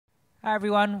Hi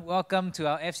everyone, welcome to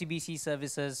our FCBC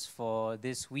services for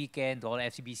this weekend. To all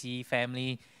FCBC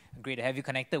family, great to have you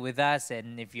connected with us.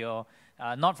 And if you're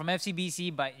not from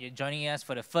FCBC but you're joining us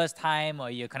for the first time or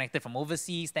you're connected from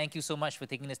overseas, thank you so much for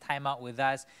taking this time out with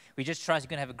us. We just trust you're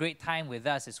going to have a great time with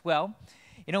us as well.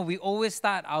 You know, we always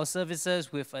start our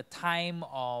services with a time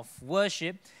of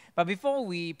worship. But before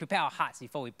we prepare our hearts,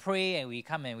 before we pray and we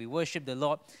come and we worship the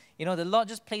Lord, you know, the Lord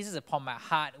just places upon my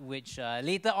heart, which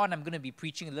later on I'm going to be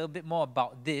preaching a little bit more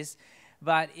about this.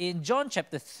 But in John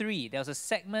chapter 3, there was a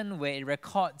segment where it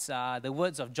records the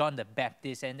words of John the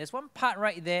Baptist. And there's one part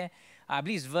right there, I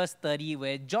believe it's verse 30,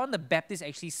 where John the Baptist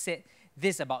actually said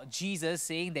this about Jesus,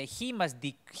 saying that he must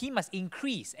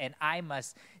increase and I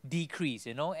must decrease,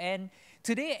 you know. And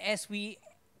today, as we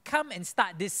come and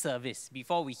start this service,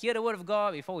 before we hear the word of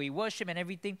God, before we worship and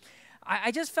everything,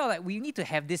 I just felt like we need to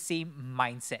have this same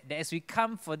mindset, that as we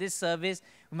come for this service,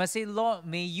 we must say, Lord,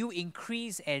 may you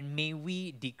increase and may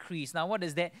we decrease. Now, what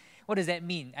does that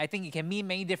mean? I think it can mean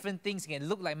many different things. It can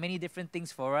look like many different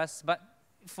things for us. But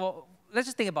let's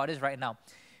just think about this right now.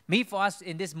 Maybe for us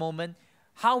in this moment,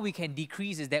 how we can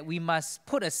decrease is that we must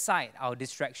put aside our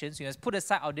distractions. We must put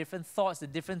aside our different thoughts, the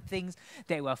different things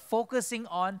that we're focusing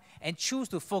on, and choose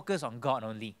to focus on God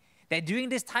only. That during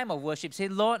this time of worship, say,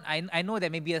 Lord, I know there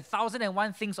may be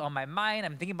 1,001 things on my mind.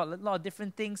 I'm thinking about a lot of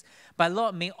different things. But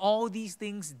Lord, may all these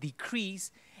things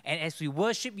decrease. And as we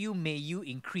worship you, may you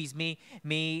increase. May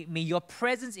your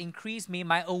presence increase. May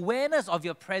my awareness of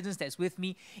your presence that's with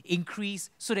me increase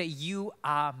so that you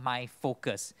are my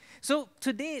focus. So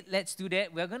today, let's do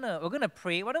that. We're gonna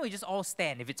pray. Why don't we just all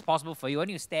stand, if it's possible for you? Why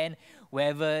don't you stand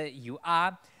wherever you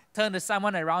are? Turn to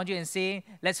someone around you and say,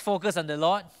 let's focus on the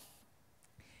Lord.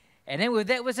 And then with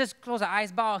that, let's just close our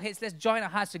eyes, bow our heads, let's join our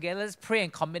hearts together, let's pray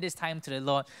and commit this time to the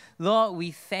Lord. Lord,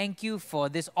 we thank you for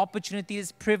this opportunity,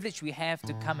 this privilege we have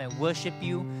to come and worship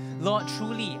you. Lord,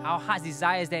 truly, our heart's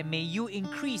desire is that may you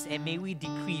increase and may we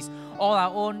decrease. All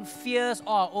our own fears,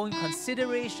 all our own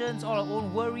considerations, all our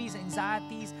own worries,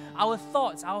 anxieties, our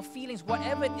thoughts, our feelings,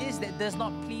 whatever it is that does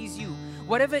not please you,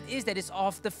 whatever it is that is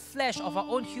of the flesh, of our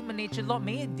own human nature, Lord,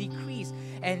 may it decrease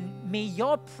and may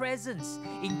your presence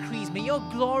increase. May your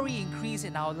glory increase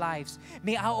in our lives.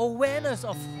 May our awareness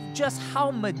of just how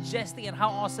majestic and how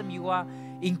awesome you are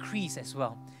increase as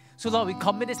well. So Lord, we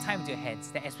commit this time to your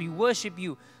hands, that as we worship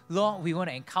you, Lord, we want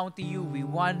to encounter you. We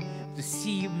want to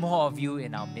see more of you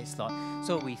in our midst, Lord.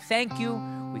 So we thank you.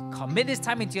 We commit this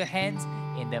time into your hands.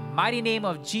 In the mighty name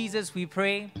of Jesus, we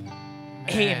pray.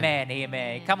 Amen.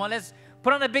 Amen. Come on, let's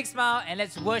put on a big smile and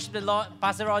let's worship the Lord.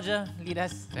 Pastor Roger, lead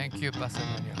us. Thank you, Pastor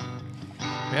Daniel.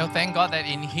 Well, thank God that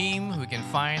in Him we can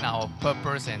find our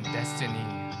purpose and destiny.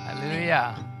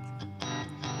 Hallelujah.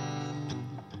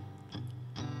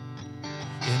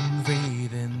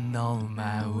 Invading all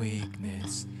my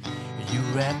weakness, you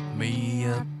wrap me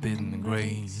up in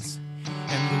grace,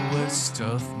 and the worst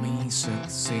of me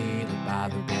succeeded by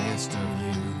the best of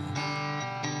you.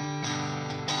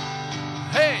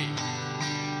 Hey!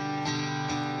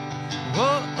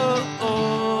 Whoa, oh,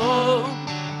 oh.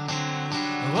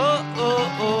 Whoa,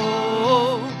 oh,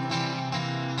 oh.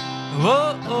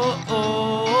 Whoa, oh,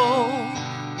 oh.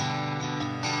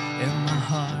 And my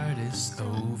heart is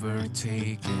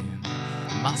overtaken,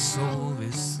 my soul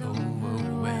is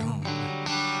overwhelmed.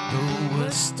 The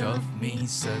worst of me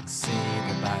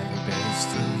succeeded by the best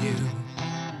of you.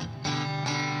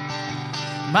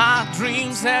 My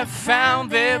dreams have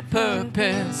found their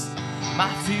purpose,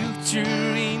 my future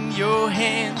in your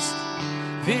hands.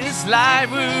 This life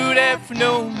would have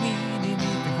no meaning if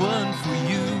it weren't for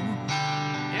you.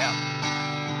 Yeah.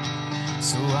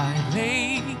 So I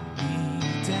lay me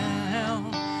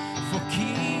down for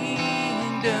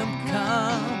kingdom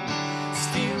come.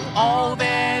 Steal all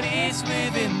that is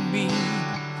within me,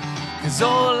 'cause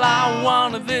all I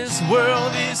want of this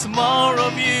world is more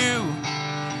of you.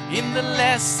 In the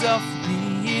less of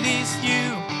me, it is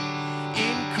you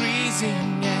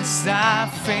increasing as I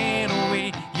fade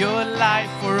away. Your life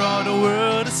for all the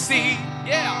world to see.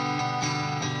 Yeah.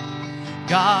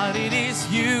 God, it is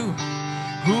you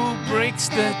who breaks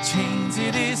the chains.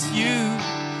 It is you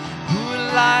who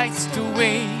lights the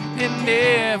way, and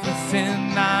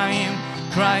everything I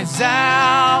am cries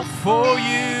out for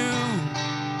you.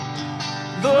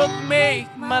 Lord, make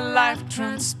my life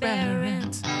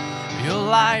transparent, your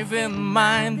life and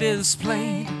mine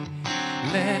displayed.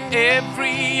 Let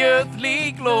every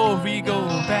earthly glory go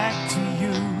back to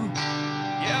you.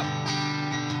 Yep.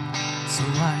 So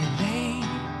I lay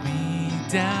me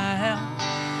down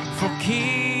for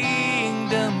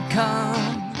kingdom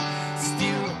come.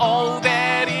 Steal all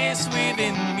that is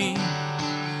within me,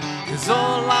 'cause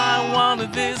all I want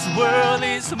of this world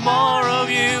is more of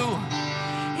you.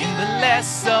 In the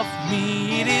less of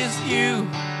me, it is you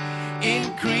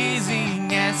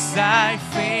increasing as I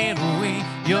fade away.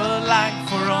 Your light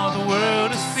for all the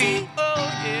world to see. Oh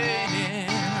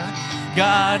yeah,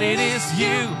 God, it is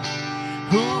you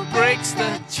who breaks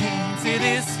the chains. It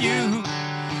is you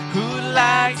who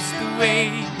lights the way,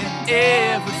 and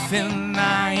everything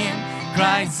I am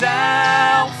cries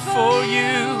out for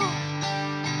you.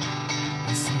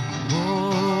 I say,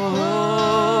 whoa,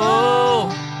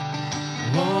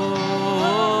 whoa, whoa.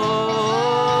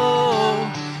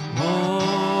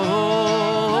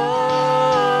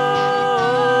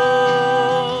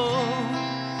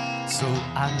 So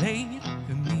I lay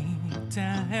me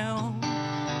down.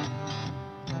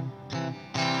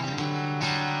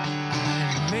 I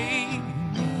lay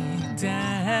me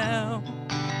down.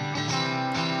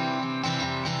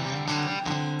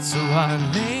 So I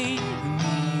lay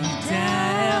me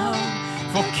down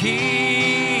for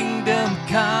kingdom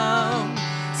come.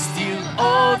 Still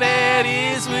all that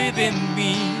is within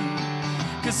me.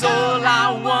 'Cause all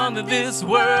I want of this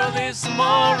world is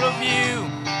more of you.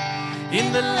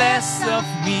 In the less of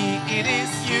me, it is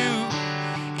you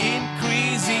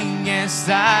increasing as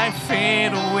I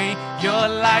fade away. Your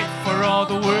light for all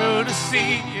the world to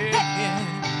see. Yeah.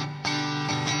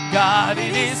 God,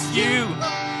 it is you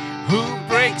who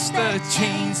breaks the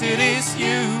chains. It is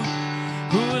you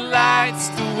who lights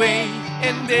the way,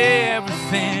 and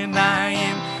everything I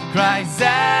am cries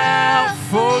out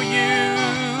for you.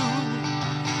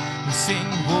 We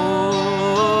sing, whoa,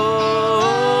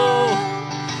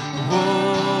 whoa,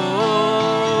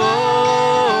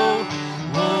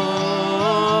 whoa,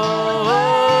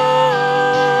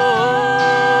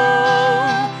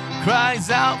 cries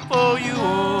out for you.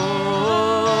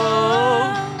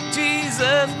 Oh,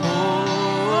 Jesus,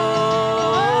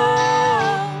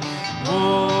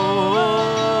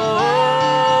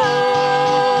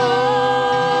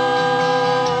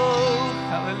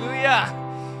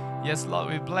 yes, Lord,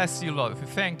 we bless you, Lord. We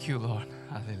thank you, Lord.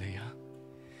 Hallelujah.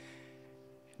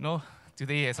 You know,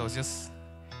 today as I was just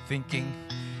thinking,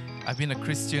 I've been a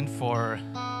Christian for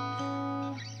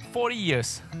 40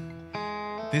 years.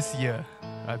 This year,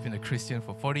 I've been a Christian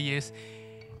for 40 years.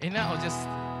 And now I just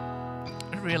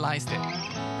realized that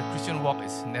the Christian walk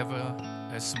is never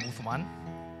a smooth one.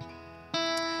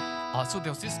 So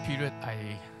there was this period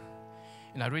I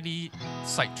really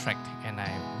sidetracked and I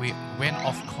went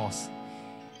off course.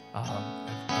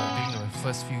 During the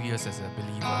first few years as a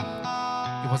believer,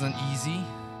 it wasn't easy,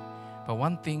 but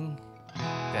one thing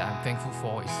that I'm thankful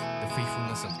for is the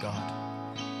faithfulness of God.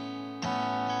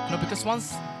 You know, because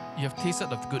once you have tasted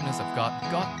of the goodness of God,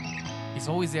 God is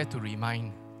always there to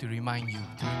remind you, to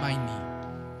remind me.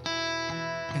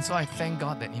 And so I thank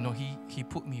God that He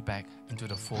put me back into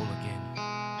the fold again.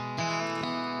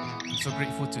 I'm so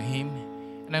grateful to Him,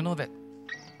 and I know that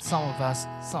some of us,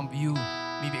 some of you,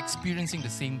 may be experiencing the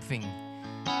same thing.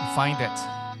 You find that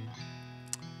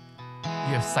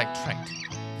you have sidetracked,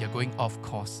 you're going off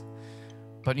course.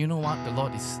 But you know what? The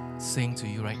Lord is saying to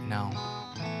you right now,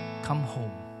 come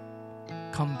home,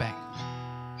 come back.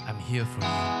 I'm here for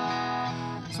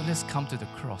you. So let's come to the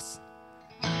cross.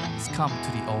 Let's come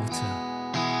to the altar.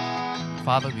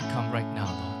 Father, we come right now,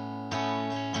 Lord.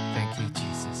 Thank you,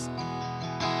 Jesus.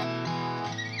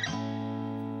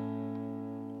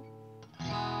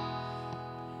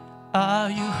 Are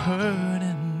you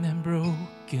hurting and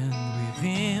broken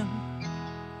within?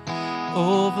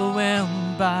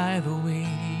 Overwhelmed by the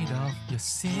weight of your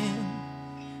sin?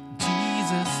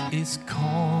 Jesus is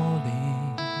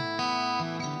calling.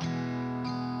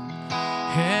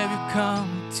 Have you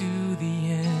come to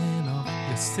the end of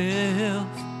yourself?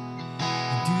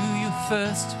 Do you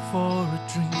thirst for a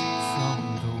drink from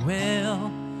the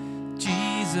well?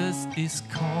 Jesus is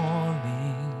calling.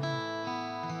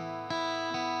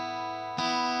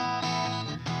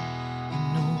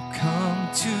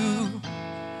 To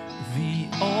the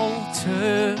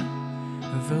altar,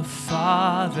 the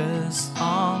Father's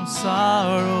arms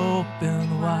are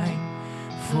open wide.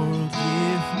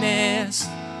 Forgiveness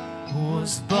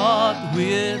was bought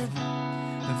with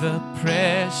the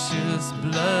precious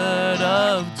blood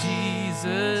of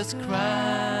Jesus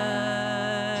Christ.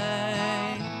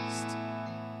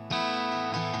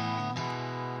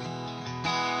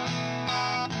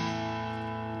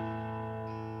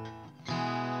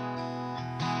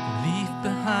 Leave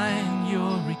behind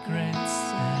your regrets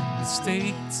and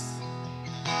mistakes.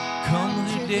 Come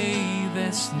the day,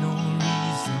 there's no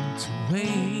reason to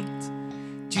wait.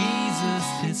 Jesus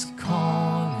is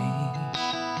calling.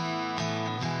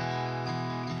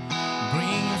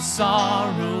 Bring your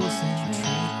sorrows and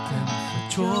trade them for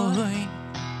joy.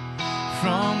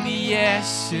 From the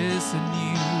ashes a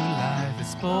new life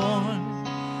is born.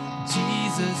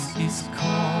 Jesus is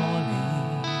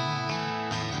calling.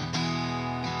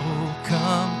 Oh,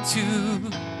 come to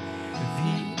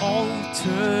the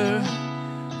altar.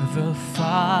 The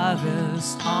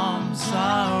Father's arms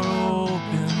are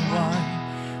open wide.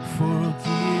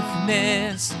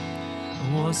 Forgiveness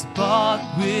was bought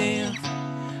with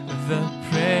the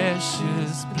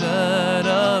precious blood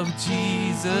of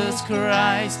Jesus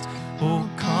Christ. Oh,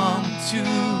 come to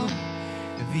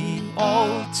the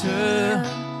altar.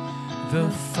 The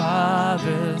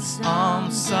Father's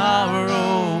arms are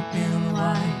open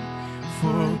wide.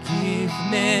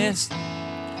 Forgiveness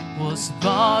was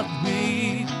bought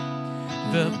with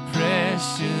the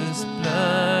precious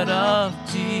blood of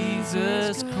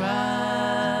Jesus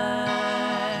Christ.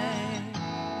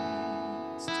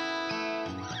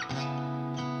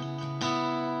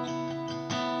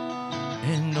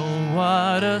 And oh,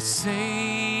 what a Savior!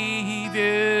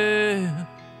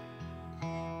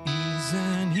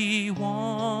 Isn't He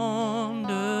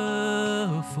wonderful?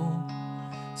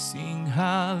 Sing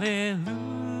hallelujah.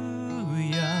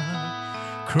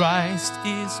 Christ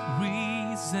is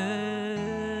risen.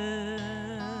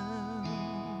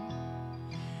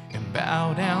 And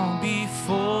bow down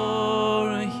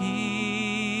before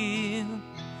Him,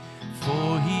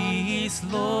 for He is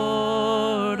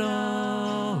Lord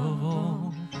of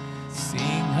all.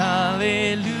 Sing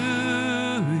hallelujah.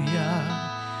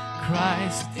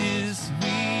 Christ is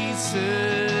risen.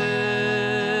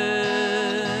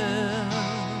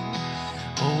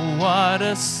 Oh, what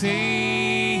a Savior!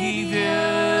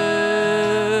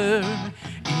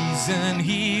 Isn't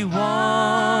He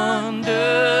wonderful?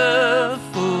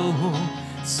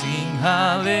 Sing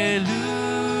hallelujah.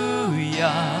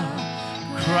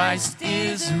 Christ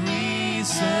is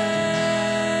risen.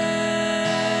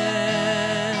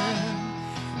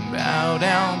 Bow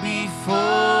down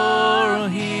before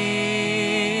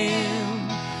Him,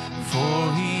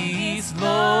 for He is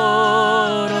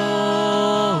Lord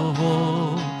of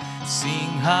all.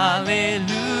 Sing hallelujah.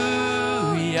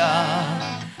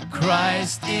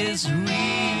 Christ is risen.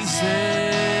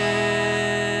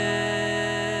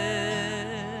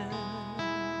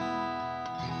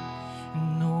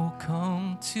 No,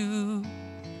 come to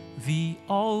the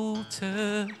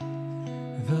altar.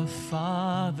 The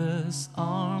Father's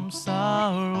arms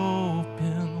are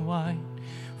open wide.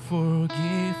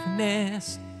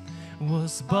 Forgiveness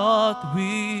was bought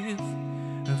with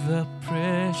the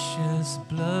precious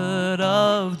blood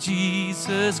of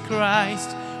Jesus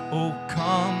Christ. Oh,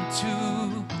 come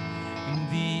to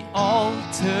the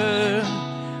altar.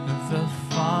 The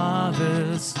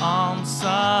Father's arms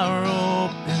are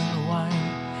open wide.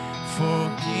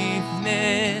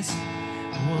 Forgiveness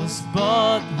was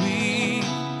bought with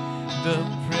the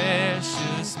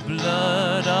precious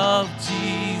blood of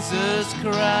Jesus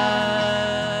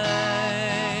Christ.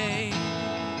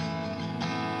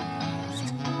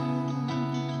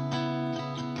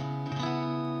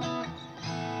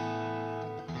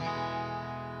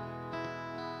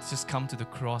 Just come to the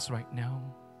cross right now.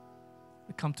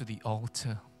 Come to the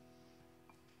altar.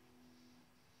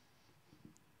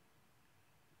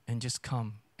 And just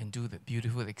come and do the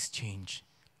beautiful exchange.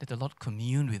 Let the Lord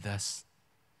commune with us.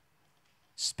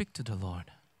 Speak to the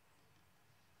Lord.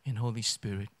 And Holy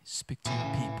Spirit, speak to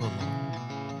your people, Lord.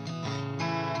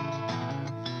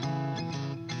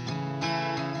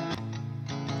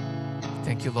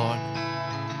 Thank you, Lord.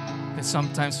 That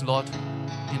sometimes, Lord,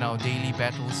 in our daily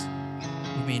battles,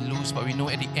 we may lose, but we know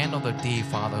at the end of the day,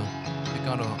 Father, we're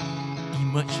going to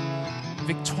emerge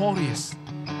victorious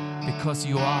because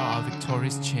you are our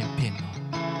victorious champion,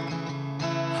 Lord.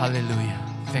 Hallelujah.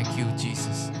 Thank you,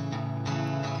 Jesus.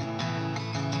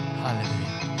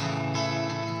 Hallelujah.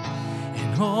 In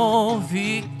all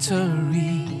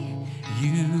victory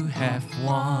you have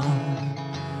won.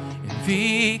 In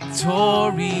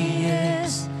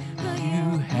victorious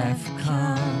you have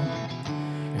come.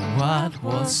 And what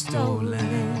was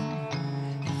stolen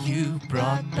you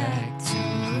brought back to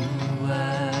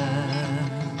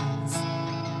us.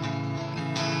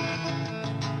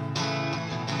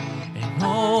 In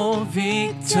all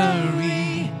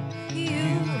victory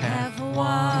you have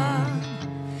won.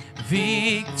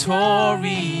 Victorious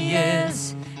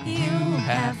you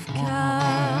have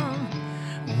come.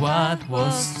 What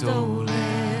was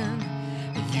stolen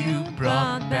you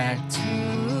brought back to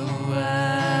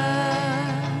us.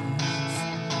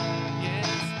 Yes,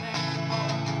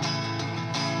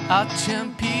 our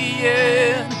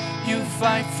champion, you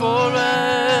fight for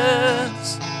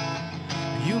us.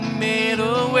 You made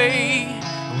a way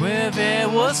where there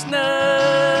was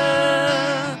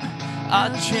none. Our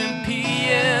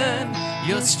champion,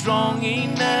 you're strong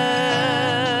in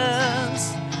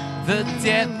us. The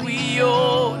debt we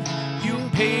owed, you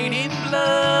paid in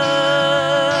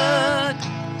blood.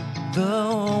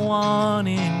 The one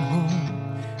in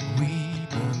whom we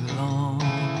belong.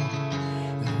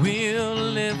 We'll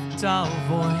lift our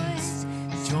voice,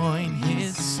 join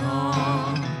his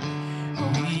song.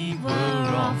 We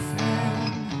were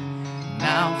orphaned,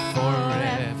 now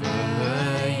forever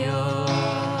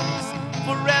yours.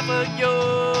 Forever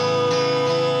yours.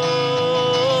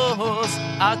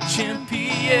 Our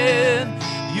champion,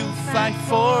 you fight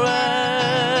for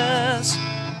us.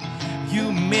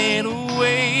 You made a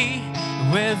way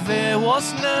where there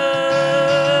was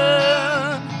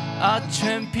none. Our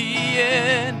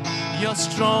champion, you're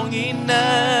strong in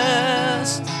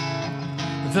us.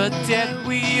 The debt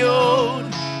we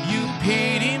owed, you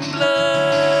paid in blood.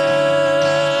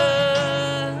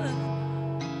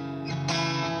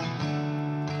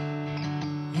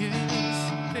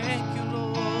 Yes, thank you,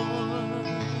 Lord.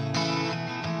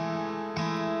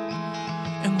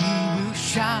 And we will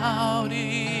shout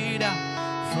it out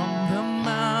from the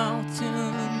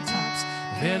mountaintops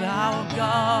that our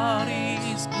God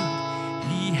is good.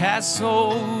 He has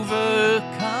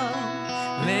overcome.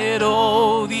 Let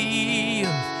all the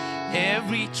earth,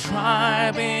 every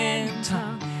tribe and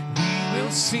tongue, we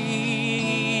will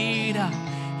sing it out.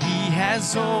 He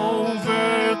has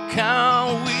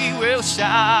overcome. We will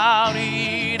shout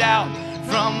it out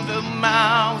from the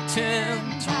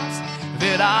mountaintops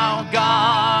that our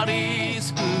God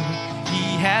is good.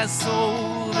 He has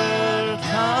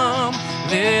overcome.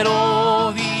 Let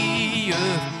all the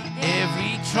earth,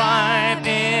 every tribe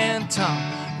and tongue,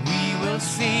 we will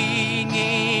sing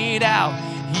it out.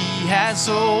 He has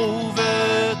overcome.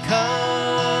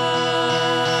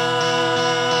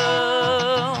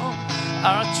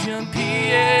 Our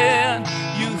champion,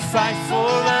 you fight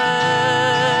for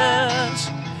us.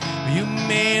 You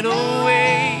made a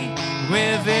way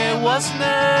where there was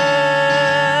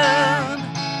none.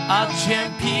 Our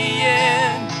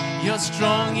champion, you're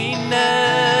strong in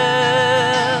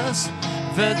us.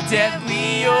 The debt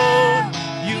we owe,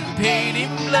 you paid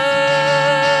in blood.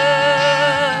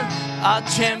 Our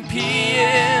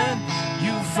champion,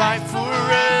 you fight for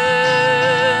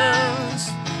us.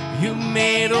 You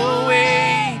made a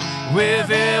way where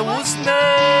there was none.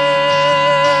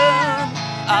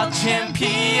 Our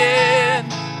champion,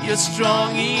 you're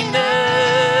strong in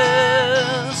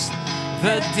us.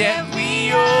 The debt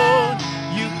we owe,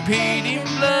 you paid in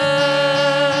blood.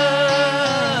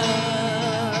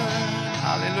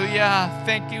 Hallelujah.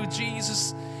 Thank you,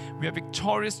 Jesus. We are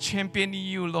victorious champion in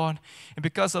you, Lord. And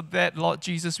because of that, Lord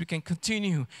Jesus, we can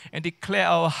continue and declare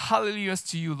our hallelujahs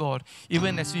to you, Lord.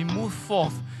 Even as we move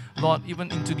forth, Lord,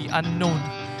 even into the unknown.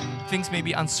 Things may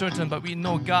be uncertain, but we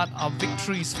know, God, our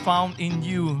victory is found in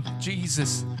you,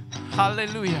 Jesus.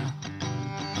 Hallelujah.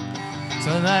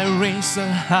 So I raise a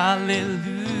hallelujah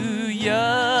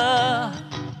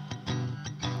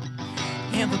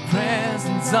in the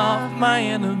presence of my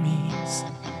enemies.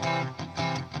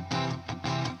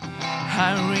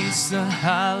 I raise a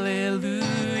hallelujah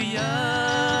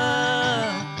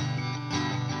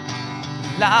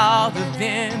louder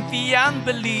than the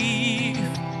unbelief.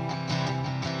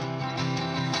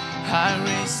 I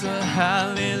raise a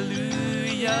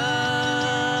hallelujah.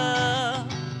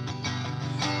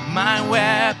 My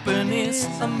weapon is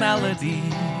a melody.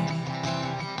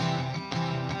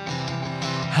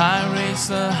 I raise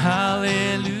a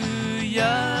hallelujah.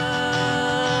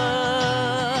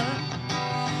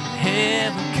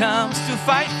 Heaven comes to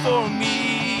fight for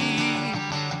me,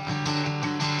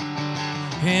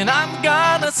 and I'm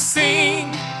gonna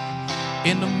sing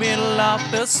in the middle of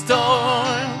the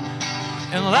storm,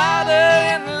 and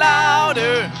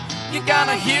louder, you're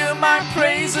gonna hear my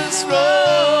praises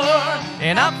roar.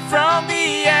 And up from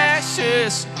the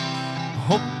ashes,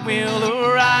 hope will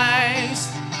arise,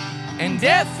 and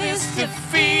death is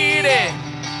defeated,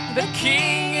 the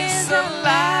King is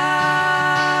alive.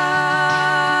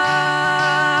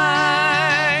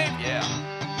 Yeah.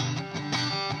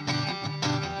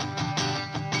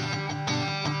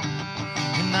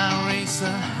 And I raise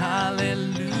a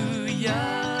hallelujah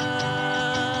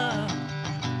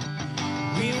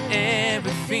with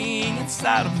everything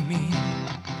inside of me.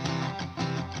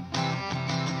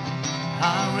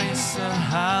 I raise a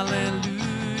hallelujah,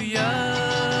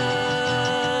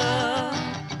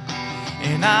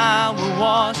 and I will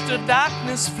watch the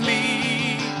darkness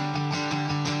flee.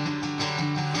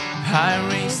 I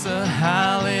raise a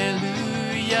hallelujah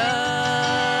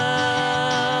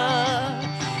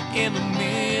in the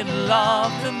middle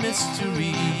of the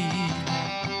mystery.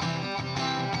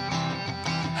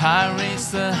 I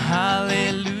raise a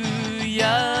hallelujah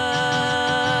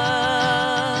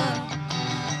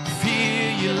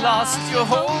Fear you lost your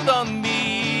hold on me.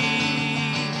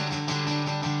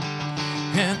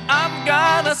 And I'm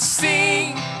gonna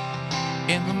sing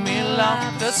in the middle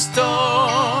of the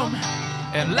storm.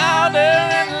 And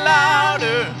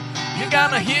louder, you're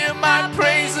gonna hear my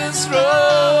praises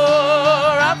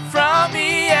roar up from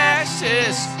the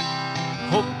ashes.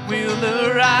 Hope will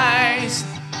arise,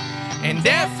 and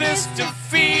death is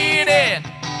defeated.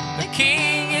 The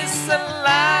King is alive.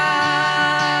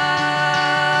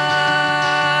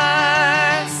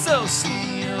 So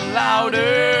sing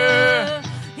louder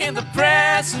in the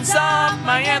presence of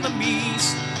my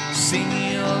enemies.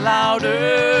 Sing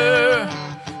louder,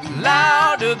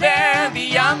 louder than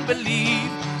the unbelief.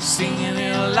 Singing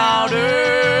it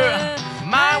louder.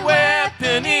 My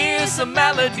weapon is a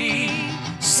melody.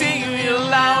 Singing it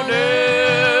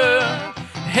louder.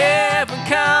 Heaven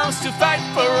comes to fight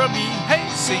for me. Hey,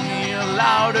 singing it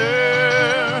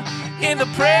louder. In the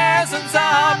presence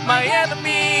of my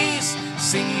enemies.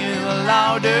 Singing it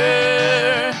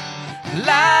louder.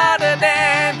 Louder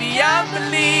than the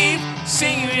unbelief.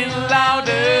 Singing it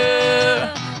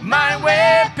louder. My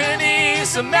weapon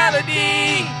is a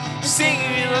melody.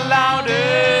 Singing it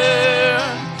louder.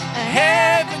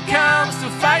 Heaven comes to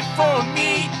fight for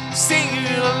me. Singing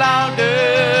it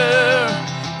louder.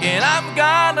 And I'm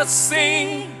gonna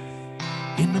sing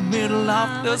in the middle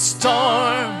of the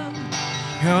storm.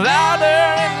 And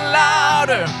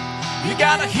louder, you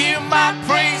gotta hear my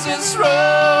praises roar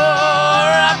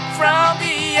up from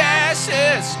the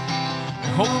ashes.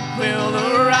 Hope will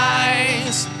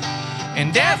arise,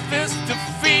 and death is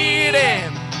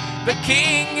defeated. The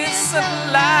King is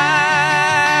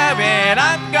alive, and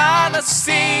I'm gonna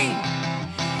sing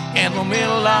in the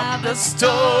middle of the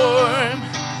storm.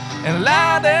 And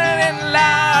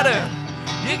louder,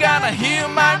 you gotta hear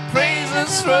my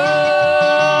praises roar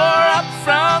up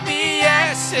from the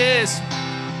ashes.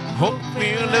 Hope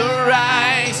will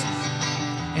arise,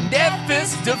 and death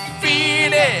is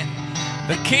defeated.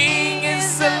 The King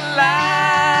is alive.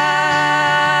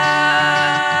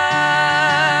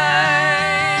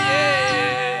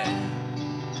 Yeah.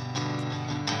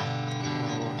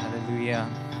 Oh, hallelujah.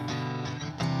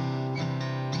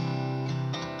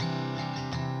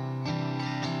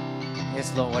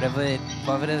 Yes, Lord,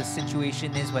 whatever the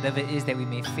situation is, whatever it is that we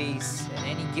may face at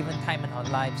any given time in our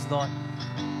lives, Lord,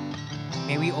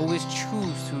 may we always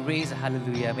choose to raise a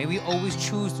hallelujah. May we always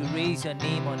choose to raise your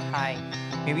name on high.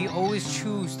 May we always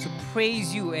choose to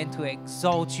praise you and to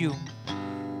exalt you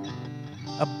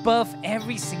above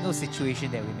every single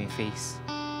situation that we may face.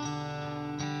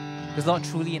 Because Lord,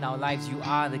 truly in our lives, you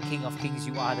are the King of Kings,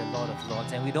 you are the Lord of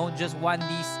Lords. And we don't just want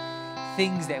these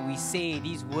things that we say,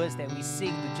 these words that we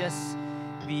sing to just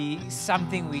be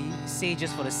something we say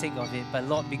just for the sake of it. But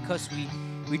Lord, because we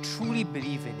truly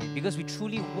believe in it, because we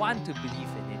truly want to believe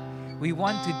in it, we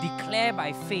want to declare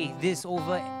by faith this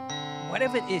over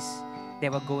whatever it is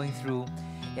that we're going through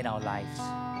in our lives.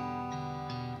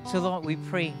 So Lord, we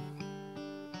pray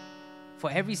for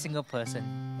every single person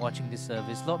watching this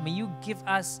service. Lord, may you give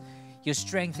us your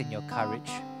strength and your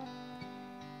courage.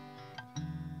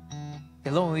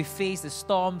 That Lord, when we face the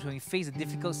storms, when we face the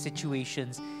difficult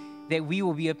situations, that we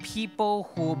will be a people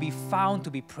who will be found to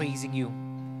be praising you.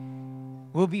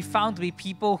 We'll be found to be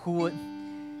people who would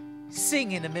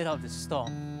sing in the middle of the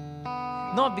storm.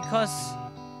 Not because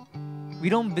we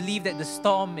don't believe that the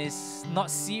storm is not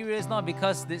serious, not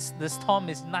because the storm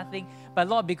is nothing, but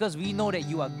Lord, because we know that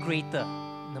you are greater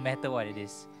no matter what it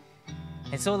is.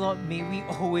 And so Lord, may we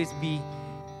always be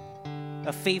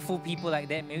a faithful people like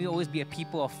that. May we always be a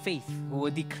people of faith who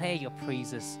will declare your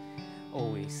praises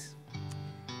always.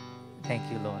 Thank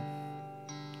you, Lord.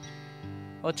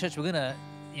 Well, church, we're going to,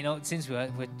 since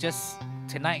we're just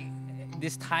tonight,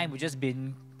 this time, we've just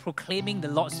been proclaiming the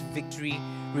Lord's victory,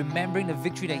 remembering the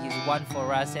victory that He's won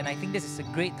for us. And I think this is a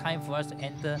great time for us to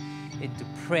enter into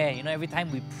prayer. Every time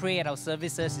we pray at our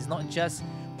services, it's not just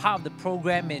part of the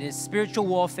program, it is spiritual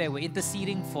warfare. We're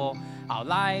interceding for our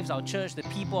lives, our church, the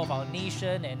people of our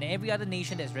nation, and every other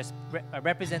nation that's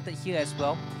represented here as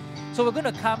well. So we're going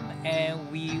to come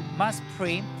and we must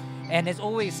pray. And as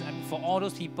always, for all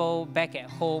those people back at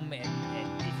home, and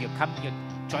if you're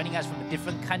joining us from a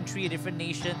different country, a different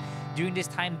nation, during this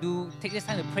time, do take this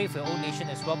time to pray for your own nation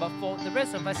as well. But for the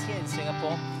rest of us here in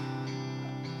Singapore,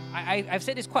 I've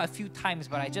said this quite a few times,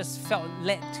 but I just felt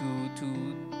led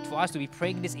for us to be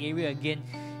praying in this area again.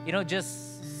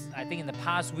 I think in the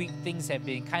past week, things have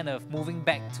been kind of moving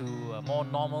back to a more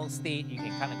normal state. You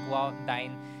can kind of go out and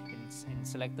dine in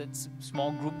selected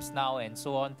small groups now and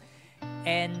so on.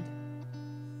 And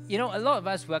a lot of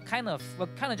us, we're kind of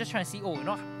just trying to see,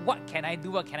 what can I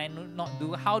do? What can I not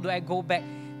do? How do I go back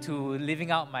to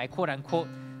living out my quote-unquote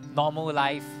normal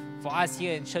life? For us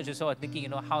here in church, we're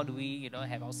thinking, how do we,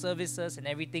 have our services and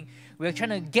everything? We're trying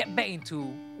to get back into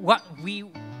what we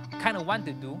kind of want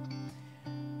to do.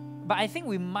 But I think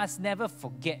we must never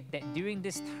forget that during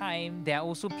this time, there are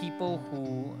also people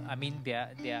who, they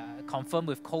are confirmed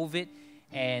with COVID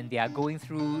and they are going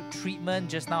through treatment.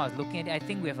 Just now I was looking at it, I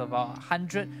think we have about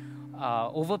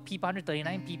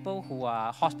 139 people who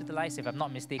are hospitalized, if I'm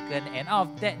not mistaken. And out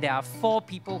of that, there are 4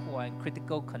 people who are in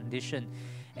critical condition.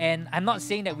 And I'm not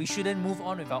saying that we shouldn't move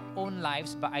on with our own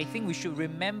lives, but I think we should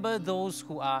remember those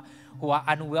who are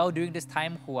unwell during this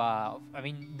time,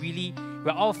 really,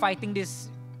 we're all fighting this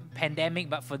pandemic,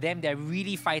 but for them, they're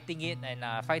really fighting it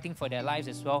and fighting for their lives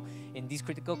as well in these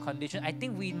critical conditions. I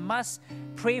think we must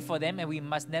pray for them and we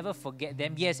must never forget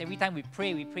them. Yes, every time we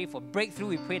pray for breakthrough,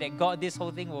 we pray that God, this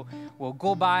whole thing will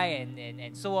go by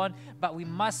and so on, but we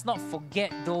must not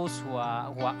forget those who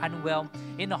are unwell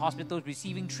in the hospitals,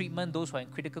 receiving treatment, those who are in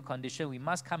critical condition. We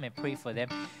must come and pray for them.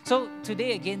 So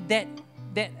today again, that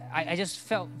I just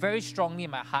felt very strongly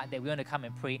in my heart that we want to come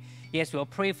and pray. Yes, we'll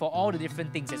pray for all the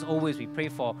different things. As always, we pray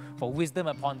for wisdom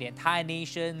upon the entire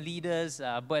nation, leaders,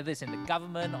 whether it's in the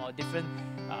government or different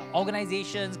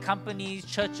organizations, companies,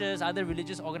 churches, other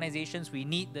religious organizations. We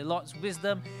need the Lord's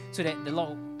wisdom so that the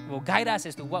Lord will guide us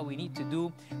as to what we need to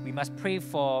do. We must pray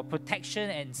for protection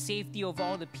and safety over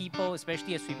all the people,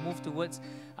 especially as we move towards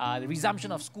the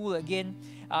resumption of school again.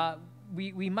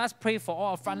 We must pray for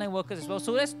all our frontline workers as well.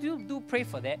 So let's do pray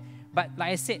for that. But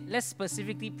like I said, let's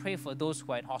specifically pray for those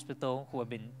who are in hospital, who have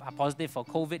been positive for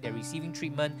COVID, they're receiving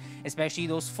treatment, especially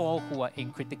those 4 who are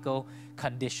in critical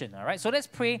condition. All right, so let's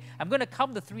pray. I'm going to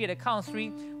count the 3. At the count of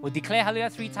 3, we'll declare hallelujah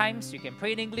 3 times. You can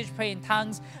pray in English, pray in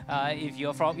tongues. If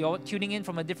you're tuning in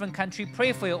from a different country,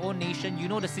 pray for your own nation. You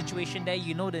know the situation there,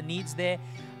 you know the needs there.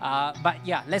 But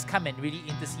yeah, let's come and really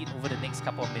intercede over the next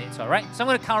couple of minutes, all right? So I'm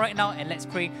going to count right now and let's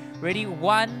pray. Ready?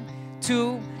 1,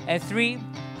 2, and 3.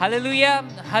 Hallelujah,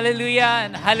 hallelujah,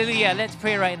 and hallelujah. Let's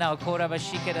pray right now. Kora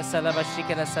bashikada salaba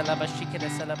shikada salaba shikada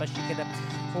salaba shikada.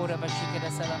 Kora bashikada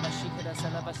salaba shikada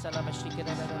salaba salaba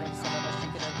shikada salaba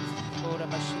shikada. Kora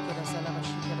bashikada salaba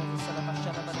shikada salaba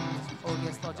salaba. Oh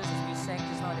yes, Lord, just as we sang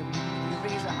just now that we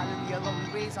raise a hallelujah, Lord,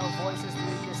 we raise our voices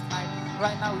during this time.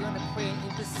 Right now we want to pray and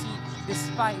intercede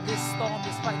despite this storm,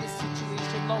 despite this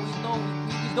situation. Lord, we know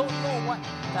we don't know what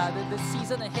the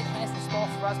season ahead has in store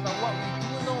for us, but what we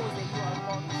do know is that you are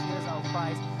God who hears our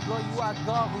cries. Lord, you are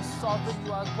God who's sovereign.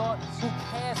 You are God who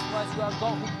cares for us. You are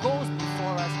God who goes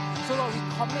before us. So Lord, we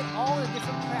commit all the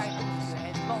different prayer items into your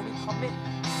hands. Lord, we commit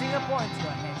Singapore into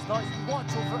your hands. Lord, you watch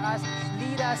over us,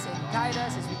 lead us and guide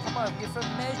us as we come out of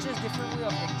different measures, different way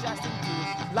of adjusting to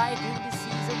life during this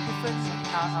season, different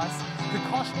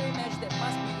precautionary measures that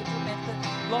must be implemented.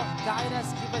 Lord, guide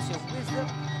us, give us your wisdom.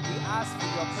 We ask for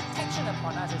your protection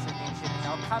upon us as a nation in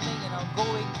our coming and our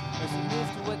going as we move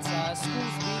towards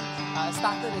schools being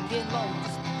started again. Lord, we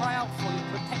just cry out for your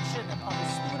protection upon the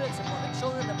students, upon the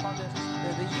children, upon the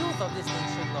youth of this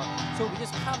nation, Lord. So we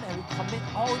just come and we commit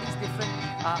all these different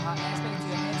aspects into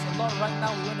your hands. And Lord, right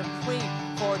now we want to pray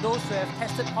for those who have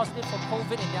tested positive for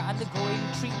COVID and they're undergoing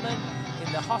treatment in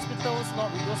the hospitals.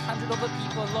 Lord, with those 100 over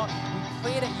people, Lord, we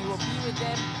pray that you will be with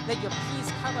them, let your peace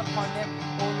come upon them,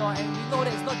 oh Lord. And we know that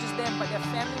it's not just them, but their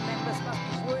family members must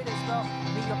be worried as well.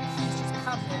 May your peace just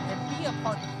come and be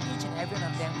upon each and every one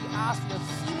of them. We ask for your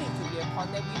healing to be upon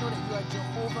them. We know that you are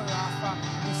Jehovah Rapha.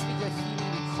 We speak your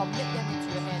healing. We commit them into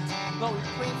your hands. Lord, we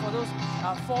pray for those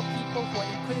 4 people who are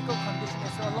in critical condition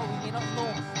as well. Lord, we may not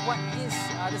know what is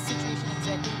the situation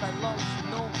exactly, but Lord, we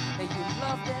know that you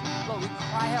love them. Lord, we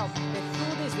cry out that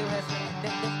through this they will have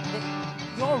that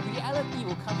your reality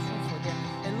will come through for them.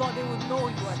 And Lord, they will know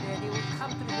you are there. They will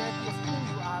come to the reality of who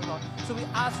you are, Lord. So we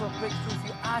ask for a breakthrough. We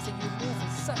ask that you move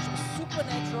in such a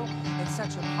supernatural and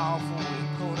such a powerful way.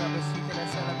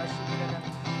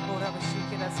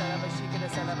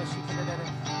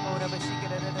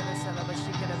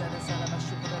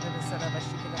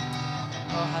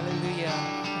 Oh, hallelujah.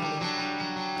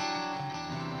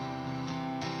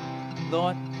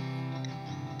 Lord,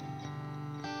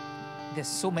 there's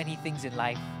so many things in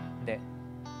life that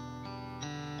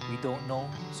we don't know,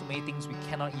 so many things we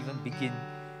cannot even begin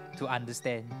to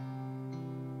understand.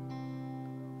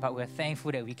 But we're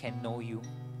thankful that we can know you.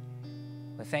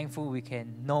 We're thankful we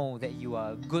can know that you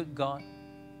are a good God,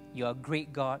 you are a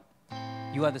great God,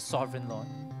 you are the sovereign Lord.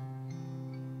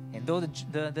 And though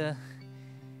the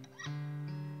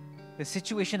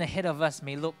situation ahead of us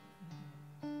may look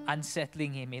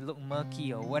unsettling, it may look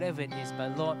murky or whatever it is,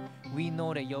 but Lord, we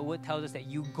know that your word tells us that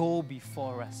you go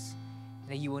before us,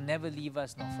 that you will never leave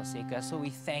us nor forsake us. So we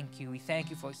thank you. We thank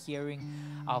you for hearing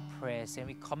our prayers, and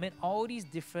we commit all these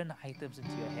different items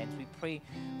into your hands. We pray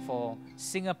for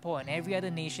Singapore and every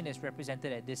other nation that's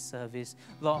represented at this service.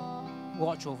 Lord,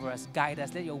 watch over us, guide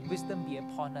us, let your wisdom be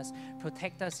upon us,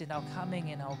 protect us in our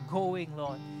coming and our going,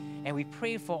 Lord. And we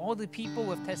pray for all the people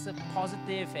who have tested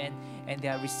positive and they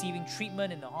are receiving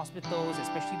treatment in the hospitals,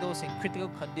 especially those in critical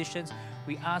conditions.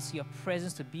 We ask your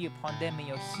presence to be upon them. May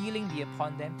your healing be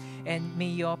upon them. And may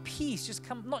your peace just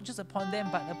come not just upon them,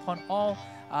 but upon all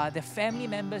their family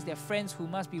members, their friends who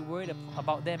must be worried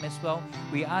about them as well.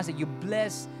 We ask that you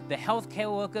bless the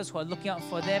healthcare workers who are looking out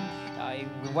for them in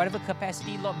whatever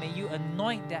capacity. Lord, may you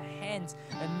anoint their hands,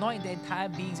 anoint their entire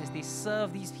beings as they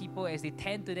serve these people, as they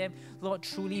tend to them. Lord,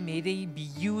 truly may they be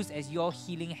used as your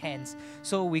healing hands.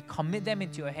 So we commit them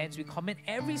into your hands. We commit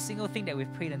every single thing that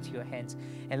we've prayed into your hands.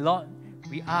 And Lord,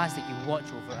 we ask that you watch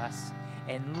over us.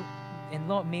 And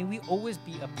Lord, may we always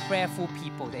be a prayerful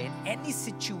people, that in any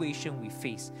situation we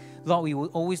face, Lord, we will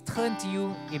always turn to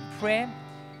you in prayer.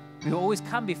 We will always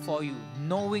come before you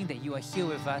knowing that you are here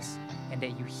with us and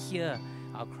that you hear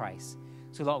our cries.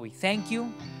 So Lord, we thank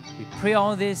you. We pray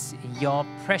all this in your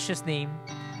precious name.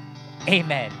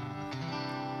 Amen.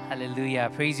 Hallelujah.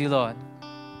 Praise you, Lord.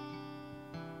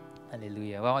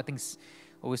 Hallelujah. Well, I think it's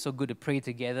always so good to pray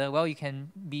together. Well, you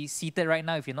can be seated right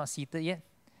now if you're not seated yet.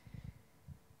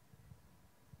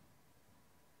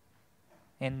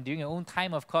 And during your own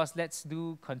time, of course, let's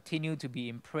continue to be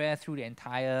in prayer through the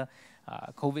entire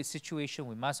COVID situation.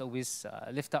 We must always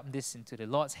lift up this into the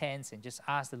Lord's hands and just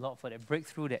ask the Lord for that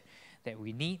breakthrough that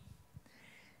we need.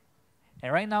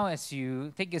 And right now, as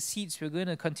you take your seats, we're going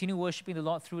to continue worshiping the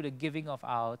Lord through the giving of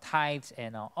our tithes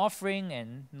and our offering,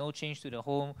 and no change to the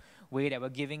whole way that we're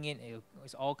giving it.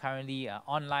 It's all currently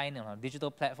online on our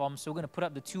digital platform. So we're going to put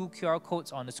up the 2 QR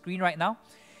codes on the screen right now.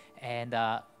 And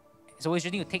it's always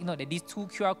just need to take note that these 2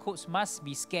 QR codes must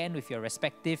be scanned with your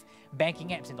respective banking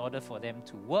apps in order for them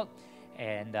to work.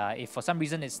 And if for some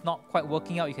reason it's not quite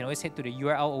working out, you can always head to the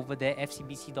URL over there,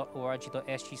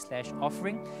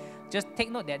 fcbc.org.sg/offering. Just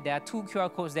take note that there are 2 QR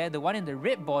codes there. The one in the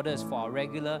red border is for our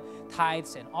regular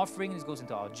tithes and offering. This goes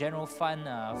into our general fund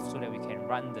so that we can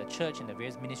run the church and the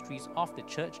various ministries of the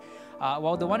church.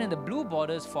 While the one in the blue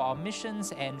border is for our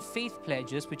missions and faith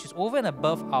pledges, which is over and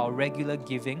above our regular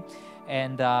giving.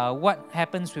 And what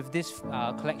happens with this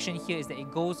collection here is that it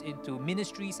goes into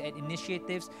ministries and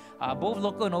initiatives, both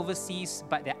local and overseas,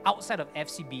 but they're outside of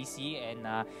FCBC, and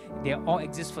they all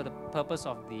exist for the purpose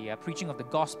of the preaching of the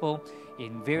gospel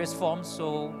in various forms.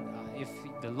 So if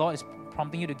the Lord is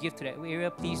prompting you to give to that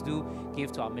area, please do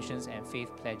give to our missions and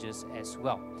faith pledges as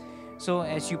well. So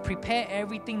as you prepare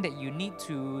everything that you need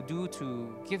to do to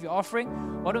give your offering,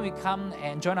 why don't we come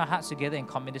and join our hearts together and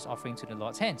commit this offering to the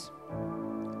Lord's hands.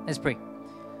 Let's pray.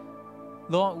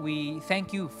 Lord, we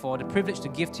thank you for the privilege to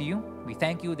give to you. We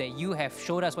thank you that you have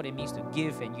showed us what it means to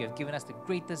give, and you have given us the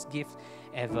greatest gift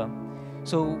ever.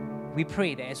 So we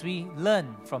pray that as we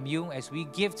learn from you, as we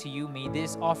give to you, may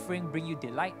this offering bring you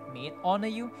delight, may it honor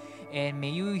you, and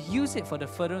may you use it for the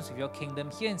furtherance of your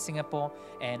kingdom here in Singapore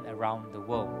and around the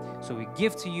world. So we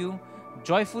give to you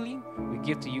joyfully, we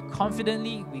give to you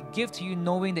confidently, we give to you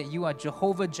knowing that you are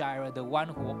Jehovah Jireh, the one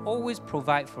who will always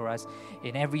provide for us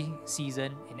in every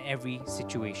season, in every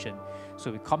situation.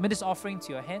 So we commit this offering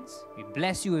to your hands. We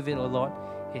bless you with it, O Lord.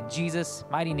 In Jesus'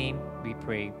 mighty name we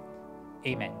pray.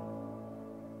 Amen.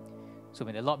 So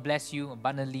may the Lord bless you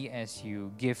abundantly as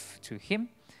you give to Him.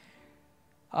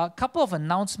 A couple of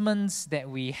announcements that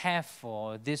we have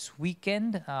for this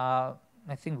weekend. I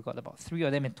think we've got about 3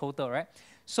 of them in total, right?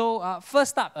 So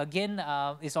first up, again,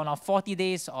 is on our 40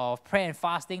 days of prayer and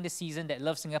fasting this season that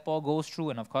Love Singapore goes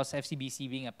through. And of course, FCBC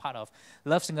being a part of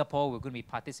Love Singapore, we're going to be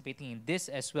participating in this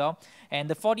as well. And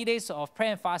the 40 days of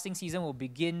prayer and fasting season will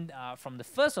begin from the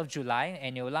 1st of July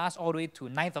and it will last all the way to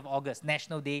 9th of August,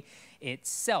 National Day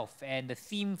itself. And the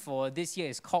theme for this year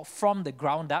is called From the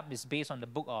Ground Up. It's based on the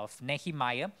book of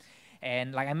Nehemiah.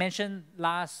 And like I mentioned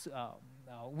last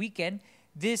weekend,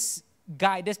 this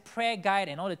prayer guide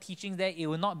and all the teachings there, it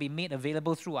will not be made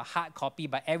available through a hard copy,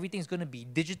 but everything's going to be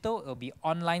digital. It will be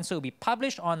online, so it will be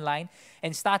published online.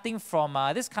 And starting from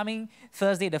this coming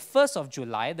Thursday, the 1st of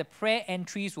July, the prayer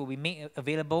entries will be made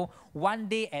available one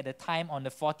day at a time on the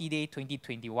 40-day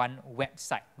 2021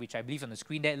 website, which I believe on the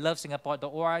screen there,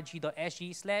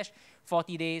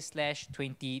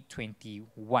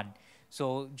 lovesingapore.org.sg/40day/2021.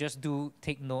 So just do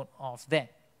take note of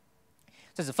that.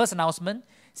 So that's the first announcement.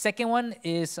 Second one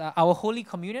is our Holy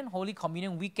Communion. Holy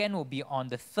Communion weekend will be on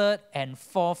the 3rd and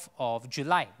 4th of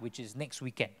July, which is next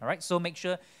weekend. All right, so make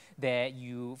sure that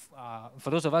you,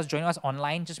 for those of us joining us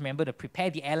online, just remember to prepare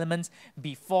the elements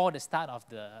before the start of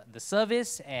the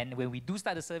service. And when we do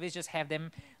start the service, just have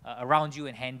them around you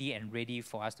and handy and ready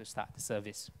for us to start the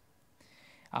service.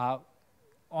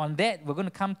 On that, we're going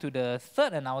to come to the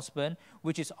third announcement,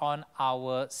 which is on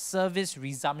our service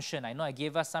resumption. I know I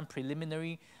gave us some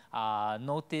preliminary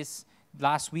notice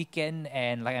last weekend,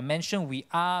 and like I mentioned, we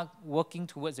are working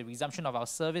towards the resumption of our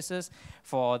services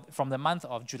from the month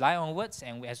of July onwards,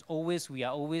 and as always, we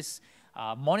are always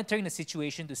monitoring the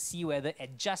situation to see whether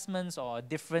adjustments or a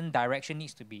different direction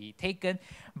needs to be taken.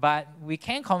 But we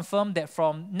can confirm that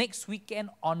from next weekend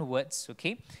onwards,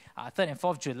 okay, 3rd and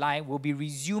 4th July, we'll be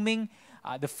resuming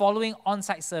the following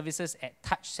on-site services at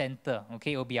Touch Center.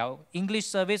 Okay, it will be our English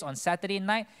service on Saturday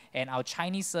night and our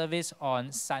Chinese service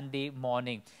on Sunday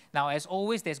morning. Now, as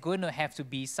always, there's going to have to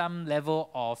be some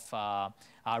level of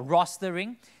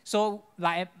rostering. So,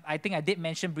 like I think I did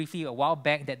mention briefly a while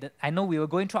back that I know we were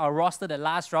going through our roster the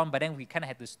last round, but then we kind of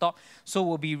had to stop. So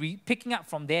we'll be picking up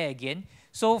from there again.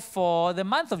 So for the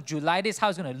month of July, this is how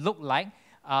it's going to look like.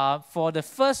 For the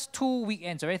first 2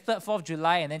 weekends, right, 3rd, 4th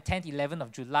July, and then 10th, 11th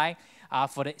of July,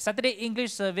 for the Saturday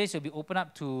English service, you'll be open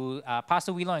up to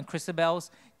Pastor Wheeler and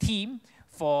Christabel's team.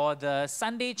 For the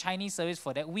Sunday Chinese service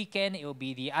for that weekend, it will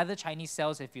be the other Chinese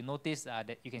cells. If you notice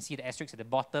that you can see the asterisk at the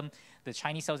bottom, the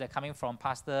Chinese cells that are coming from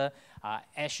Pastor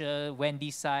Asher,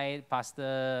 Wendy's side,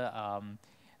 Pastor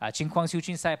Ching Kwang Siu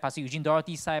Chin side, Pastor Eugene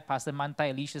Dorothy side, Pastor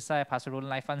Mantai Alicia side, Pastor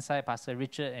Roland Laifan side, Pastor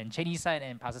Richard and Cheney side,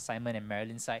 and Pastor Simon and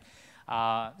Marilyn side.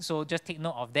 So just take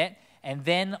note of that. And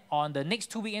then on the next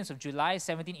 2 weekends of July,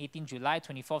 17, 18 July,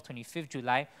 24th, 25th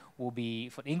July, will be,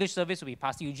 for the English service, will be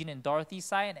Pastor Eugene and Dorothy's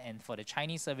side, and for the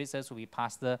Chinese services will be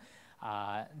Pastor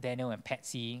Daniel and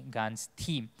Patsy Gunn's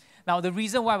team. Now, the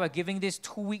reason why we're giving this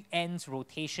 2 weekends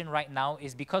rotation right now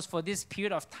is because for this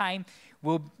period of time,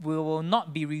 we will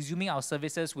not be resuming our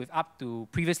services with up to,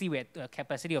 previously we had a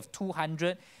capacity of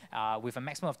 200 with a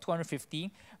maximum of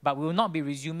 250, but we will not be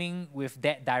resuming with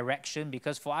that direction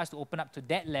because for us to open up to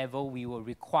that level, we will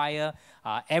require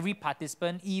every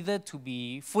participant either to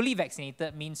be fully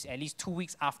vaccinated, means at least 2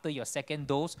 weeks after your second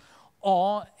dose,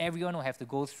 or everyone will have to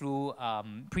go through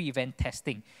pre-event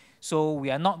testing. So we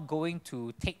are not going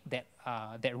to take that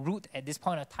route at this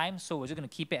point of time. So we're just going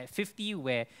to keep it at 50,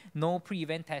 where no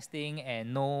pre-event testing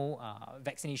and no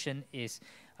vaccination is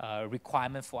a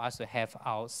requirement for us to have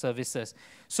our services.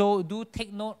 So do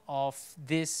take note of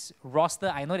this roster.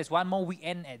 I know there's one more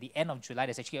weekend at the end of July.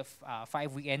 There's actually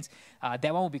 5 weekends.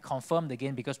 That one will be confirmed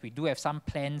again because we do have some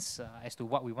plans as to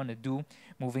what we want to do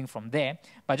moving from there.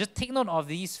 But just take note of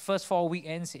these first 4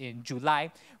 weekends in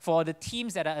July. For the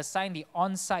teams that are assigned the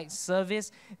on-site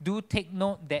service, do take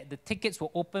note that the tickets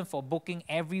will open for booking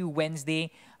every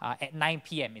Wednesday at 9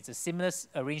 p.m. It's a similar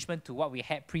arrangement to what we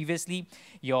had previously.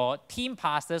 Your team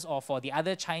pastors, or for the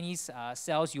other Chinese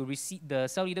cells, the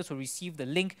cell leaders will receive the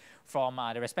link from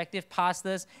the respective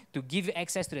pastors to give you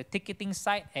access to the ticketing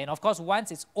site. And of course,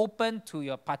 once it's open to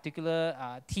your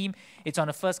particular team, it's on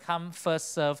a first come,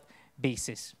 first served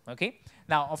basis. Okay.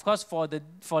 Now, of course, for the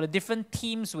different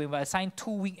teams, we will assign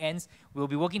 2 weekends. We'll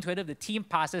be working together with the team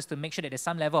pastors to make sure that there's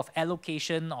some level of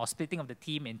allocation or splitting of the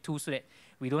team in two, so that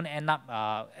we don't end up.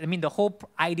 The whole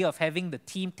idea of having the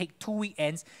team take 2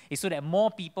 weekends is so that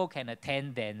more people can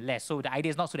attend than less. So the idea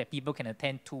is not so that people can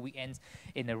attend 2 weekends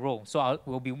in a row. So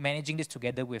we'll be managing this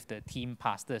together with the team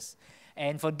pastors.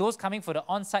 And for those coming for the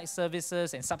on-site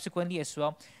services and subsequently as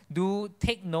well, do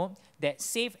take note that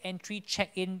safe entry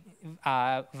check-in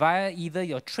via either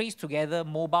your Trace Together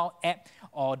mobile app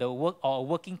or a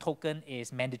working token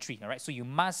is mandatory. All right, so you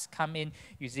must come in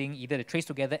using either the Trace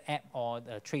Together app or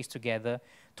the Trace Together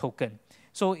token.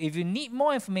 So if you need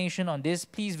more information on this,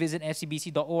 please visit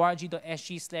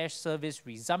fcbc.org.sg/service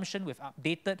resumption. We've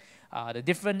updated the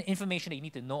different information that you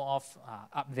need to know of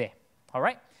up there. All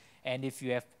right. And if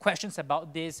you have questions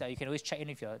about this, you can always check in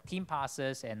with your team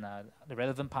pastors, and the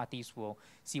relevant parties will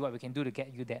see what we can do to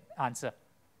get you that answer.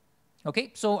 Okay,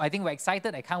 so I think we're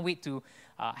excited. I can't wait to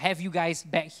have you guys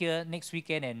back here next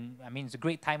weekend. And it's a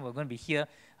great time. We're going to be here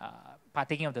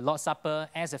partaking of the Lord's Supper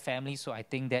as a family. So I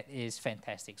think that is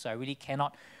fantastic. So I really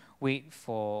cannot wait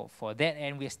for that.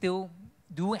 And we still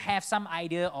do have some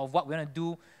idea of what we're going to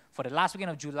do for the last weekend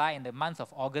of July and the month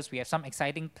of August. We have some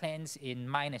exciting plans in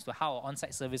mind as to how our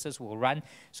on-site services will run.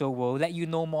 So we'll let you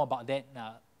know more about that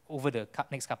over the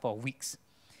next couple of weeks.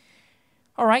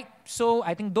 All right, so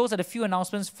I think those are the few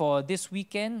announcements for this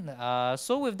weekend.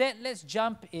 So with that, let's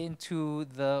jump into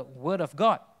the Word of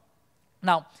God.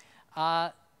 Now,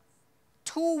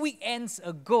 2 weekends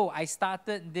ago, I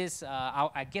started this,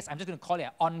 I guess I'm just going to call it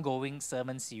an ongoing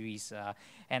sermon series.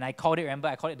 And I called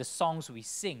it The Songs We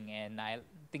Sing. And I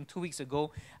think 2 weeks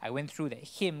ago, I went through that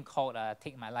hymn called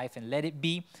Take My Life and Let It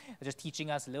Be, just teaching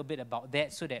us a little bit about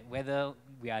that so that whether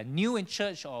we are new in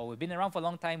church or we've been around for a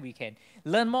long time, we can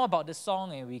learn more about the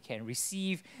song and we can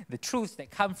receive the truths that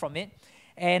come from it.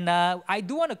 And I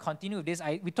do want to continue with this.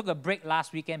 We took a break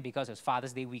last weekend because it was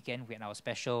Father's Day weekend. We had our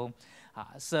special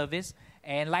service.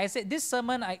 And like I said, this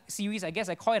sermon series, I guess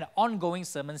I call it an ongoing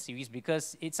sermon series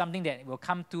because it's something that will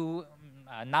come to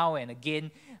now and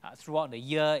again throughout the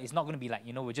year. It's not going to be like,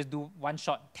 we'll just do one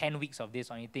shot 10 weeks of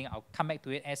this or anything. I'll come back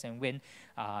to it as and when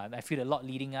I feel the Lord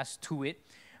leading us to it.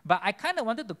 But I kind of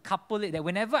wanted to couple it that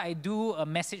whenever I do a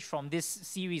message from this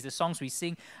series, The Songs We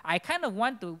Sing, I kind of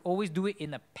want to always do it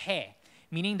in a pair.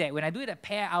 Meaning that when I do it a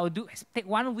pair, I'll take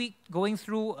 1 week going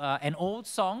through an old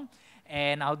song,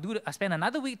 and I'll spend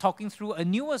another week talking through a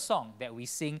newer song that we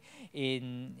sing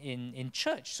in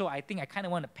church. So I think I kind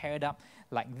of want to pair it up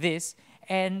like this.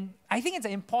 And I think it's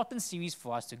an important series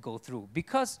for us to go through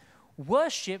because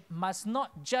worship must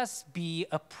not just be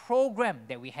a program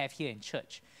that we have here in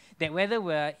church. That whether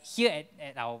we're here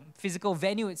at our physical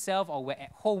venue itself or we're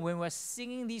at home, when we're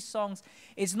singing these songs,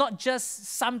 it's not just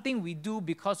something we do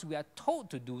because we are told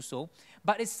to do so,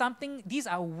 but it's something, these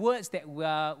are words that we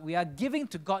are giving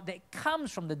to God that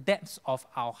comes from the depths of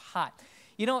our heart.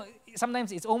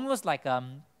 Sometimes it's almost like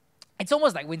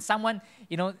when someone,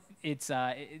 it's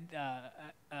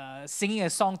singing a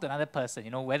song to another person,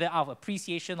 whether out of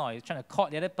appreciation or you're trying to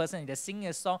court the other person and they're singing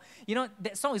a song,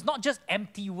 that song is not just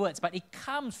empty words, but it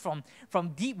comes from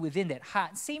deep within that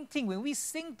heart. Same thing, when we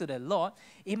sing to the Lord,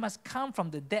 it must come from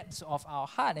the depths of our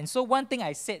heart. And so one thing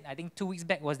I said, I think 2 weeks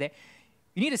back, was that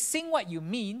you need to sing what you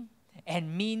mean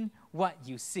and mean what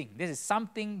you sing. This is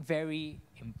something very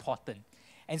important.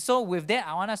 And so with that,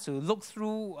 I want us to look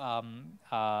through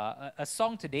a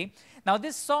song today. Now,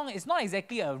 this song is not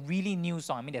exactly a really new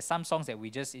song. I mean, there's some songs that we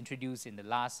just introduced in the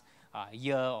last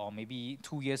year or maybe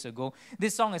 2 years ago.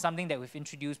 This song is something that we've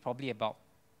introduced probably about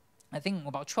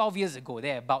 12 years ago,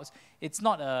 thereabouts. It's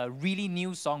not a really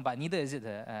new song, but neither is it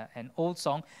an old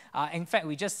song. In fact,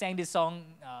 we just sang this song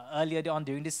earlier on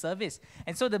during this service.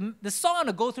 And so the song I'm going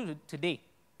to go through today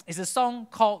is a song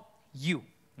called You.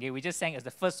 Okay, we just sang as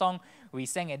the first song we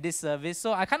sang at this service.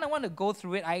 So I kind of want to go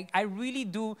through it. I really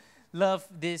do love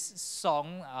this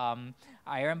song.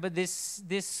 I remember this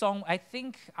song. I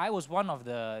think I was one of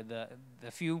the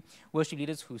few worship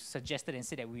leaders who suggested and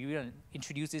said that we will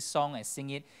introduce this song and sing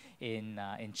it in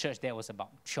church. That was about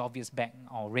 12 years back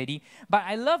already. But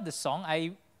I love the song.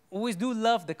 I always do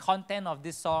love the content of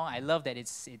this song. I love that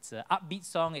it's an upbeat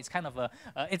song. It's kind of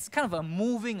a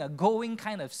moving, a going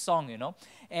kind of song,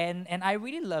 And I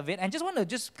really love it. And just want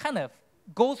to kind of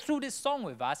go through this song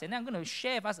with us, and then I'm going to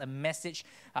share with us a message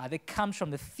that comes from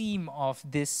the theme of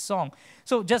this song.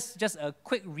 So just a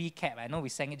quick recap. I know we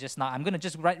sang it just now. I'm going to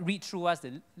just read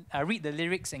the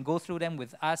lyrics and go through them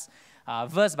with us,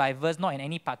 verse by verse, not in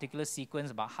any particular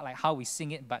sequence about how we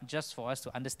sing it, but just for us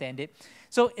to understand it.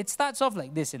 So it starts off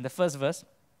like this in the first verse.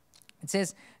 It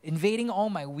says, invading all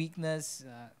my weakness,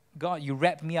 God, you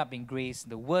wrapped me up in grace.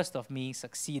 The worst of me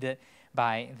succeeded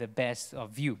by the best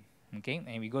of you. Okay,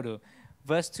 and we go to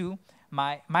verse 2,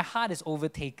 my heart is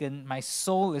overtaken, my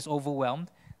soul is overwhelmed.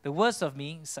 The worst of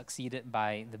me succeeded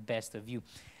by the best of you.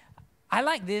 I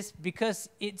like this because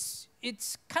it's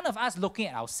kind of us looking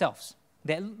at ourselves.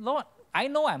 That, Lord, I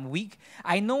know I'm weak.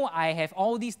 I know I have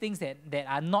all these things that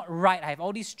are not right. I have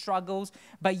all these struggles.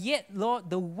 But yet, Lord,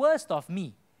 the worst of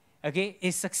me, okay,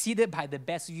 is succeeded by the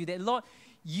best of you. That, Lord,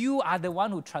 you are the one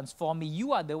who transforms me.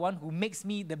 You are the one who makes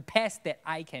me the best that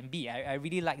I can be. I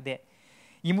really like that.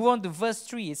 You move on to verse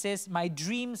 3. It says, my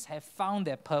dreams have found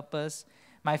their purpose,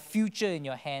 my future in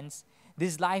your hands.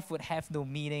 This life would have no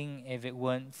meaning if it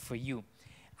weren't for you.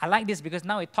 I like this because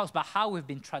now it talks about how we've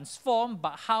been transformed,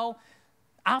 but how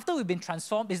after we've been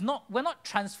transformed, we're not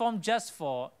transformed just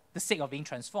for the sake of being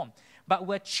transformed, but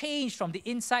we're changed from the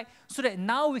inside so that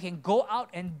now we can go out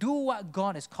and do what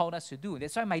God has called us to do.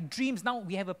 That's why my dreams, now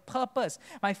we have a purpose.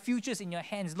 My future's in your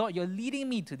hands. Lord, you're leading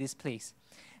me to this place.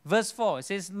 Verse 4, it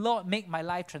says, Lord, make my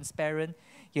life transparent,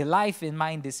 your life in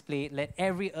mine displayed. Let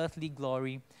every earthly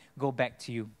glory go back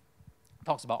to you.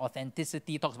 Talks about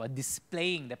authenticity, talks about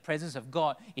displaying the presence of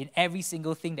God in every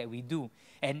single thing that we do.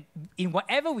 And in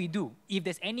whatever we do, if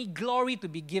there's any glory to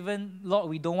be given, Lord,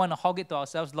 we don't want to hog it to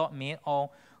ourselves. Lord, may it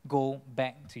all go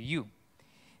back to you.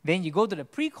 Then you go to the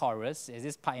pre-chorus, as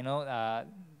this part,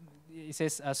 it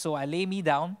says, so I lay me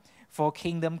down, for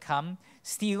kingdom come,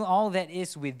 steal all that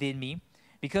is within me,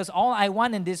 because all I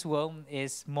want in this world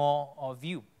is more of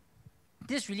you.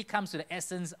 This really comes to the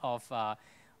essence of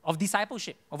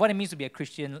discipleship, of what it means to be a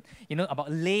Christian,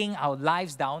 about laying our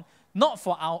lives down, not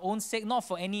for our own sake, not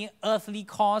for any earthly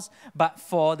cause, but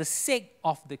for the sake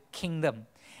of the kingdom.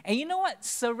 And you know what?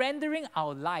 Surrendering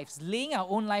our lives, laying our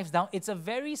own lives down, it's a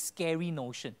very scary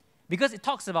notion because it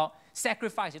talks about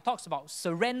sacrifice, it talks about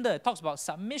surrender, it talks about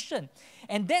submission.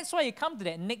 And that's why you come to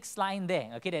that next line there,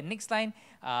 okay? That next line,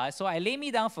 so I lay me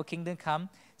down for kingdom come,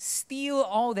 steal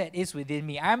all that is within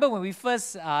me. I remember when we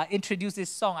first introduced this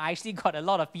song, I actually got a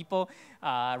lot of people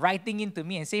writing into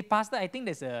me and say, Pastor, I think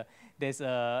there's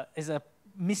a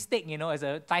mistake, as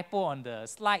a typo on the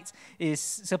slides. Is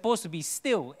supposed to be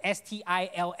still,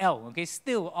 S-T-I-L-L, okay?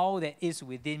 Still all that is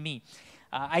within me.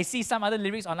 I see some other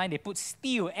lyrics online, they put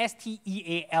steal,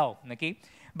 S-T-E-A-L, okay?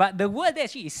 But the word there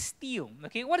actually is steal,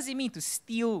 okay? What does it mean to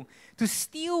steal? To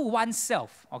steal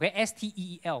oneself, okay?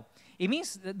 S-T-E-E-L. It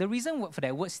means the reason for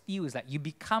that word steal is like you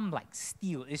become like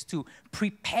steel, is to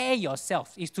prepare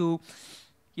yourself, is to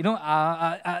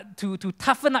to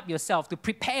toughen up yourself, to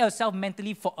prepare yourself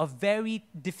mentally for a very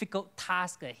difficult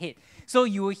task ahead. So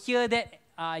you will hear that,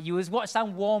 you will watch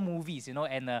some war movies,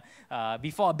 and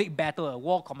before a big battle, a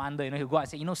war commander, he'll go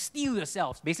out and say, steel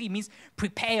yourselves. Basically, it means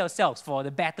prepare yourselves for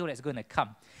the battle that's going to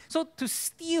come. So to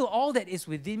steal all that is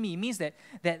within me, it means that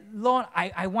Lord,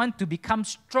 I want to become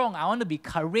strong. I want to be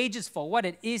courageous for what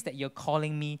it is that you're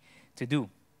calling me to do.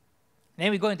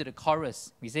 Then we go into the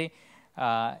chorus. We say,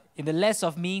 in the less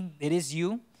of me, it is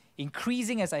you,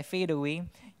 increasing as I fade away,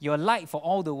 your light for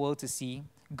all the world to see.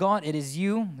 God, it is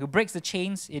you who breaks the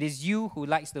chains, it is you who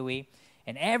lights the way,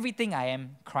 and everything I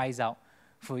am cries out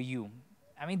for you.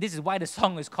 I mean, this is why the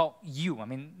song is called You. I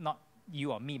mean, not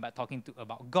you or me, but talking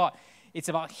about God. It's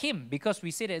about Him, because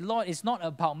we say that, Lord, it's not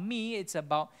about me, it's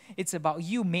about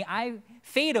you. May I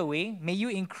fade away, may you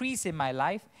increase in my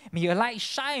life, may your light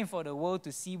shine for the world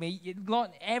to see. May,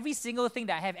 Lord, every single thing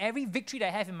that I have, every victory that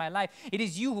I have in my life, it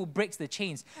is you who breaks the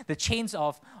chains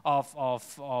of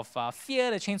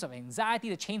fear, the chains of anxiety,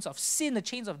 the chains of sin, the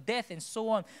chains of death, and so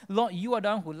on. Lord, you are the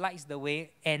one who lights the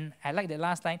way. And I like the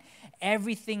last line,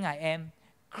 everything I am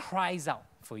cries out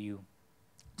for you.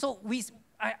 So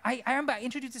I remember I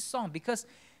introduced this song because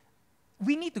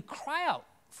we need to cry out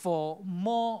for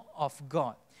more of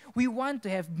God. We want to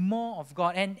have more of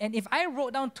God. And if I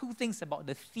wrote down two things about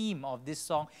the theme of this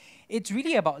song, it's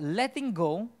really about letting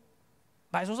go,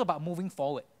 but it's also about moving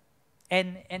forward.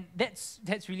 And that's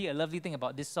really a lovely thing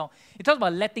about this song. It talks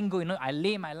about letting go. I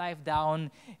lay my life down.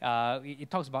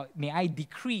 It talks about may I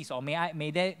decrease, or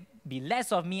may there be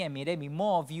less of me and may there be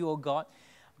more of you, O God.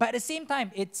 But at the same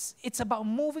time, it's about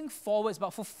moving forward. It's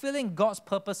about fulfilling God's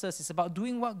purposes. It's about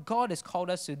doing what God has called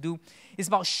us to do. It's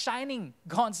about shining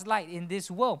God's light in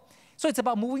this world. So it's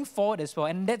about moving forward as well.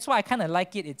 And that's why I kind of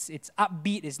like it. It's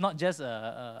upbeat. It's not just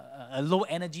a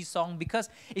low-energy song, because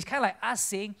it's kind of like us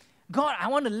saying, God, I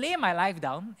want to lay my life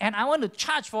down and I want to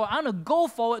charge forward. I want to go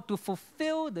forward to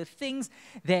fulfill the things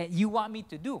that you want me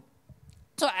to do.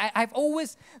 So I've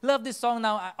always loved this song.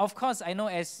 Now, of course, I know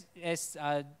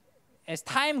as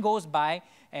time goes by,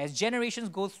 as generations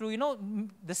go through,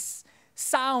 the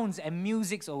sounds and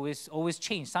musics always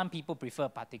change. Some people prefer a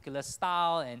particular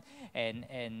style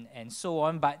and so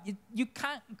on, but you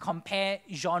can't compare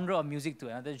genre of music to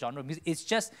another genre of music. It's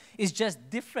just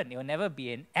different. It will never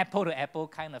be an apple to apple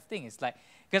kind of thing. It's like,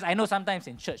 because I know sometimes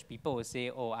in church people will say,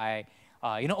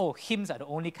 hymns are the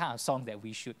only kind of song that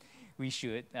we should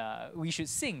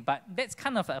sing. But that's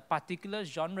kind of a particular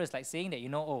genre. It's like saying that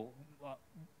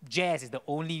jazz is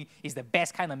the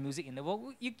best kind of music in the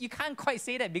world. You can't quite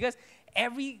say that, because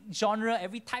every genre,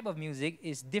 every type of music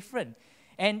is different.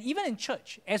 And even in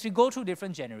church, as we go through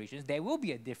different generations, there will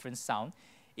be a different sound.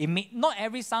 Not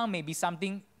every sound may be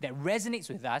something that resonates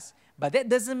with us, but that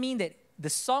doesn't mean that the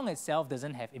song itself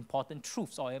doesn't have important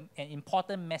truths or an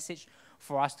important message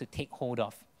for us to take hold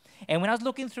of. And when I was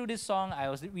looking through this song, I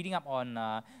was reading up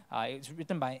on, it's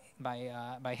written by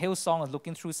Hillsong. I was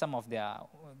looking through some of their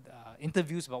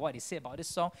interviews about what they say about this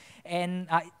song. And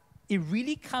it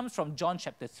really comes from John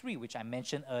chapter 3, which I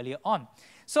mentioned earlier on.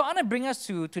 So I want to bring us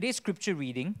to today's scripture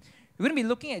reading. We're going to be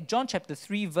looking at John chapter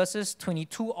 3, verses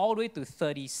 22 all the way to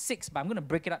 36, but I'm going to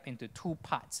break it up into two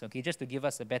parts, okay, just to give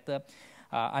us a better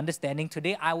understanding.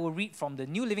 Today, I will read from the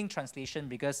New Living Translation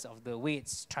because of the way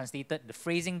it's translated, the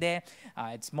phrasing there.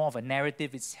 It's more of a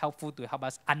narrative. It's helpful to help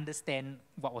us understand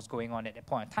what was going on at that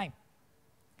point in time.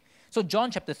 So John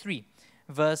chapter 3,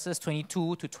 verses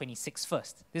 22 to 26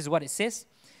 first. This is what it says.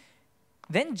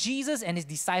 Then Jesus and his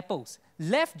disciples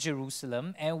left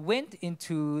Jerusalem and went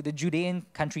into the Judean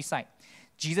countryside.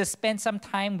 Jesus spent some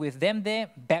time with them there,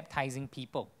 baptizing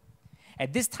people.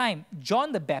 At this time,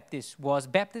 John the Baptist was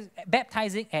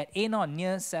baptizing at Aenon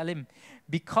near Salim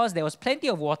because there was plenty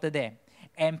of water there.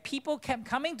 And people kept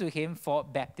coming to him for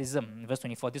baptism. In verse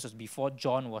 24, this was before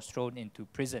John was thrown into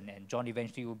prison, and John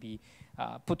eventually will be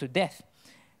put to death.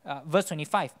 Verse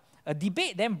 25, a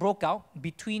debate then broke out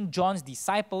between John's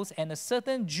disciples and a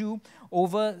certain Jew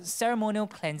over ceremonial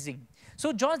cleansing.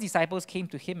 So John's disciples came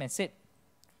to him and said,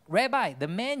 Rabbi, the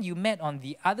man you met on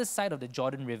the other side of the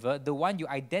Jordan River, the one you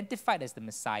identified as the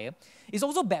Messiah, is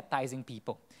also baptizing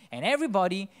people. And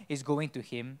everybody is going to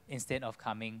him instead of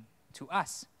coming to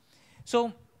us.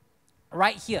 So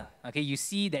right here, okay, you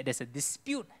see that there's a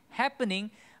dispute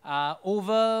happening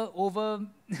over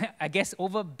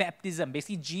baptism.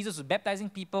 Basically, Jesus was baptizing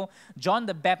people. John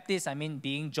the Baptist,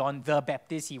 being John the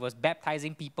Baptist, he was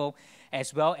baptizing people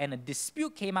as well. And a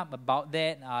dispute came up about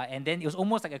that. And then it was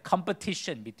almost like a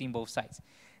competition between both sides.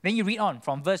 Then you read on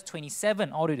from verse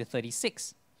 27 all the way to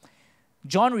 36.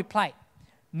 John replied,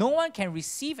 no one can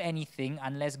receive anything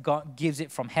unless God gives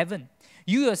it from heaven.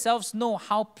 You yourselves know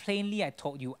how plainly I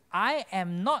told you, I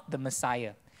am not the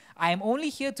Messiah. I am only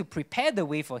here to prepare the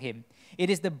way for him. It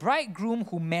is the bridegroom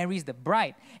who marries the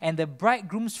bride, and the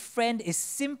bridegroom's friend is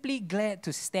simply glad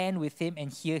to stand with him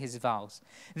and hear his vows.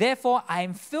 Therefore, I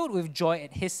am filled with joy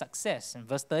at his success. In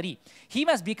verse 30, he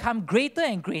must become greater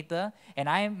and greater, and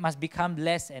I must become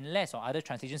less and less. Or other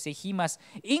translations say, he must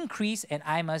increase and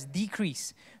I must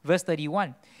decrease. Verse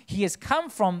 31, he has come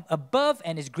from above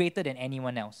and is greater than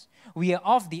anyone else. We are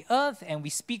of the earth and we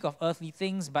speak of earthly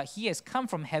things, but he has come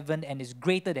from heaven and is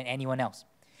greater than anyone else.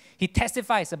 He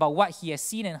testifies about what he has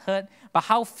seen and heard, but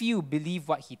how few believe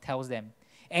what he tells them.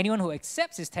 Anyone who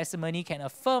accepts his testimony can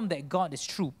affirm that God is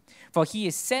true, for he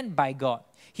is sent by God.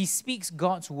 He speaks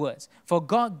God's words, for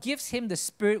God gives him the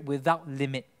Spirit without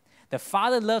limit. The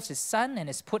Father loves his Son and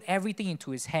has put everything into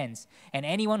his hands, and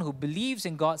anyone who believes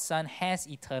in God's Son has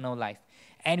eternal life.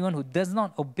 Anyone who does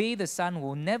not obey the Son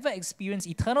will never experience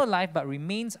eternal life, but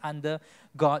remains under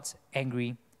God's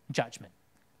angry judgment.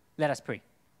 Let us pray.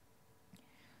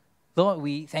 Lord,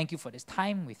 we thank you for this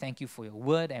time. We thank you for your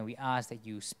word, and we ask that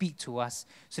you speak to us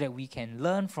so that we can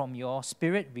learn from your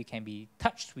Spirit. We can be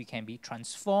touched. We can be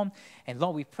transformed. And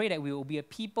Lord, we pray that we will be a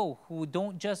people who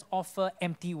don't just offer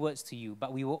empty words to you,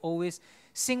 but we will always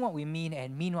sing what we mean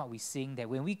and mean what we sing, that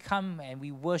when we come and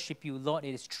we worship you, Lord,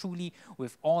 it is truly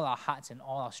with all our hearts and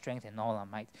all our strength and all our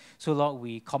might. So, Lord,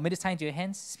 we commit this time to your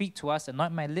hands. Speak to us.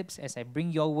 Anoint my lips as I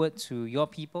bring your word to your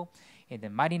people. In the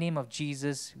mighty name of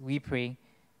Jesus, we pray.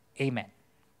 Amen.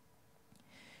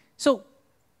 So,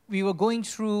 we were going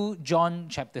through John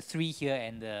chapter 3 here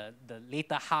and the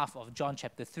later half of John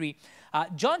chapter 3.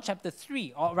 John chapter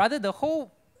 3, or rather the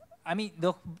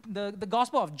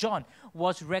Gospel of John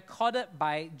was recorded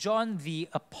by John the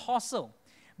Apostle.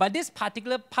 But this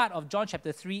particular part of John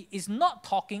chapter 3 is not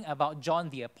talking about John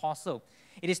the Apostle.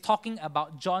 It is talking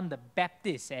about John the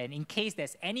Baptist. And in case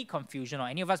there's any confusion or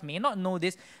any of us may not know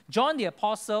this, John the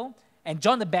Apostle and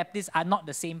John the Baptist are not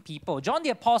the same people. John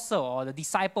the Apostle, or the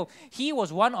disciple, he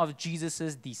was one of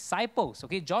Jesus' disciples.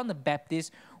 Okay, John the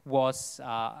Baptist was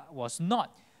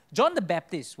not. John the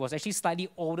Baptist was actually slightly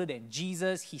older than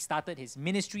Jesus. He started his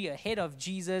ministry ahead of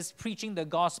Jesus, preaching the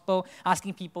gospel,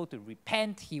 asking people to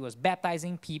repent. He was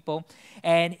baptizing people.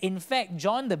 And in fact,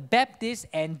 John the Baptist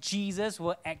and Jesus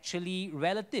were actually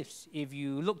relatives. If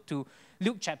you look to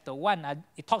Luke chapter 1,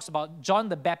 it talks about John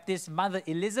the Baptist's mother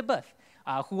Elizabeth,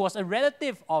 who was a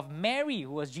relative of Mary,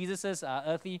 who was Jesus'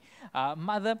 earthly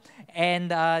mother,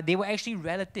 and they were actually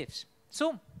relatives.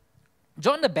 So,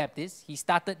 John the Baptist, he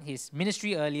started his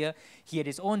ministry earlier. He had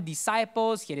his own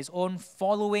disciples, he had his own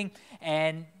following,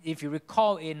 and if you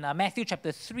recall in Matthew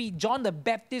chapter 3, John the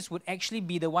Baptist would actually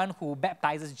be the one who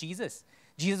baptizes Jesus.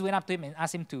 Jesus went up to him and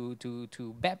asked him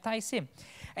to baptize him.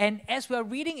 And as we're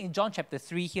reading in John chapter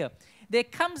 3 here, there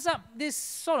comes up this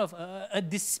sort of a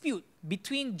dispute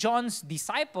between John's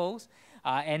disciples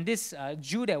and this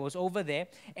Jew that was over there,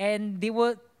 and they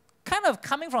were kind of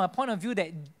coming from a point of view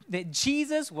that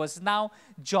Jesus was now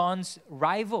John's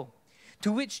rival,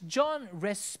 to which John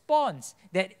responds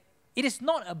that it is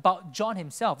not about John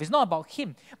himself, it's not about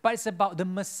him, but it's about the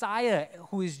Messiah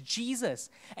who is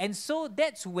Jesus. And so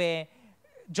that's where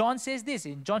John says this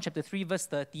in John chapter 3 verse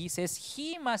 30, he says,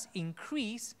 he must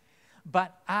increase,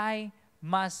 but I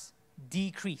must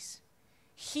decrease.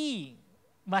 He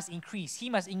must increase. He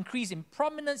must increase in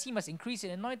prominence. He must increase in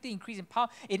anointing, increase in power.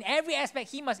 In every aspect,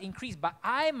 he must increase, but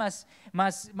I must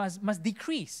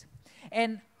decrease.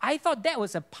 And I thought that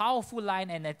was a powerful line,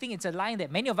 and I think it's a line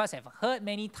that many of us have heard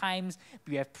many times.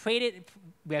 We have prayed it.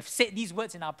 We have said these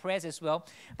words in our prayers as well.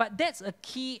 But that's a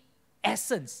key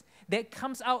essence that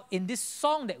comes out in this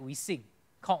song that we sing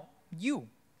called you.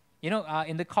 You know,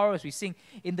 in the chorus we sing,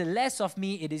 in the less of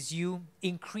me, it is you,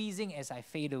 increasing as I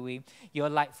fade away, your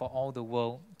light for all the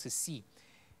world to see.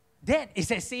 That is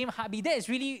that same heartbeat.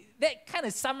 That kind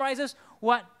of summarizes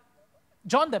what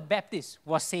John the Baptist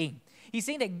was saying. He's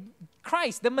saying that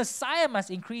Christ, the Messiah, must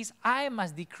increase, I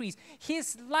must decrease.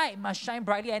 His light must shine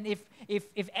brightly. And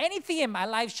if anything in my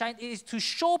life shines, it is to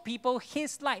show people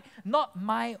His light, not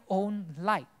my own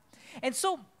light. And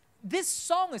so this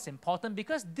song is important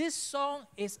because this song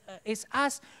is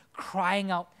us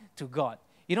crying out to God.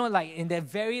 You know, like in the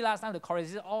very last line of the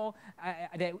chorus, is all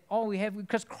we have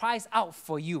because cries out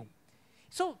for you.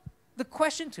 So the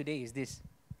question today is this: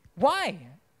 why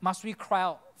must we cry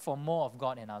out for more of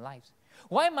God in our lives?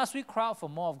 Why must we cry out for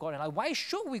more of God in our lives? Why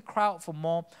should we cry out for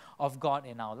more of God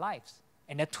in our lives?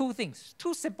 And there are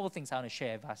two simple things I want to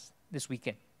share with us this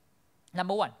weekend.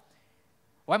 Number one,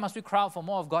 why must we cry out for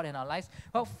more of God in our lives?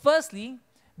 Well, firstly,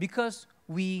 because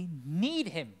we need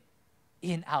Him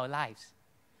in our lives.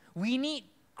 We need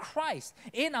Christ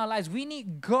in our lives. We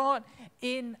need God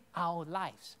in our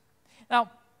lives.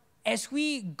 Now, as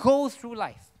we go through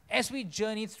life, as we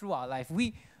journey through our life,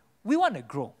 we want to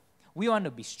grow. We want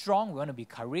to be strong. We want to be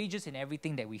courageous in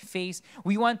everything that we face.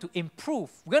 We want to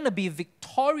improve. We want to be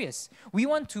victorious. We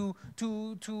want to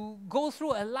go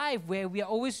through a life where we are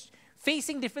always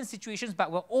facing different situations, but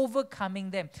we're overcoming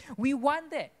them. We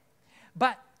want that.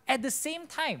 But at the same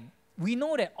time, we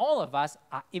know that all of us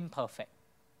are imperfect.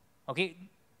 Okay?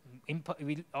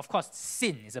 Of course,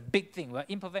 sin is a big thing. We're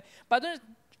imperfect. But don't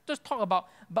just talk about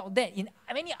that in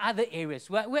many other areas.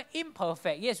 We're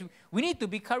imperfect. Yes, we need to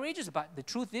be courageous, but the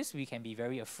truth is we can be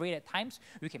very afraid at times.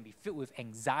 We can be filled with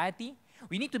anxiety.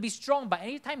 We need to be strong, but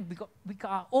anytime we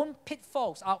got our own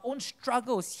pitfalls, our own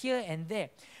struggles here and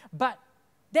there. But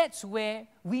that's where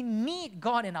we need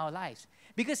God in our lives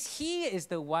because He is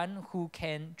the one who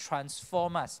can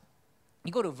transform us.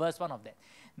 You go to verse 1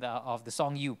 of the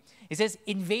song You. It says,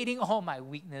 invading all my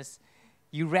weakness,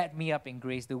 you wrapped me up in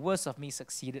grace. The worst of me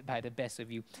succeeded by the best of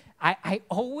you. I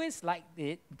always liked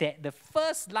it that the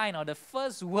first line or the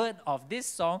first word of this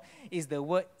song is the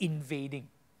word invading.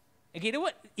 Okay, the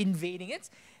word invading,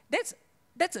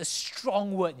 that's a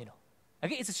strong word, you know.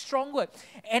 Okay, it's a strong word.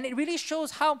 And it really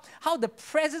shows how the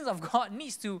presence of God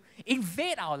needs to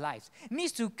invade our lives,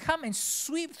 needs to come and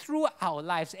sweep through our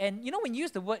lives. And you know, when you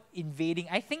use the word invading,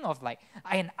 I think of like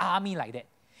an army like that.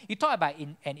 You talk about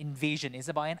an invasion. It's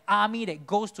about an army that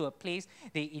goes to a place,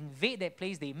 they invade that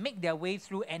place, they make their way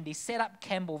through, and they set up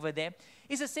camp over there.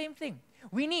 It's the same thing.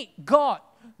 We need God.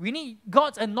 We need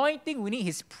God's anointing. We need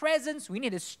His presence. We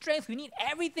need His strength. We need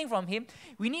everything from Him.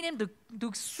 We need Him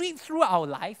to sweep through our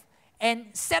life and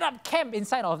set up camp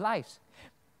inside our lives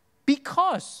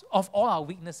because of all our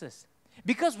weaknesses.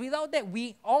 Because without that,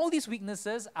 all these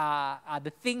weaknesses are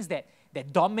the things that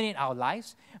dominate our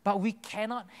lives, but we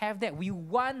cannot have that. We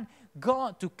want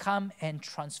God to come and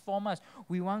transform us.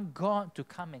 We want God to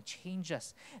come and change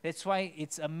us. That's why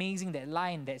it's amazing that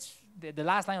line, that's the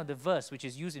last line of the verse, which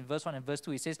is used in verse 1 and verse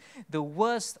 2. It says, the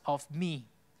worst of me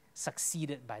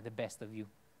succeeded by the best of you.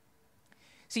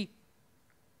 See,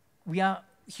 we are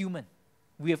human.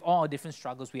 We have all our different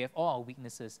struggles. We have all our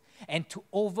weaknesses. And to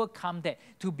overcome that,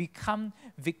 to become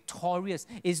victorious,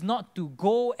 is not to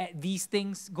go against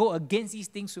these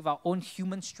things with our own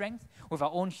human strength, with our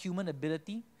own human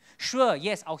ability. Sure,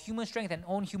 yes, our human strength and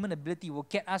own human ability will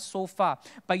get us so far.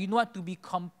 But you know what? To be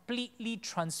completely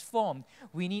transformed,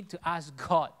 we need to ask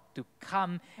God to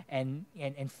come and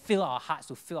fill our hearts,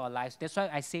 to fill our lives. That's why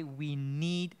I say we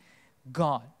need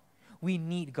God. We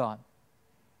need God.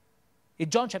 In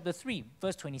John chapter 3,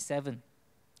 verse 27,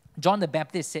 John the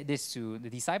Baptist said this to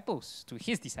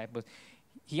his disciples.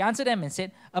 He answered them and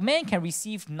said, a man can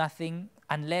receive nothing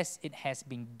unless it has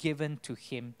been given to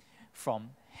him from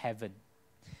heaven.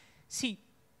 See,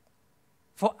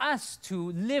 for us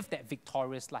to live that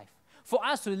victorious life, for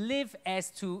us to live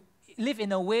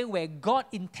in a way where God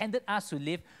intended us to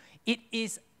live, it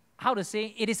is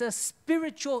a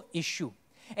spiritual issue.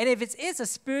 And if it is a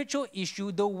spiritual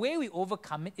issue, the way we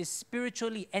overcome it is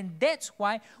spiritually. And that's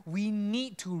why we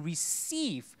need to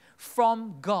receive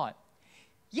from God.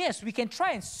 Yes, we can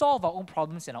try and solve our own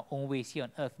problems in our own ways here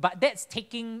on earth, but that's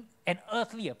taking an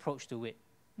earthly approach to it.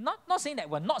 Not saying that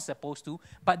we're not supposed to,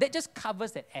 but that just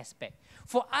covers that aspect.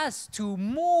 For us to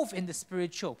move in the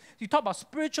spiritual, you talk about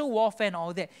spiritual warfare and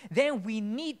all that, then we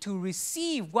need to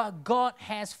receive what God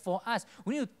has for us.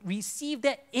 We need to receive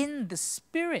that in the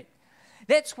Spirit.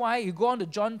 That's why you go on to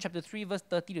John chapter 3, verse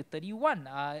 30 to 31.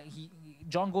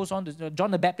 John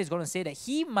the Baptist is going to say that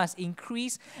he must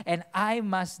increase and I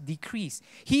must decrease.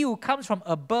 He who comes from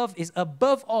above is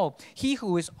above all. He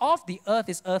who is of the earth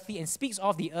is earthly and speaks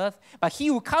of the earth, but he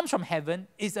who comes from heaven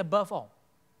is above all.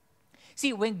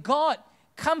 See, when God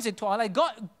comes into our life,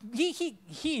 God, he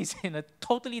is in a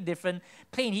totally different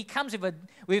plane. He comes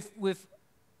with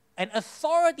an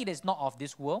authority that's not of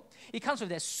this world. He comes with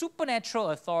that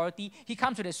supernatural authority. He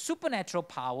comes with that supernatural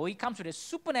power. He comes with that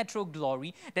supernatural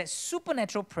glory, that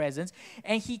supernatural presence.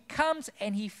 And he comes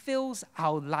and he fills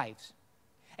our lives.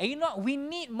 And you know what? We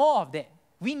need more of that.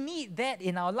 We need that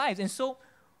in our lives. And so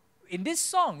in this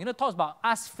song, it talks about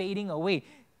us fading away.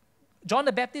 John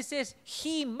the Baptist says,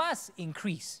 he must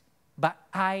increase, but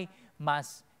I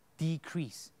must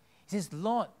decrease. He says,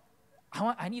 Lord,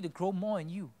 I need to grow more in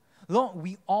you. Lord,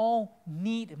 we all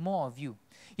need more of you.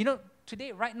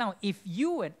 Today, right now, if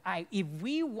you and I, if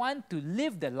we want to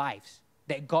live the lives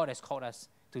that God has called us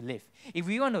to live, if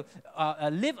we want to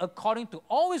live according to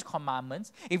all His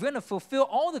commandments, if we want to fulfill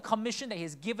all the commission that He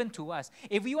has given to us,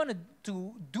 if we want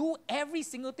to do every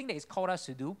single thing that He's called us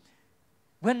to do,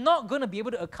 we're not going to be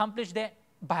able to accomplish that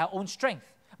by our own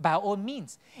strength, by our own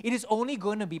means. It is only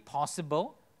going to be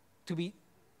possible to be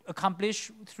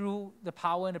accomplished through the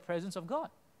power and the presence of God.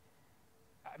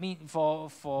 I mean,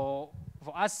 for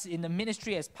us in the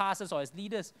ministry as pastors or as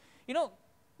leaders,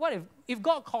 what if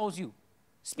God calls you,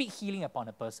 speak healing upon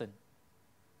a person?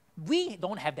 We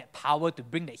don't have that power to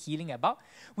bring that healing about.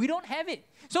 We don't have it.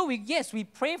 So we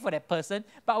pray for that person,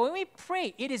 but when we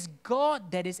pray, it is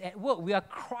God that is at work. We are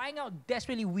crying out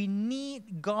desperately. We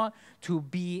need God to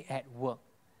be at work.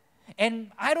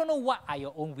 And I don't know what are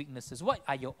your own weaknesses, what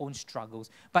are your own struggles,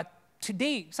 but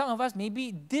today, some of us,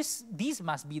 maybe these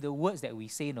must be the words that we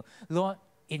say, Lord,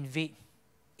 invade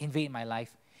my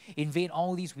life. Invade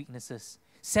all these weaknesses.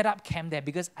 Set up camp there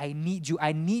because I need you.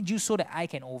 I need you so that I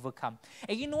can overcome.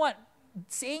 And you know what?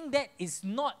 Saying that is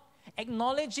not,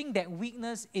 acknowledging that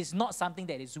weakness is not something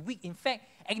that is weak. In fact,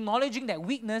 acknowledging that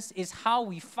weakness is how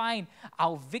we find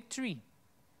our victory.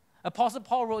 Apostle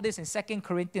Paul wrote this in 2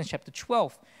 Corinthians chapter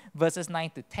 12, verses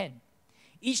 9 to 10.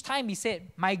 Each time he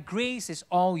said, my grace is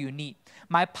all you need.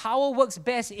 My power works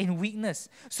best in weakness.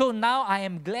 So now I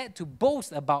am glad to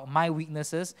boast about my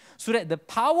weaknesses so that the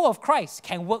power of Christ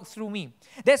can work through me.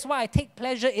 That's why I take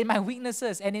pleasure in my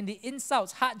weaknesses and in the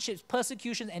insults, hardships,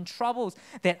 persecutions, and troubles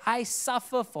that I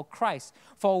suffer for Christ.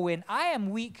 For when I am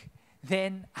weak,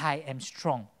 then I am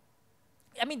strong.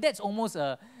 I mean, that's almost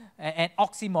an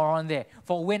oxymoron there.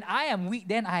 For when I am weak,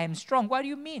 then I am strong. What do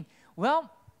you mean?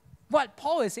 Well, what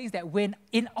Paul is saying is that when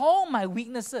in all my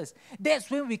weaknesses, that's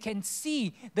when we can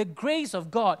see the grace of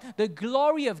God, the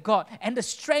glory of God, and the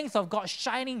strength of God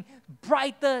shining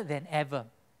brighter than ever.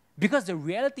 Because the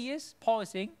reality is, Paul is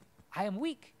saying, I am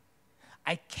weak.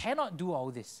 I cannot do all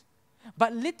this.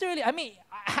 But literally, I mean,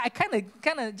 I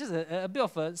kind of just a bit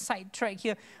of a sidetrack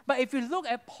here. But if you look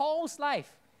at Paul's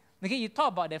life, okay, you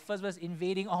talk about that first verse,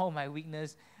 invading all my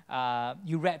weakness.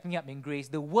 You wrap me up in grace.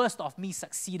 The worst of me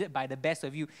succeeded by the best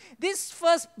of you. This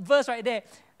first verse right there,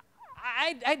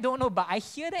 I don't know, but I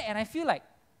hear that and I feel like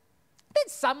that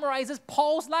summarizes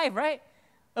Paul's life, right?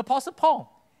 Apostle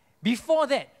Paul. Before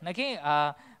that,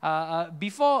 okay,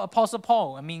 before Apostle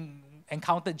Paul,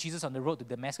 encountered Jesus on the road to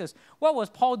Damascus, what was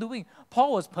Paul doing?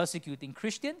 Paul was persecuting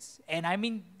Christians, and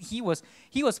he was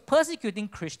persecuting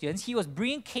Christians. He was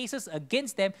bringing cases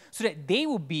against them so that they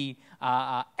would be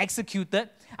executed.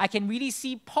 I can really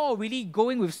see Paul really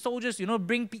going with soldiers,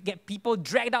 get people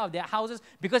dragged out of their houses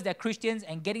because they're Christians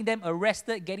and getting them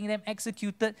arrested, getting them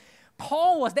executed.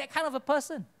 Paul was that kind of a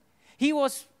person. He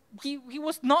was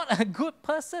not a good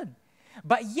person.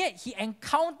 But yet, he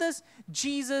encounters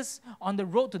Jesus on the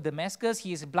road to Damascus.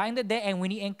 He is blinded there. And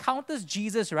when he encounters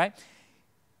Jesus, right,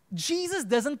 Jesus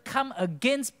doesn't come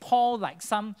against Paul like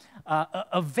some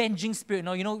avenging spirit.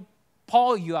 No,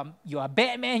 Paul, you are a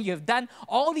bad man. You have done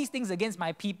all these things against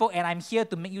my people, and I'm here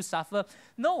to make you suffer.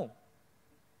 No.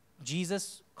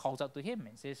 Jesus calls out to him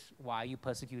and says, why are you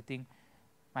persecuting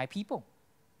my people?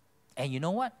 And you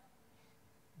know what?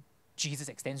 Jesus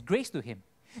extends grace to him.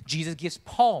 Jesus gives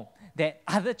Paul that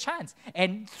other chance.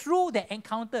 And through that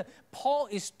encounter, Paul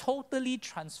is totally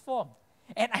transformed.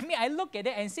 And I look at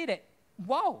it and say that,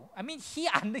 wow,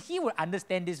 he would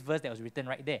understand this verse that was written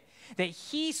right there. That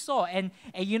he saw, and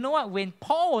you know what, when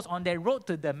Paul was on that road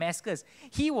to Damascus,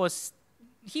 he was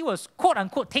quote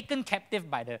unquote taken captive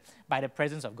by the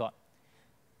presence of God.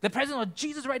 The presence of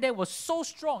Jesus right there was so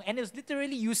strong, and it was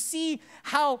literally, you see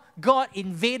how God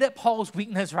invaded Paul's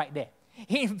weakness right there.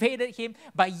 He invaded him,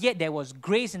 but yet there was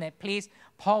grace in that place.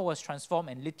 Paul was transformed,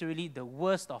 and literally the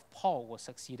worst of Paul was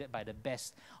succeeded by the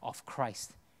best of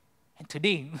Christ. And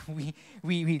today,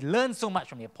 we learn so much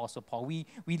from the Apostle Paul.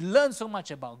 We learn so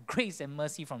much about grace and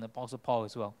mercy from the Apostle Paul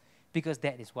as well, because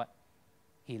that is what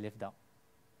he lived out.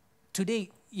 Today,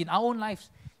 in our own lives,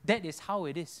 that is how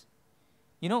it is.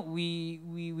 You know,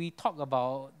 we talk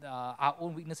about our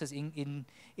own weaknesses in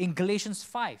Galatians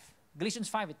 5. Galatians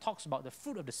 5, it talks about the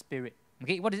fruit of the Spirit.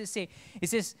 Okay, what does it say? It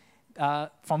says,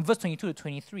 from verse 22 to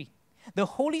 23, the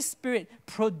Holy Spirit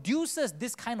produces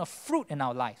this kind of fruit in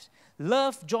our lives: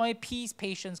 love, joy, peace,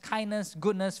 patience, kindness,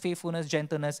 goodness, faithfulness,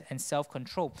 gentleness, and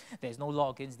self-control. There's no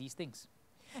law against these things.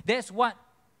 That's what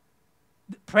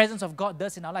the presence of God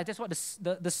does in our lives. That's what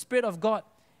the Spirit of God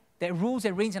that rules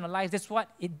and reigns in our lives, that's what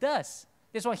it does.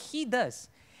 That's what He does.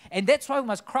 And that's why we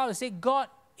must cry out and say, God,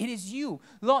 it is you.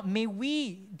 Lord, may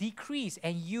we decrease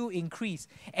and you increase.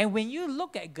 And when you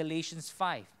look at Galatians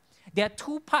 5, there are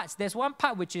two parts. There's one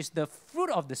part which is the fruit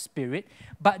of the Spirit,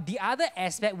 but the other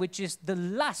aspect which is the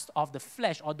lust of the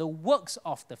flesh, or the works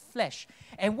of the flesh.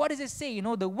 And what does it say? You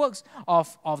know, the works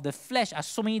of the flesh are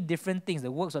so many different things.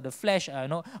 The works of the flesh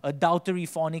are, adultery,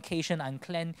 fornication,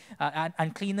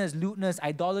 uncleanness, lewdness,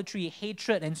 idolatry,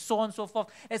 hatred, and so on and so forth.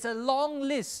 There's a long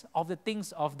list of the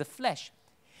things of the flesh.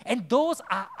 And those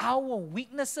are our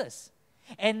weaknesses.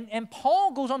 And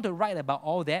Paul goes on to write about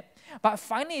all that. But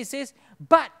finally it says,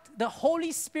 but the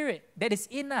Holy Spirit that is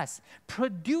in us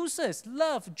produces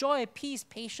love, joy, peace,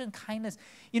 patience, kindness.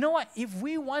 You know what? If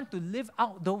we want to live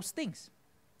out those things,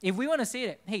 if we want to say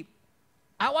that, hey,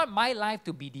 I want my life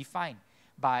to be defined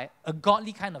by a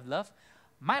godly kind of love,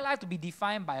 my life to be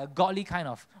defined by a godly kind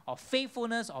of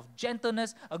faithfulness, of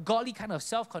gentleness, a godly kind of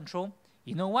self-control,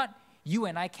 you know what? You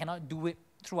and I cannot do it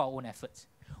through our own efforts.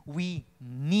 We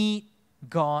need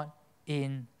God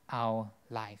in our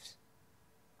lives.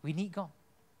 We need God.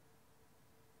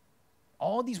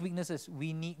 All these weaknesses,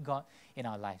 we need God in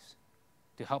our lives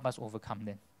to help us overcome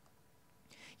them.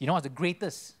 You know what's the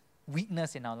greatest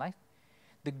weakness in our life?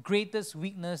 The greatest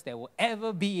weakness that will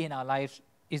ever be in our lives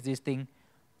is this thing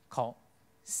called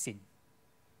sin.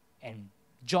 And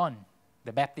John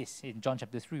the Baptist in John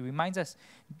chapter 3 reminds us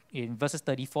in verses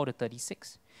 34 to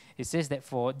 36. It says that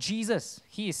for Jesus,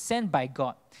 He is sent by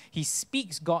God. He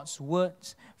speaks God's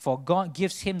words, for God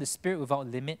gives Him the Spirit without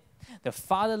limit. The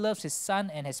Father loves His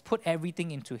Son and has put everything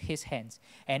into His hands.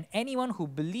 And anyone who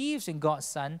believes in God's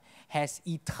Son has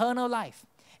eternal life.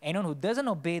 Anyone who doesn't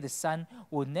obey the Son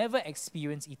will never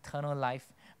experience eternal life,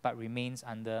 but remains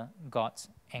under God's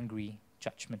angry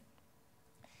judgment.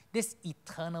 This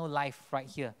eternal life right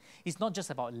here is not just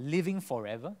about living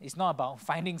forever. It's not about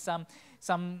finding some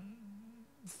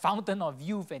fountain of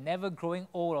youth and never growing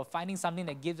old, or finding something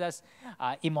that gives us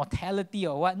immortality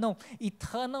or what. No,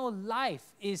 eternal life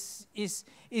is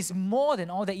more than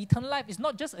all that. Eternal life is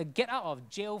not just a get out of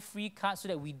jail free card so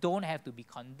that we don't have to be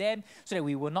condemned, so that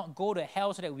we will not go to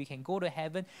hell, so that we can go to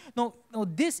heaven. No,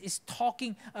 this is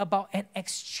talking about an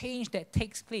exchange that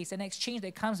takes place, an exchange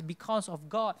that comes because of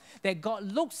God, that God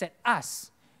looks at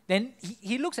us. Then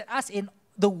He looks at us in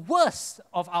the worst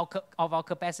of our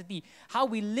capacity, how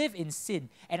we live in sin,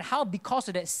 and how because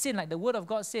of that sin, like the Word of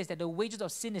God says, that the wages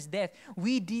of sin is death,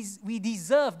 we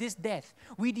deserve this death.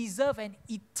 We deserve an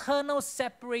eternal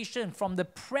separation from the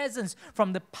presence,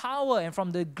 from the power, and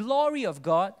from the glory of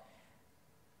God.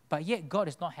 But yet God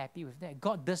is not happy with that.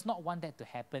 God does not want that to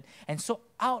happen. And so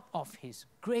out of His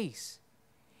grace,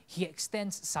 He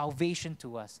extends salvation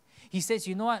to us. He says,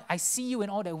 you know what, I see you in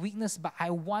all that weakness, but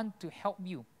I want to help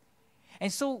you.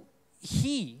 And so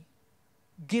He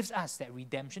gives us that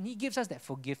redemption. He gives us that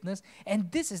forgiveness.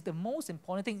 And this is the most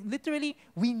important thing. Literally,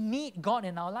 we need God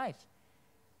in our lives.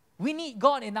 We need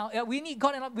God in our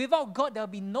life. Without God, there'll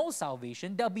be no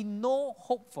salvation. There'll be no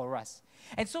hope for us.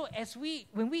 And so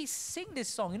when we sing this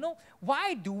song,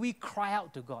 why do we cry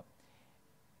out to God?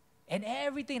 And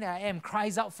everything that I am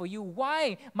cries out for you.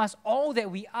 Why must all that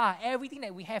we are, everything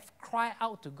that we have, cry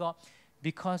out to God?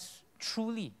 Because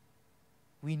truly,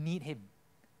 we need Him.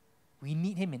 We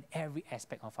need Him in every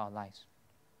aspect of our lives.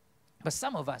 But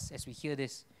some of us, as we hear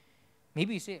this,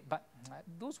 maybe you say, but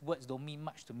those words don't mean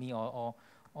much to me, or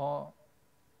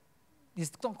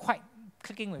it's not quite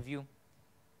clicking with you.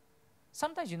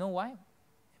 Sometimes you know why?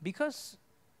 Because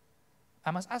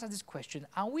I must ask us this question: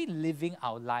 are we living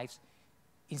our lives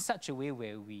in such a way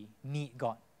where we need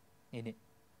God in it?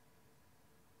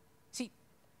 See,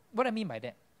 what I mean by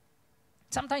that,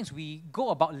 sometimes we go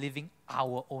about living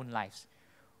our own lives.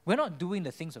 We're not doing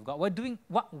the things of God. We're doing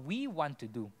what we want to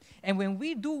do. And when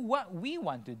we do what we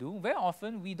want to do, very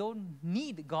often we don't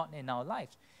need God in our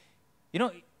lives.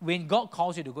 When God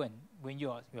calls you to go, and when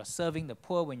you're serving the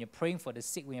poor, when you're praying for the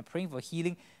sick, when you're praying for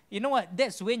healing, you know what?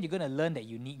 That's when you're going to learn that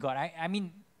you need God. I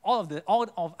mean, all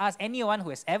of us, anyone who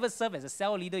has ever served as a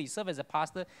cell leader, you serve as a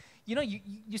pastor, you know,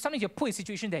 you sometimes you're put in a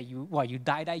situation that you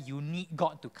die, you need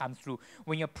God to come through.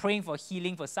 When you're praying for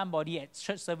healing for somebody at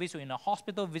church service or in a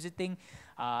hospital visiting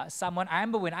someone. I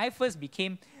remember when I first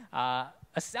became a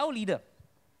cell leader,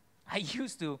 I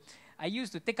used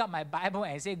to take up my Bible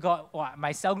and say, God,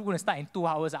 my cell group is going to start in 2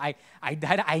 hours.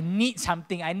 I need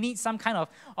something. I need some kind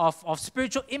of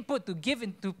spiritual input to give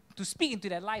to speak into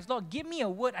their lives. Lord, give me a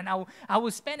word, and I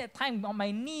will spend that time on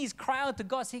my knees, cry out to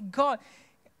God, say, God,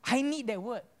 I need that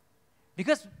word.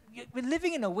 Because we're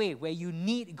living in a way where you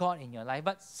need God in your life.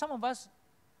 But some of us,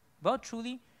 well,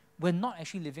 truly, we're not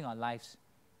actually living our lives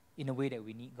in a way that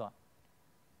we need God.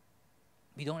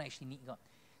 We don't actually need God.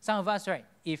 Some of us, right,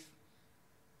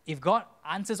 if God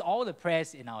answers all the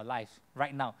prayers in our life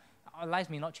right now, our lives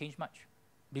may not change much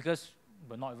because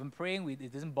we're not even praying.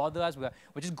 It doesn't bother us. We're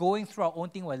just going through our own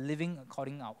thing. We're living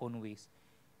according our own ways.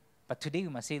 But today we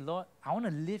must say, Lord, I want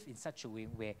to live in such a way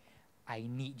where I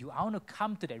need you. I want to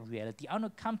come to that reality. I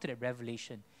want to come to that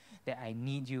revelation that I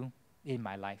need you in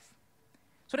my life.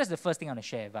 So that's the first thing I want to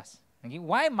share with us. Okay?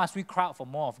 Why must we cry out for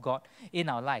more of God in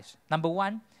our lives? Number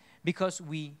one, because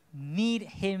we need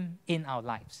Him in our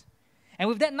lives. And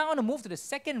with that, now I want to move to the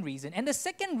second reason. And the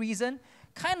second reason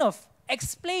kind of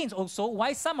explains also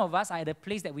why some of us are at a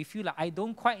place that we feel like I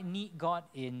don't quite need God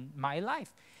in my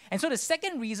life. And so the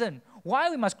second reason why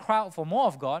we must cry out for more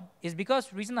of God is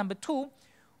because reason number two,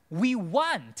 we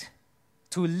want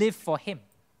to live for Him.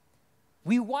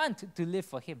 We want to live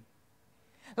for Him.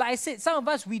 Like I said, some of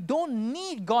us, we don't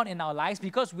need God in our lives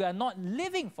because we are not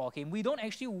living for Him. We don't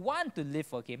actually want to live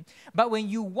for Him. But when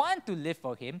you want to live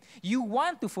for Him, you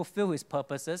want to fulfill His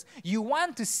purposes, you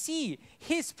want to see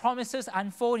His promises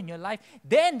unfold in your life,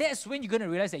 then that's when you're going to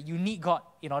realize that you need God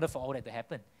in order for all that to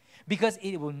happen. Because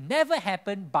it will never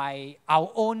happen by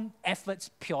our own efforts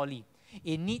purely.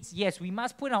 It needs, yes, we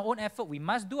must put in our own effort, we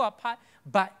must do our part,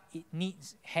 but it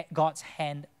needs God's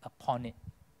hand upon it.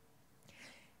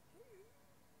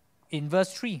 In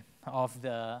verse 3 of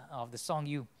the song,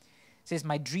 it says,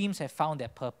 my dreams have found their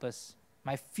purpose,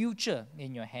 my future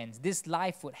in your hands. This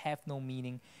life would have no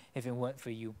meaning if it weren't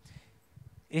for you.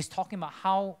 It's talking about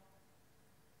how,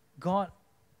 God,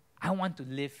 I want to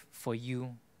live for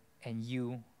you and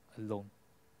you alone.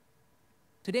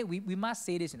 Today, we must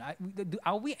say this.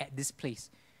 Are we at this place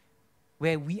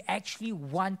where we actually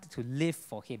want to live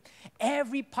for Him?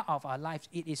 Every part of our lives,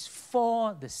 it is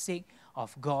for the sake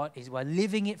of God. We're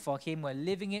living it for Him. We're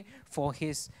living it for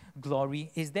His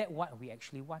glory. Is that what we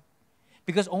actually want?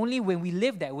 Because only when we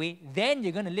live that way, then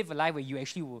you're going to live a life where you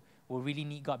actually will really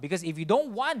need God. Because if you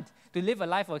don't want to live a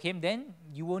life for Him, then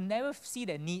you will never see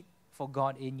the need for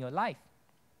God in your life.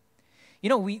 You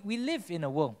know, we live in a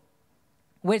world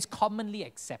where it's commonly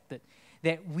accepted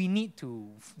that we need to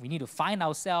find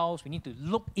ourselves, we need to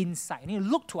look inside, we need to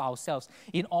look to ourselves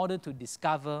in order to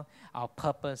discover our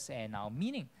purpose and our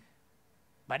meaning.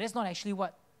 But that's not actually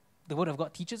what the Word of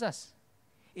God teaches us.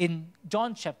 In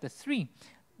John chapter 3,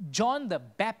 John the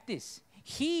Baptist,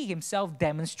 he himself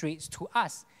demonstrates to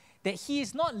us that he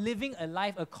is not living a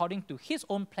life according to his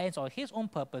own plans or his own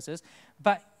purposes,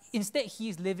 but instead he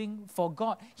is living for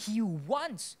God. He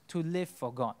wants to live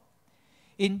for God.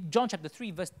 In John chapter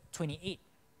 3, verse 28,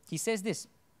 he says this,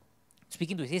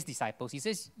 speaking to his disciples, he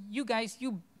says, you guys,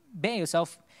 you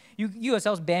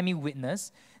yourselves bear me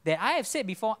witness that I have said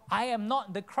before, I am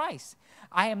not the Christ.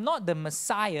 I am not the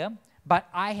Messiah, but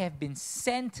I have been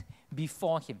sent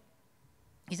before Him.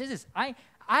 He says this, I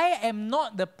am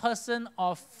not the person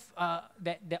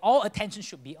that all attention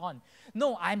should be on.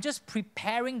 No, I'm just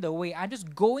preparing the way. I'm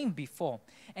just going before.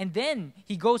 And then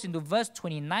he goes into verse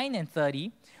 29 and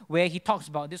 30, where he talks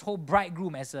about this whole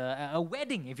bridegroom as a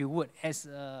wedding, if you would, as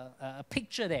a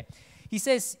picture there. He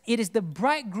says, it is the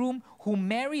bridegroom who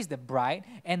marries the bride,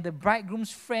 and the bridegroom's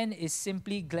friend is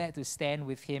simply glad to stand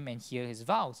with him and hear his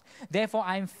vows. Therefore,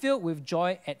 I am filled with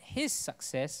joy at his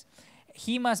success.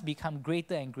 He must become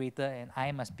greater and greater, and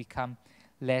I must become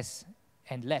less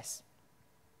and less.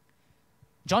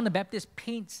 John the Baptist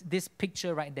paints this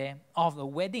picture right there of a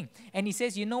wedding. And he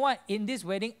says, you know what? In this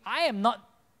wedding,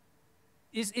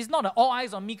 it's not an all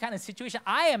eyes on me kind of situation.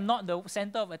 I am not the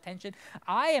center of attention.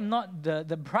 I am not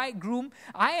the bridegroom.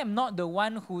 I am not the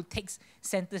one who takes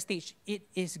center stage. It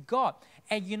is God.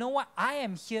 And you know what? I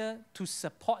am here to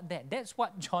support that. That's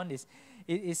what John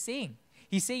is saying.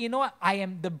 He's saying, you know what? I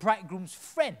am the bridegroom's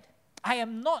friend. I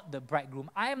am not the bridegroom.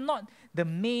 I am not the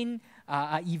main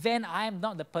event. I am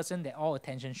not the person that all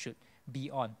attention should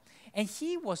be on. And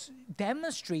he was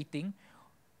demonstrating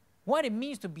what it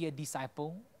means to be a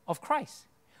disciple of Christ,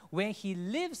 where he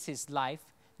lives his life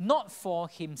not for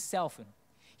himself.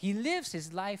 He lives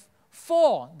his life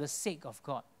for the sake of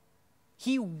God.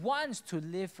 He wants to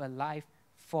live a life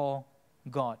for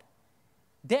God.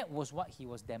 That was what he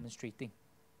was demonstrating.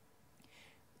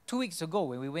 2 weeks ago,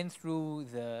 when we went through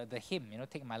the hymn,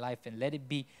 Take My Life and Let It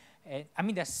Be,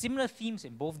 there's similar themes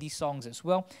in both these songs as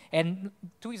well. And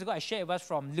 2 weeks ago, I shared with us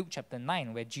from Luke chapter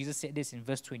 9, where Jesus said this in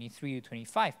verse 23 to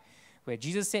 25, where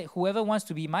Jesus said, "Whoever wants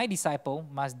to be my disciple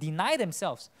must deny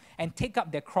themselves and take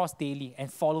up their cross daily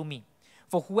and follow me.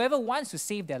 For whoever wants to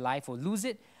save their life will lose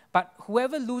it, but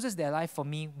whoever loses their life for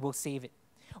me will save it.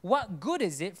 What good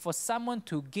is it for someone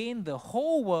to gain the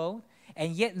whole world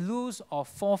and yet lose or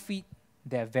forfeit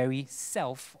their very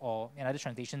self," or in other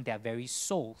translation, their very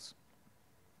souls?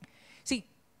 See,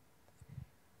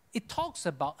 it talks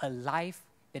about a life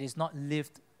that is not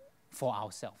lived for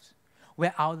ourselves,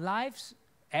 where our lives,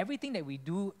 everything that we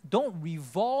do, don't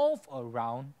revolve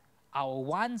around our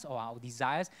wants or our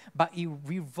desires, but it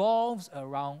revolves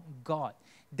around God.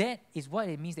 That is what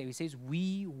it means that we say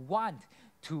we want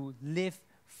to live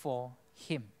for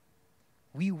Him.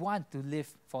 We want to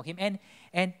live for Him.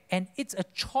 And it's a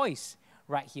choice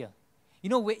right here.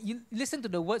 When you listen to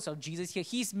the words of Jesus here,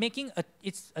 he's making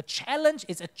it's a challenge,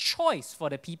 it's a choice for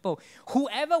the people.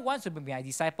 Whoever wants to be my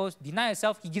disciples, deny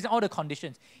yourself. He gives all the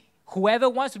conditions. Whoever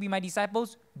wants to be my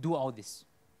disciples, do all this.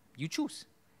 You choose.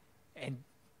 And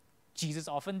Jesus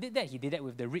often did that. He did that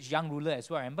with the rich young ruler as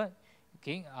well, remember?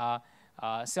 Okay,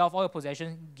 sell off all your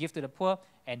possessions, give to the poor,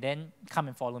 and then come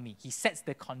and follow me. He sets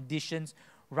the conditions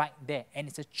right there. And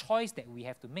it's a choice that we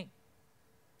have to make.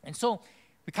 And so,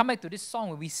 we come back to this song,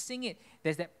 when we sing it,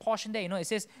 there's that portion there, it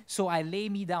says, "So I lay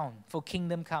me down, for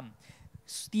kingdom come.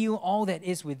 Steal all that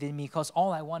is within me, because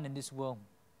all I want in this world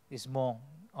is more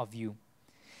of you."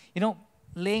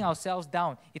 Laying ourselves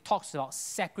down, it talks about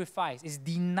sacrifice. It's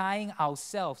denying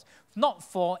ourselves, not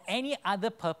for any other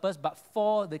purpose, but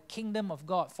for the kingdom of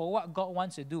God, for what God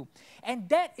wants to do. And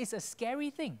that is a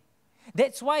scary thing.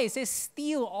 That's why it says,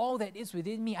 steal all that is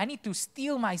within me. I need to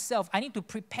steal myself. I need to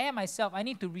prepare myself. I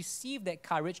need to receive that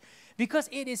courage, because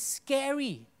it is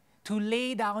scary to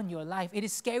lay down your life. It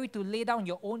is scary to lay down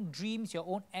your own dreams, your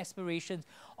own aspirations.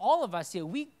 All of us here,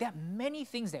 there are many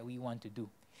things that we want to do.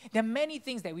 There are many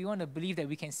things that we want to believe that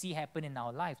we can see happen in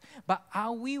our lives. But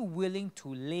are we willing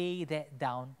to lay that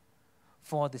down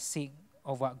for the sake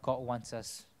of what God wants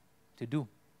us to do?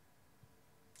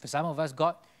 For some of us,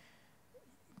 God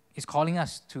is calling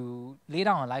us to lay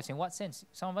down our lives. In what sense?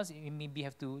 Some of us maybe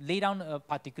have to lay down a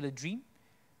particular dream,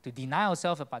 to deny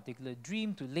ourselves a particular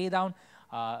dream, to lay down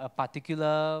a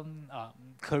particular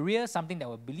career, something that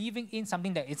we're believing in,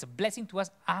 something that is a blessing to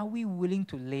us. Are we willing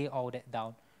to lay all that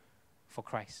down for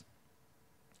Christ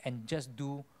and just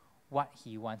do what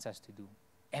He wants us to do?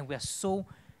 And we're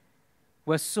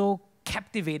so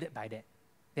captivated by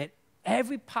that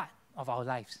every part of our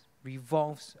lives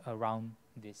revolves around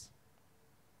this.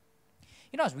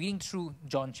 I was reading through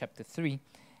John chapter 3,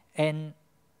 and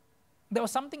there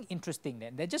was something interesting there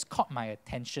that just caught my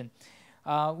attention.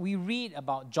 We read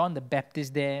about John the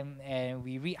Baptist there, and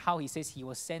we read how he says he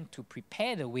was sent to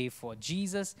prepare the way for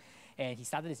Jesus, and he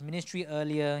started his ministry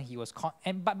earlier.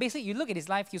 But basically, you look at his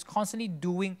life, he was constantly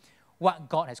doing what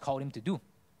God has called him to do.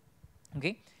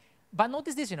 Okay? But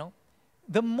notice this,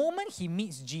 the moment he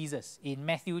meets Jesus in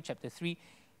Matthew chapter 3,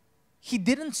 he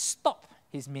didn't stop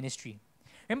his ministry.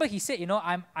 Remember, he said,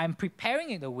 I'm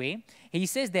preparing the way. He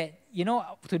says that,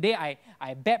 today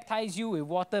I baptize you with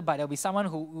water, but there'll be someone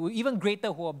who even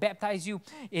greater who will baptize you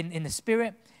in the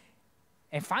Spirit.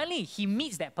 And finally, he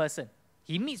meets that person.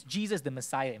 He meets Jesus, the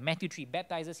Messiah. In Matthew 3,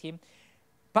 baptizes him.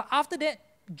 But after that,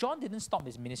 John didn't stop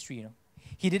his ministry,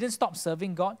 He didn't stop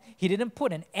serving God. He didn't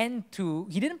put an end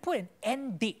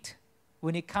date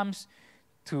when it comes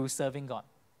to serving God.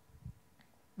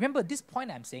 Remember, this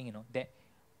point I'm saying, that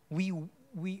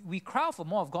we cry out for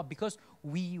more of God because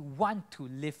we want to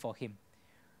live for Him.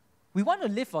 We want to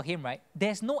live for Him, right?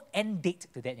 There's no end date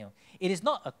to that, It is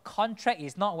not a contract.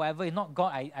 It's not whatever. It's not,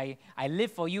 God, I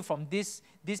live for you from this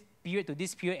period to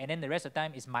this period, and then the rest of the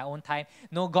time is my own time.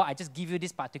 No, God, I just give you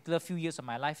this particular few years of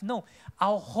my life. No,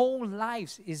 our whole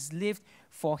lives is lived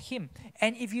for Him.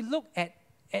 And if you look at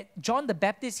John the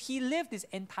Baptist, he lived his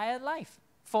entire life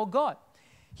for God.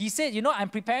 He said, I'm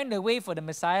preparing the way for the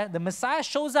Messiah. The Messiah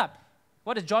shows up.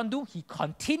 What does John do? He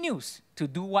continues to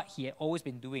do what he had always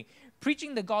been doing.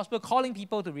 Preaching the gospel, calling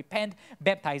people to repent,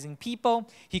 baptizing people.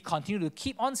 He continued to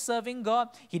keep on serving God.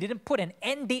 He didn't put an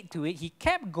end date to it. He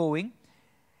kept going.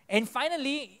 And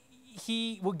finally,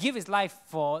 he would give his life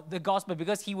for the gospel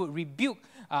because he would rebuke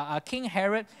King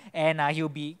Herod, and he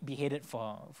would be beheaded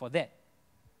for that.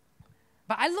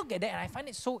 But I look at that and I find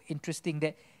it so interesting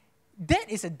that That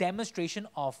is a demonstration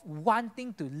of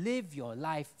wanting to live your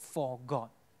life for God.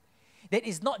 That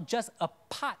is not just a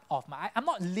part of I'm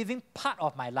not living part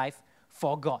of my life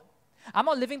for God. I'm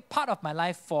not living part of my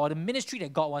life for the ministry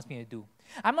that God wants me to do.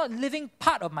 I'm not living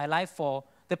part of my life for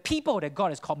the people that God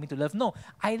has called me to love. No,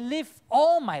 I live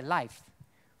all my life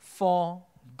for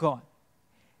God.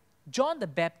 John the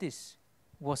Baptist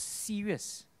was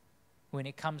serious when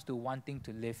it comes to wanting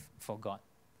to live for God.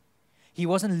 He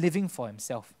wasn't living for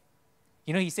himself.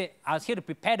 You know, he said, I was here to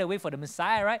prepare the way for the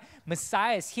Messiah, right?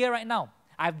 Messiah is here right now.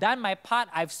 I've done my part.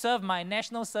 I've served my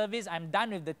national service. I'm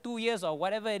done with the 2 years or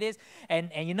whatever it is.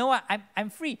 And you know what? I'm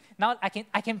free. Now I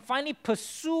can finally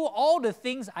pursue all the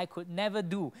things I could never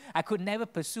do. I could never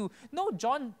pursue. No,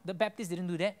 John the Baptist didn't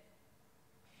do that.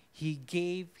 He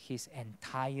gave his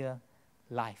entire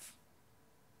life.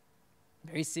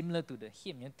 Very similar to the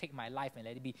hymn, you know, take my life and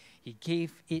let it be. He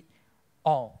gave it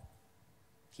all.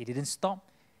 He didn't stop.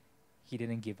 He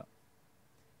didn't give up.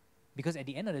 Because at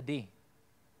the end of the day,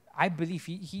 I believe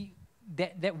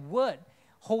that word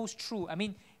holds true. I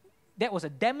mean, that was a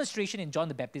demonstration in John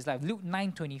the Baptist's life. Luke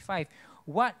 9:25.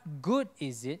 What good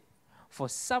is it for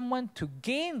someone to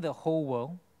gain the whole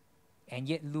world and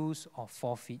yet lose or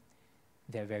forfeit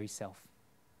their very self?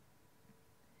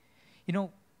 You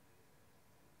know,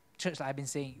 church, like I've been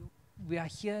saying, we are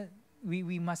here,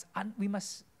 we must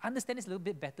understand this a little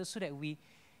bit better so that we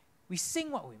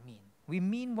sing what we mean. We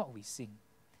mean what we sing.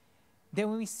 Then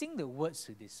when we sing the words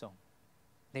to this song,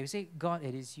 they will say, God,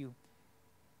 it is you.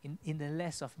 In the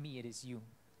less of me, it is you.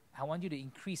 I want you to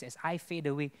increase as I fade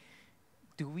away.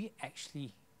 Do we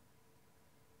actually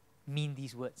mean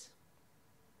these words?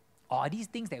 Or are these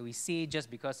things that we say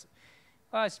just because,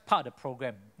 well, it's part of the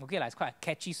program? Okay, like it's quite a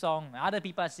catchy song. Other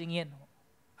people are singing it.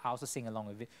 I also sing along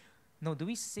with it. No, do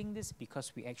we sing this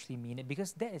because we actually mean it?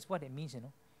 Because that is what it means, you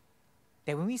know.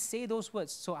 That when we say those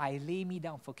words, so I lay me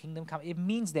down for kingdom come, it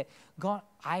means that, God,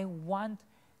 I want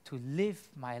to live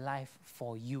my life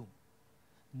for you,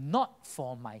 not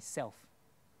for myself.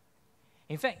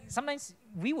 In fact, sometimes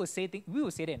we will say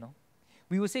that, no?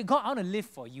 We will say, God, I want to live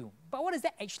for you. But what does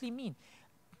that actually mean?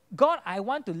 God, I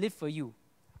want to live for you.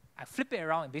 I flip it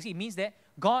around. Basically, it means that,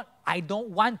 God, I don't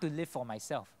want to live for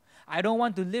myself. I don't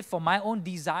want to live for my own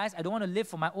desires. I don't want to live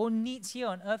for my own needs here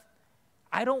on earth.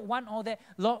 I don't want all that.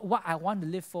 Lord, what I want to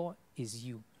live for is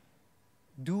you.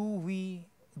 Do we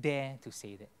dare to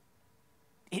say that?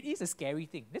 It is a scary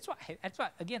thing. That's why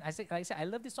again, I said, I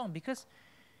love this song because,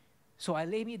 so I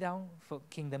lay me down for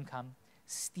kingdom come,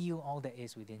 steal all that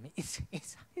is within me.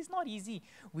 It's not easy.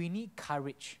 We need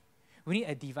courage. We need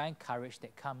a divine courage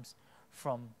that comes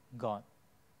from God.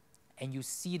 And you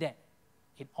see that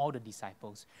in all the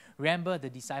disciples. Remember the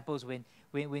disciples when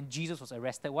Jesus was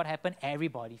arrested, what happened?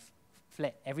 Everybody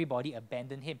fled. Everybody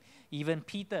abandoned him. Even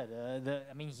Peter,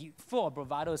 he full of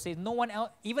bravado, says, no one else,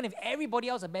 even if everybody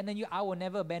else abandoned you, I will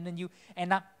never abandon you.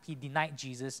 End up, he denied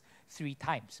Jesus 3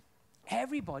 times.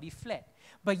 Everybody fled.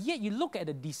 But yet you look at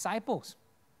the disciples.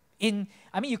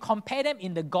 You compare them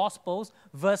in the Gospels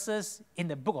versus in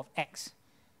the book of Acts.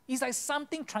 It's like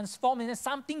something transformed and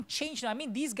something changed. I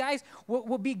mean, these guys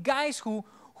would be guys who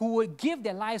would give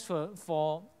their lives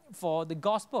for the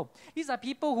gospel. These are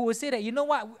people who will say that, you know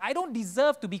what, I don't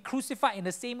deserve to be crucified in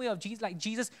the same way of Jesus, like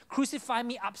Jesus crucified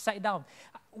me upside down.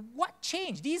 What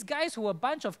changed? These guys who were a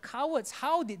bunch of cowards,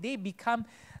 how did they become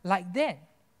like that?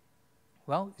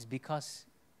 Well, it's because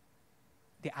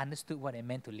they understood what it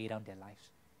meant to lay down their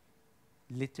lives.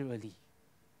 Literally.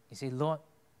 They say, Lord,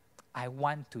 I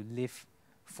want to live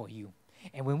for you.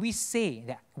 And when we say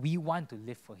that we want to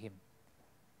live for him,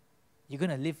 you're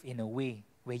going to live in a way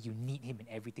where you need him in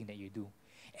everything that you do.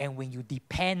 And when you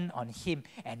depend on him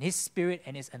and his spirit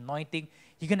and his anointing,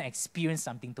 you're going to experience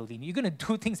something totally new. You're going to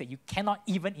do things that you cannot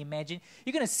even imagine.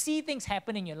 You're going to see things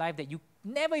happen in your life that you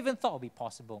never even thought would be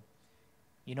possible.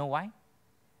 You know why?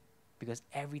 Because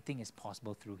everything is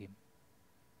possible through him.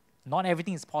 Not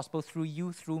everything is possible through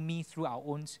you, through me, through our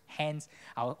own hands,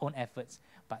 our own efforts.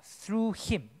 But through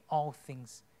him, all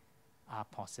things are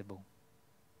possible.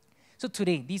 So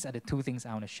today, these are the 2 things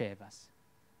I want to share with us.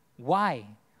 Why?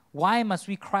 Why must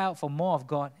we cry out for more of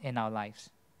God in our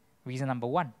lives? Reason number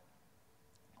 1,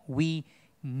 we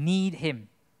need him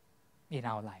in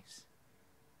our lives.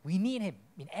 We need him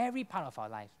in every part of our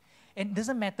life. And it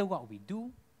doesn't matter what we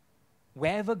do,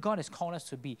 wherever God has called us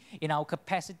to be, in our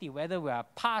capacity, whether we're a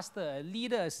pastor, a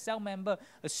leader, a cell member,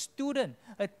 a student,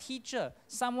 a teacher,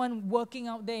 someone working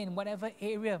out there in whatever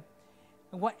area,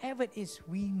 whatever it is,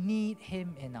 we need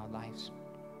him in our lives.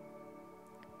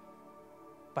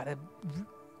 But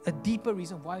a deeper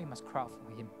reason why we must cry out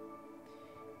for him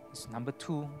is number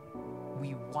 2,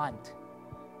 we want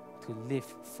to live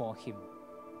for Him.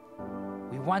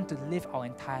 We want to live our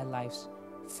entire lives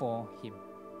for Him.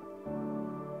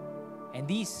 And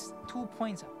these 2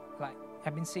 points, like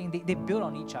I've been saying, they build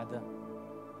on each other.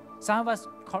 Some of us,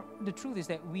 the truth is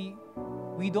that we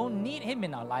don't need Him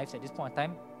in our lives at this point in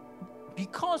time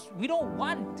because we don't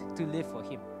want to live for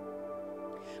Him.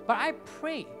 But I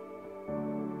pray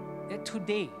that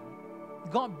today,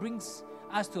 God brings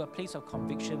us to a place of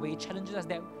conviction where He challenges us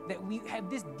that we have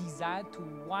this desire to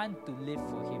want to live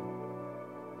for Him.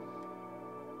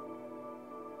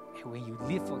 And when you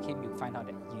live for Him, you find out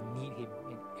that you need Him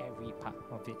in every part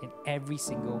of it, in every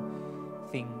single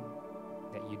thing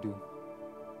that you do.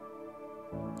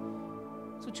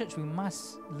 So church, we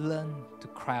must learn to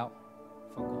cry out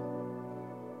for God.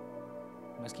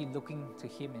 We must keep looking to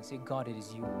Him and say, God, it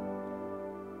is You.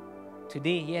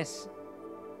 Today, yes,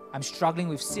 I'm struggling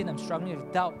with sin, I'm struggling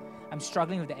with doubt, I'm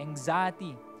struggling with the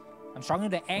anxiety, I'm struggling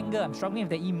with the anger, I'm struggling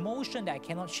with the emotion that I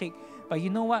cannot shake. But you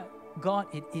know what? God,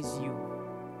 it is You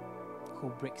who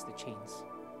breaks the chains.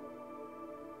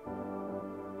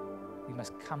 We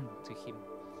must come to Him.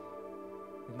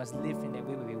 We must live in that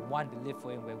way where we want to live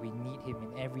for Him, where we need Him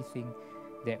in everything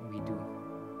that we do.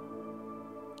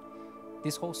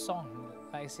 This whole song,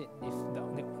 like I said, if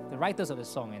the writers of the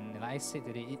song, and like I said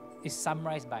today, it is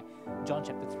summarized by John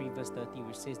chapter 3 verse 30,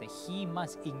 which says that He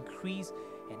must increase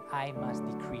and I must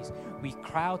decrease. We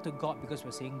cry out to God because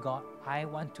we're saying, God, I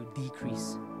want to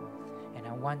decrease and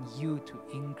I want You to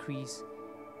increase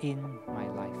in my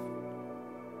life.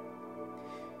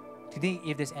 Today,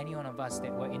 if there's any one of us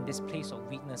that we're in this place of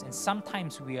weakness, and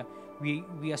sometimes we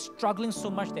are struggling so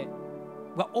much that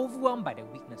we're overwhelmed by the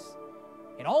weakness,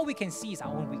 and all we can see is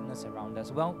our own weakness around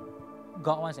us, well,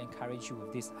 God wants to encourage you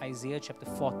with this. Isaiah chapter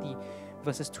 40,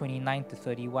 verses 29 to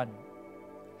 31.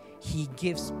 He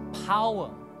gives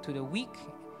power to the weak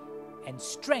and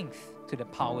strength to the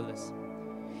powerless.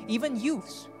 Even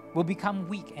youths will become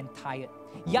weak and tired.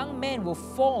 Young men will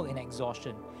fall in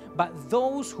exhaustion. But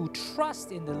those who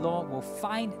trust in the Lord will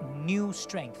find new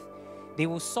strength. They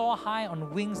will soar high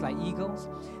on wings like eagles.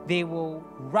 They will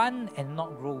run and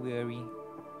not grow weary.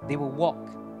 They will walk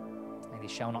and they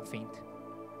shall not faint.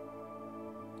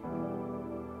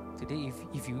 Today,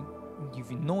 if you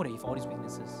know that you have all these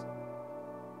weaknesses,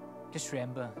 just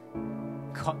remember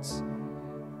God's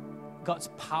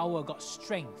power, God's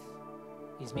strength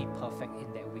is made perfect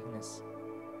in that weakness.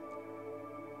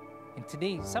 And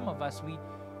today, some of us,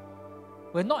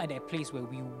 we're not at that place where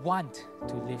we want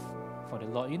to live for the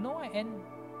Lord. You know what? And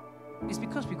it's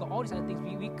because we got all these other things.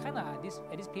 We kind of are at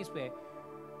this place where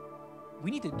we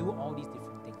need to do all these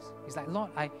different things. It's like, Lord,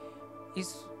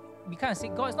 we kind of say,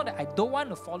 God, it's not that I don't want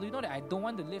to follow You, not that I don't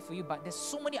want to live for You, but there's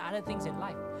so many other things in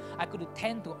life. I could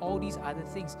attend to all these other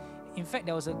things. In fact,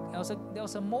 there was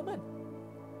a moment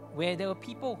where there were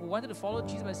people who wanted to follow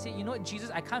Jesus, but said, you know what, Jesus,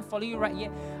 I can't follow You right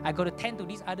yet. I got to tend to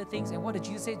these other things. And what did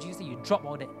Jesus say? Jesus said, you drop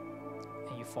all that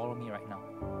and you follow Me right now.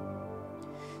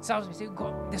 So I was saying,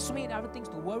 God, there's so many other things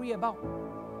to worry about.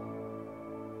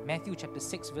 Matthew chapter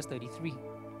 6, verse 33.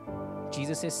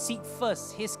 Jesus says, seek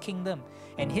first His kingdom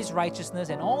and His righteousness,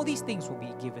 and all these things will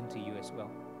be given to you as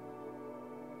well.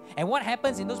 And what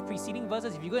happens in those preceding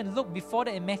verses, if you go and look before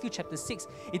that in Matthew chapter 6,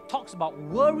 it talks about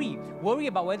worry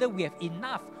about whether we have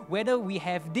enough, whether we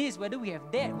have this, whether we have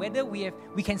that, whether we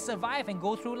can survive and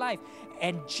go through life.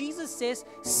 And Jesus says,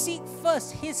 seek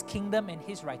first His kingdom and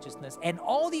His righteousness, and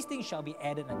all these things shall be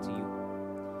added unto you.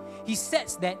 He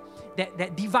sets that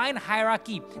divine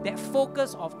hierarchy, that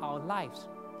focus of our lives.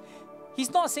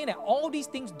 He's not saying that all these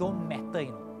things don't matter,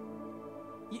 you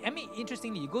know. I mean,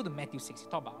 interestingly, you go to Matthew 6, you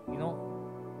talk about, you know,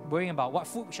 worrying about what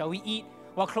food shall we eat,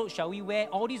 what clothes shall we wear,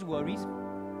 all these worries.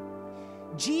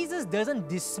 Jesus doesn't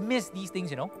dismiss these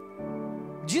things, you know.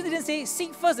 Jesus didn't say,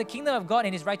 seek first the kingdom of God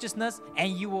and His righteousness,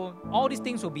 and all these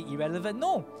things will be irrelevant.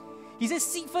 No. He says,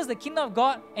 seek first the kingdom of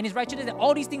God and His righteousness, and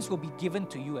all these things will be given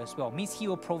to you as well. Means He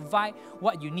will provide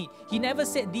what you need. He never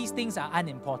said these things are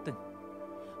unimportant.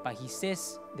 But He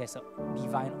says there's a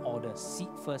divine order. Seek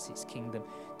first His kingdom.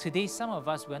 Today, some of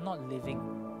us, we're not living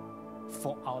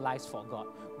for our lives for God.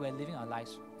 We're living our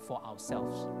lives for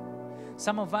ourselves.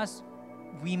 Some of us,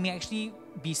 we may actually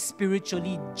be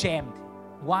spiritually jammed.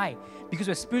 Why? Because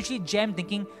we're spiritually jammed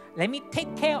thinking, let me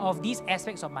take care of these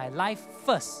aspects of my life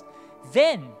first.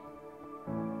 Then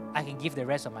I can give the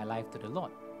rest of my life to the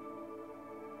Lord.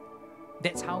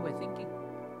 That's how we're thinking.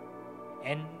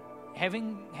 And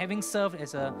having served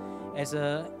as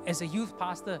a youth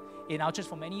pastor in our church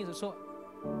for many years or so,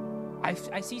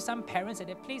 I see some parents at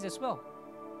that place as well.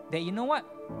 That, you know what?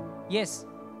 Yes,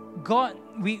 God,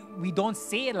 we don't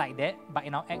say it like that, but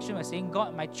in our action we're saying,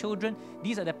 God, my children,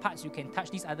 these are the parts you can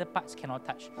touch, these other parts cannot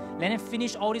touch. Let them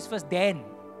finish all this first, then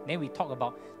we talk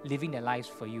about living their lives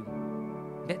for you.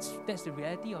 That's the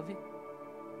reality of it.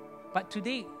 But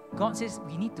today, God says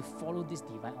we need to follow this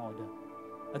divine order.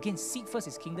 Again, seek first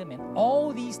His kingdom and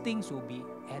all these things will be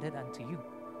added unto you.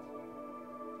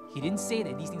 He didn't say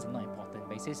that these things are not important,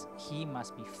 but He says He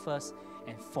must be first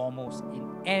and foremost in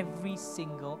every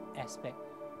single aspect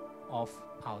of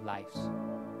our lives.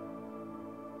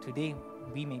 Today,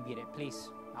 we may be at that place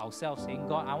ourselves saying,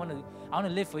 God, I want to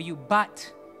live for you,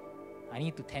 but I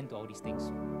need to tend to all these things.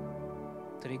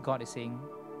 Today, God is saying,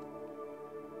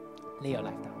 lay your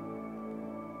life down.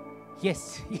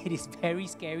 Yes, it is very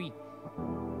scary,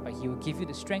 but He will give you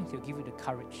the strength, He'll give you the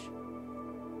courage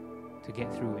to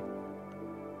get through it.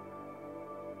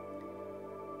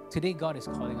 Today, God is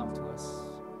calling out to us,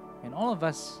 and all of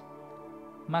us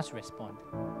must respond.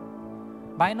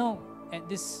 But I know at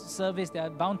this service, there are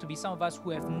bound to be some of us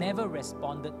who have never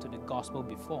responded to the gospel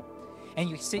before. And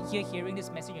you sit here hearing this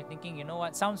message and thinking, you know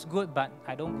what, sounds good, but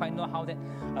I don't quite know how that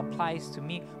applies to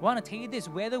me. I want to tell you this,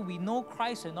 whether we know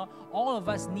Christ or not, all of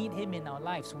us need Him in our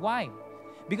lives. Why?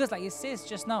 Because like it says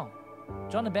just now,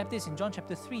 John the Baptist in John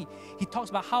chapter 3, he talks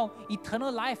about how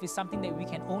eternal life is something that we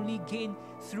can only gain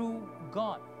through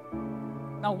God.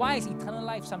 Now, why is eternal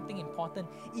life something important?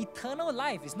 Eternal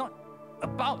life is not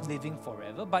about living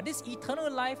forever, but this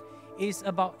eternal life is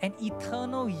about an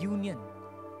eternal union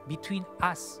between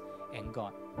us and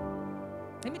God.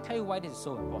 Let me tell you why this is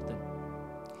so important.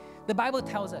 The Bible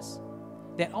tells us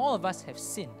that all of us have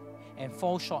sinned and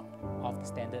fall short of the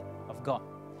standard of God.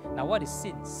 Now, what is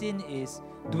sin? Sin is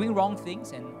doing wrong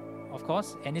things, and of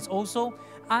course, and it's also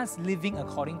us living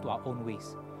according to our own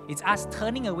ways. It's us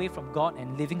turning away from God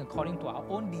and living according to our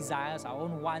own desires, our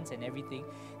own wants and everything.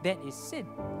 That is sin.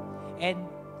 And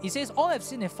it says all have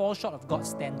sinned and fall short of God's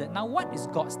standard. Now, what is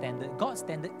God's standard? God's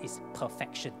standard is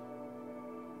perfection.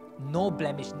 No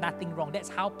blemish, nothing wrong. That's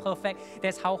how perfect,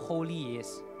 that's how holy He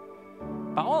is.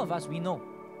 But all of us, we know,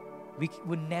 we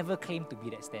would never claim to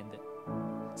be that standard.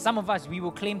 Some of us, we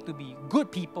will claim to be good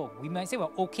people. We might say we're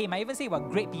okay, might even say we're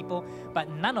great people, but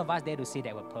none of us dare to say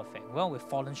that we're perfect. Well, we've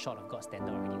fallen short of God's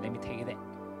standard already. Let me tell you that.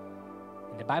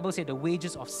 And the Bible says the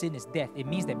wages of sin is death. It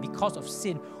means that because of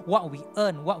sin, what we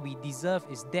earn, what we deserve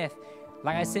is death.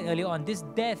 Like I said earlier on, this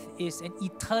death is an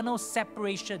eternal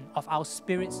separation of our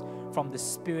spirits from the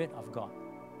Spirit of God.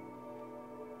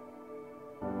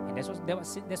 And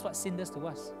that's what sin does to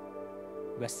us.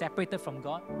 We're separated from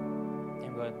God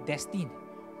and we're destined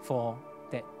for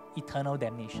that eternal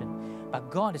damnation.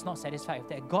 But God is not satisfied with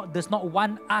that. God does not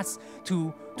want us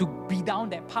to be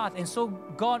down that path. And so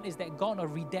God is that God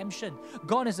of redemption.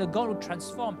 God is a God who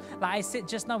transforms. Like I said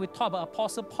just now, we talked about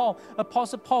Apostle Paul.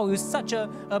 Apostle Paul was such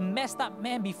a messed up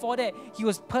man before that. He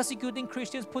was persecuting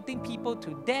Christians, putting people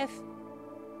to death.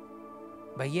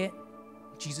 But yet,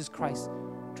 Jesus Christ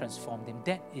transformed him.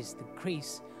 That is the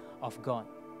grace of God.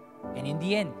 And in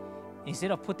the end,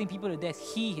 instead of putting people to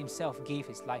death, He Himself gave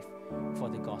His life for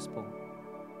the gospel.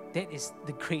 That is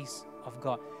the grace of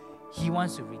God. He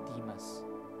wants to redeem us.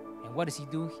 And what does He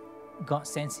do? God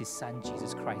sends His Son,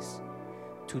 Jesus Christ,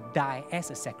 to die as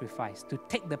a sacrifice, to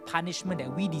take the punishment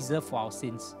that we deserve for our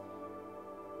sins.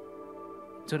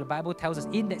 So the Bible tells us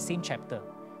in that same chapter,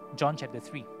 John chapter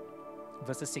 3,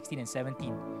 verses 16 and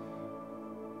 17,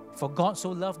 for God so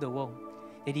loved the world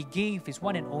that He gave His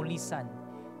one and only Son,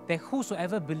 that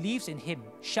whosoever believes in Him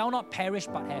shall not perish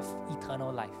but have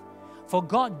eternal life. For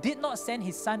God did not send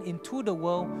His Son into the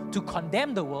world to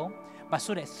condemn the world, but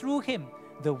so that through Him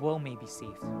the world may be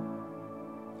saved.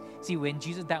 See, when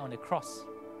Jesus died on the cross,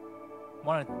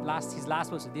 His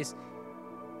last words were this,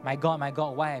 my God,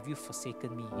 why have you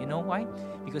forsaken me? You know why?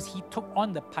 Because He took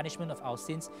on the punishment of our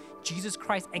sins. Jesus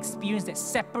Christ experienced that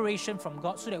separation from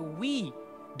God so that we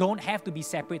don't have to be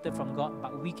separated from God,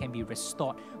 but we can be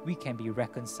restored, we can be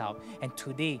reconciled. And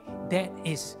today, that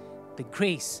is the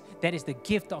grace, that is the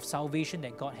gift of salvation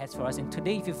that God has for us. And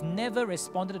today, if you've never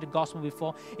responded to the gospel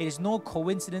before, it is no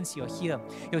coincidence you're here.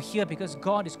 You're here because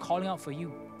God is calling out for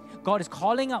you. God is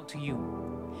calling out to you.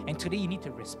 And today, you need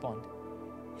to respond.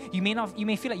 You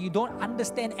may feel like you don't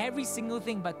understand every single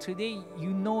thing, but today you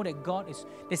know that God is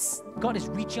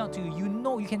reaching out to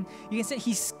you. You can say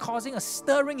He's causing a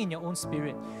stirring in your own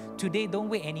spirit. Today, don't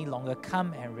wait any longer.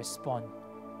 Come and respond.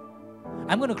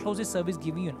 I'm going to close this service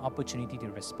giving you an opportunity to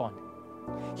respond.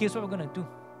 Here's what we're going to do.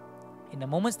 In a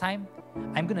moment's time,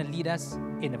 I'm going to lead us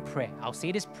in a prayer. I'll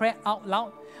say this prayer out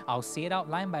loud. I'll say it out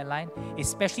line by line,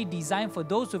 especially designed for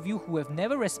those of you who have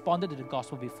never responded to the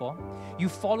gospel before. You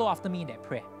follow after me in that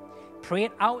prayer. pray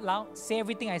it out loud, say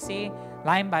everything I say,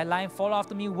 line by line, follow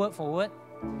after me word for word.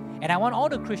 And I want all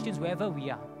the Christians, wherever we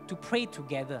are, to pray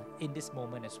together in this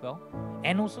moment as well.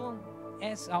 And also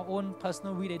as our own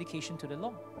personal rededication to the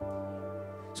Lord.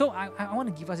 So I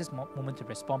want to give us this moment to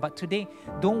respond. But today,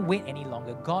 don't wait any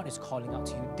longer. God is calling out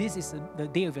to you. This is the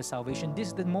day of your salvation. This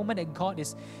is the moment that God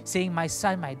is saying, my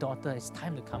son, my daughter, it's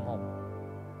time to come home.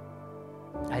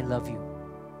 I love you.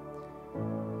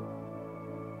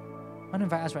 I want to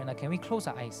invite us right now. Can we close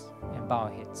our eyes and bow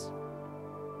our heads?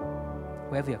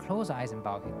 Wherever you are, close our eyes and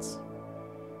bow our heads.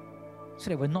 So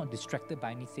that we're not distracted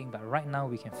by anything, but right now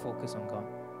we can focus on God.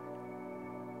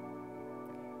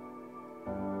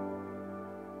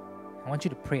 I want you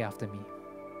to pray after me.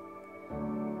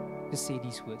 Just say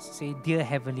these words. Say, Dear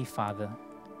Heavenly Father.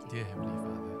 Dear Heavenly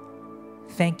Father.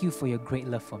 Thank you for your great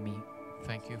love for me.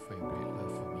 Thank you for your great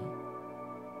love for me.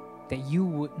 That you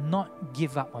would not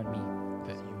give up on me.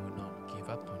 That you would not give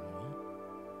up on me.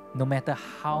 No matter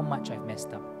how much I've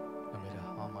messed up. No matter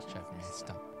how much I've messed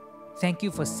up. Thank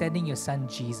you for sending your son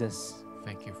Jesus.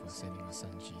 Thank you for sending your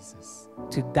son Jesus.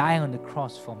 To die on the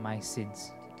cross for my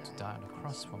sins. To die on the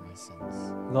cross for my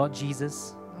sins. Lord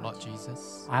Jesus. Lord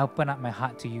Jesus. I open up my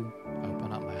heart to you. I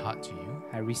open up my heart to you.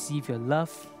 I receive your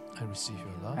love. I receive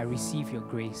your love. I receive your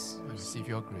grace. I receive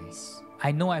your grace.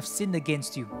 I know I've sinned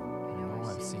against you. I know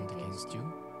I've sinned against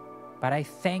you. But I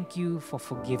thank you for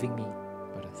forgiving me.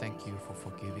 But I thank you for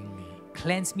forgiving me.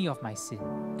 Cleanse me of my sin.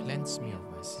 Cleanse me of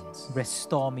my sins.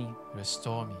 Restore me.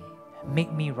 Restore me.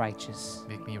 Make me righteous.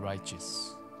 Make me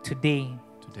righteous. Today,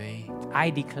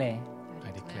 I declare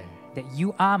that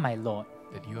you are my Lord.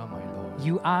 That you are my Lord.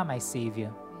 You are my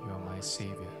Savior. You are my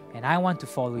Savior. And I want to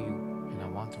follow you. And I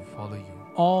want to follow you.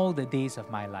 All the days of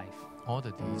my life. All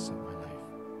the days of my life.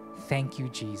 Thank you,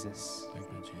 Jesus. Thank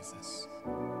you, Jesus.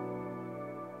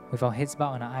 With our heads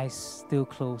bowed and our eyes still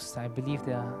closed, I believe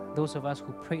there are those of us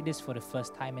who prayed this for the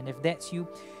first time. And if that's you,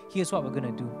 here's what we're going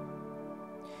to do.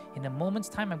 In a moment's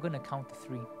time, I'm going to count to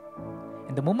 3.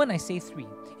 And the moment I say 3,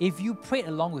 if you prayed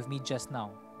along with me just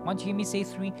now, once you hear me say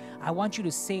 3, I want you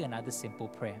to say another simple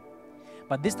prayer.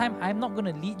 But this time, I'm not going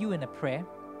to lead you in a prayer,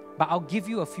 but I'll give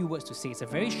you a few words to say. It's a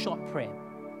very short prayer.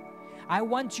 I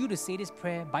want you to say this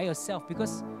prayer by yourself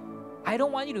because I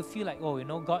don't want you to feel like, oh, you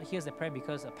know, God hears the prayer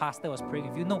because a pastor was praying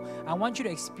with you. No, I want you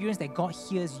to experience that God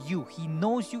hears you. He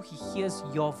knows you. He hears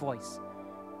your voice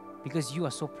because you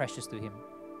are so precious to Him.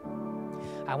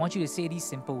 I want you to say these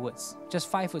simple words. Just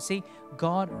 5 words. Say,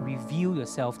 God, reveal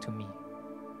yourself to me.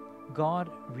 God,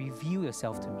 reveal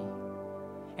yourself to me.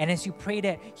 And as you pray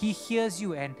that, He hears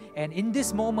you. And in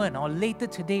this moment or later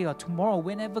today or tomorrow,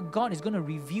 whenever God is going to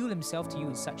reveal Himself to you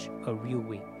in such a real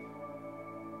way.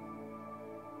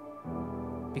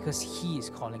 Because He is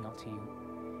calling out to you.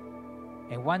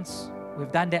 And once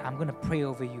we've done that, I'm going to pray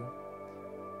over you.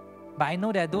 But I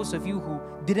know there are those of you who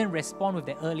didn't respond with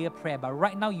the earlier prayer, but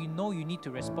right now you know you need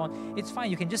to respond. It's fine.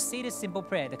 You can just say this simple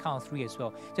prayer at the count of 3 as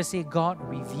well. Just say, God,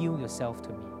 reveal yourself to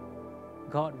me.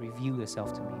 God, reveal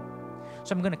yourself to me.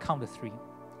 So I'm going to count to 3.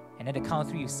 And at the count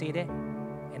of 3, you say that,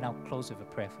 and I'll close with a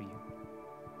prayer for you.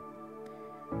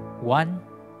 1,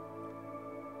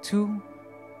 2,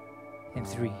 and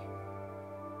 3.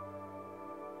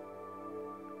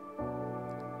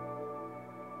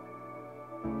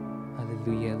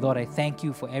 Hallelujah. Lord, I thank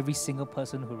you for every single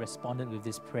person who responded with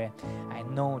this prayer. I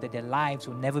know that their lives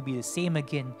will never be the same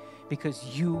again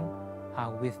because you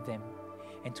are with them.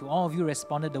 And to all of you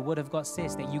responded, the Word of God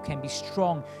says that you can be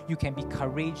strong, you can be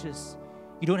courageous.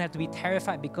 You don't have to be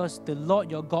terrified because the Lord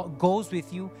your God goes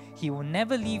with you. He will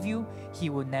never leave you. He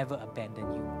will never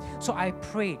abandon you. So I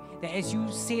pray that as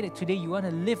you say that today you want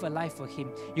to live a life for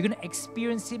Him, you're going to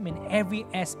experience Him in every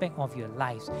aspect of your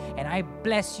lives. And I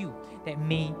bless you that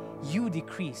may you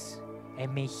decrease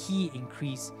and may He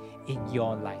increase in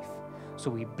your life.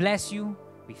 So we bless you.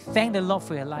 We thank the Lord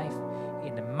for your life.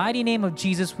 In the mighty name of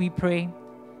Jesus we pray.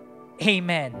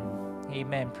 Amen.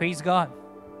 Amen. Praise God.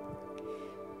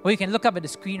 Well, you can look up at the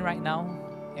screen right now,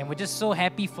 and we're just so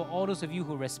happy for all those of you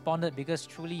who responded because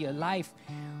truly your life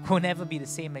will never be the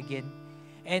same again.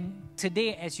 And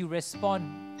today, as you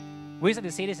respond, we used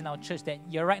to say this in our church that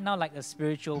you're right now like a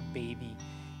spiritual baby.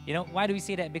 You know, why do we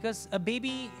say that? Because a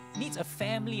baby needs a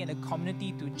family and a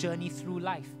community to journey through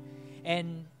life.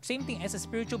 And same thing, as a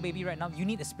spiritual baby right now, you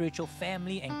need a spiritual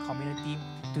family and community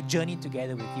to journey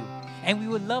together with you. And we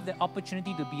would love the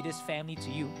opportunity to be this family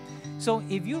to you. So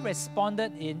if you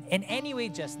responded in any way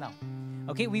just now,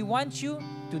 okay, we want you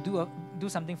to do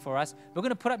something for us. We're going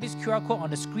to put up this QR code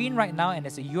on the screen right now, and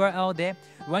there's a URL there.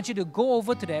 We want you to go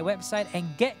over to their website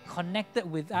and get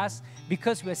connected with us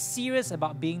because we're serious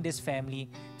about being this family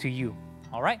to you.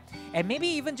 All right? And maybe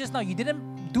even just now, you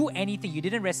didn't do anything. You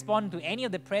didn't respond to any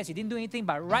of the prayers. You didn't do anything.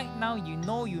 But right now, you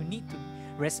know you need to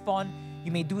respond.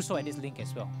 You may do so at this link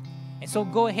as well. And so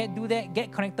go ahead, do that.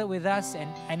 Get connected with us. And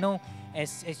I know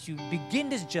as you begin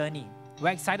this journey, we're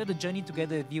excited to journey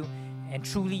together with you. And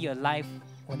truly, your life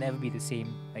will never be the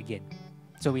same again.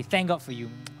 So we thank God for you.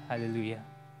 Hallelujah.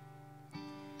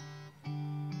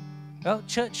 Well,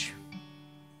 church,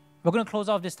 we're going to close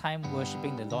off this time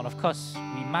worshiping the Lord. Of course,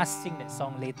 we must sing that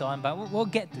song later on, but we'll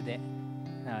get to that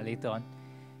later on.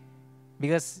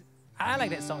 Because I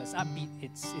like that song. It's upbeat.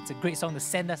 It's a great song to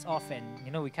send us off,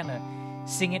 and we kind of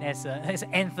sing it as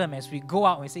an anthem as we go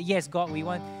out. We say, yes, God, we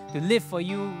want to live for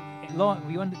you. Lord,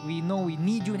 we know we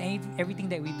need you in everything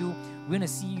that we do. We want to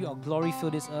see your glory fill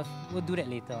this earth. We'll do that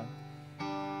later on.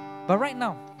 But right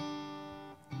now,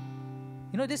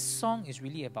 this song is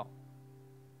really about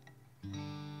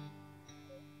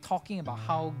talking about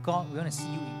how God, we want to see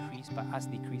you increase, but us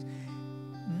decrease.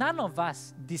 None of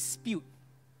us dispute,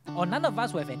 or none of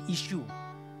us will have an issue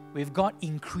with God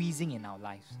increasing in our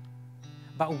lives.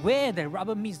 But where the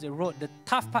rubber meets the road, the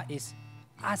tough part is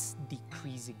us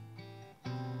decreasing.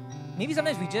 Maybe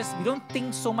sometimes we don't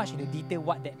think so much into detail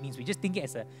what that means. We just think it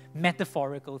as a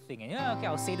metaphorical thing. And okay,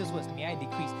 I'll say those words, may I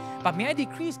decrease. But may I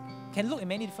decrease can look in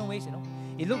many different ways,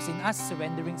 It looks in us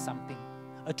surrendering something,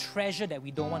 a treasure that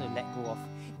we don't want to let go of,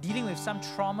 dealing with some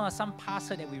trauma, some past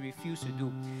hurt that we refuse to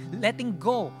do, letting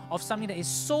go of something that is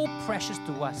so precious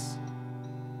to us,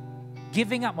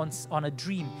 giving up on a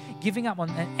dream, giving up on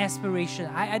an aspiration.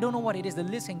 I don't know what it is. The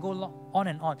list can go on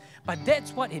and on. But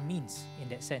that's what it means in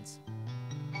that sense.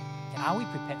 And are we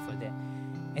prepared for that?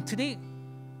 And today,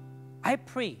 I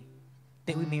pray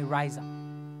that we may rise up.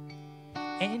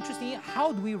 And interestingly,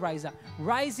 how do we rise up?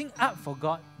 Rising up for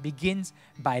God begins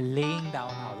by laying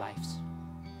down our lives.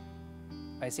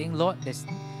 By saying, Lord,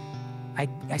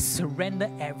 I surrender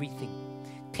everything.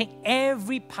 Take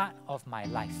every part of my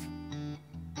life.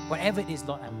 Whatever it is,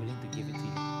 Lord, I'm willing to give it to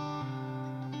you.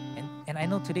 And I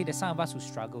know today there's some of us who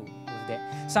struggle with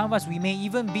that. Some of us, we may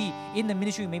even be in the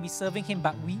ministry, we may be serving Him,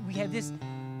 but we have this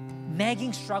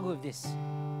nagging struggle with this.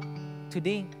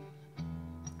 Today,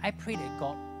 I pray that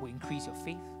God will increase your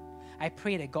faith. I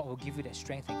pray that God will give you that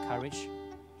strength and courage.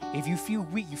 If you feel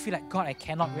weak, you feel like, God, I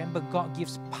cannot. Remember, God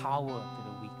gives power to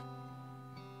the weak.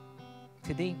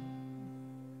 Today,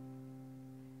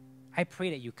 I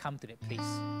pray that you come to that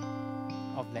place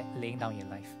of laying down your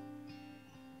life.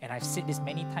 And I've said this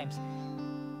many times.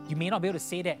 You may not be able to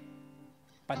say that,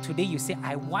 but today you say,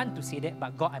 I want to say that,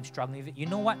 but God, I'm struggling with it. You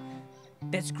know what?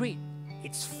 That's great.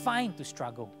 It's fine to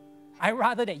struggle. I'd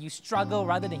rather that you struggle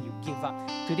rather than you give up.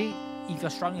 Today, if you're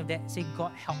struggling with that, say,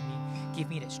 God, help me. Give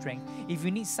me that strength. If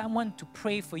you need someone to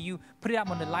pray for you, put it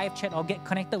up on the live chat or get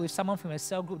connected with someone from your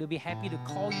cell group. They'll be happy to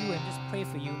call you and just pray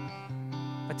for you.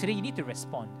 But today, you need to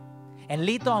respond. And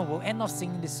later on, we'll end off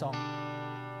singing this song.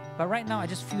 But right now, I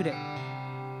just feel that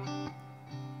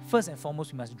first and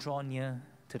foremost, we must draw near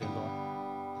to the Lord.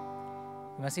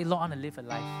 We must say, Lord, I want to live a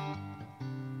life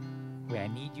where I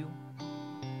need you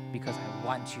because I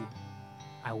want you.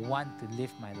 I want to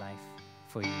live my life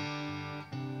for you.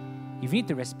 If you need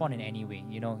to respond in any way,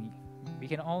 we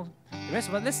can all, the rest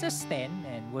of us, let's just stand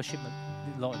and worship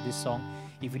the Lord this song.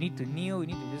 If you need to kneel, you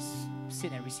need to just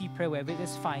sit and receive prayer, wherever,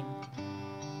 that's fine.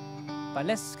 But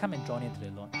let's come and draw near to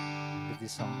the Lord with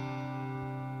this song.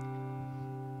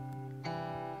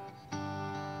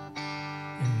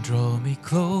 And draw me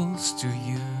close to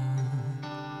you.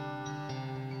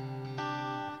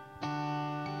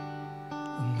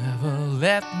 Never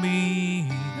let me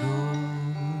go.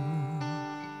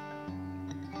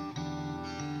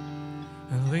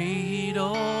 And lay it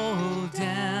all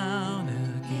down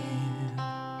again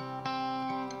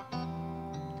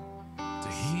to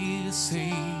hear you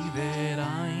say that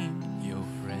I'm your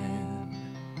friend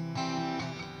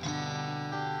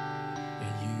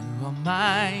and you are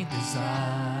my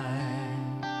desire,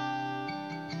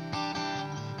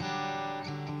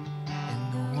 and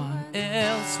no one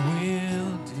else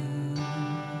will do.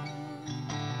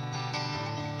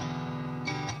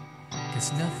 'Cause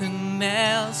nothing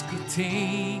else could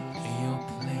take your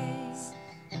place,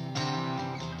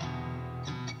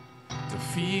 to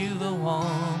feel the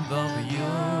warmth of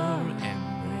your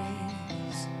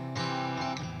embrace.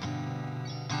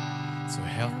 So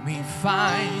help me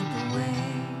find the way,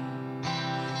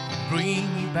 bring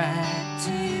me back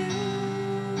to you.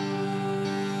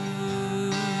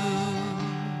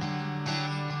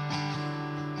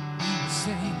 You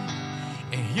say,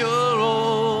 and you're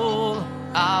all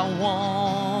I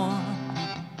want.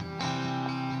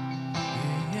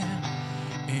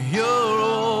 Yeah. And you're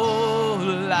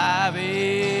all I've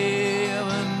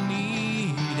ever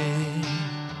needed.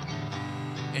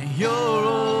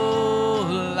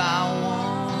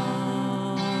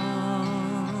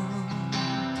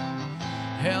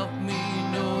 Help me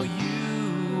know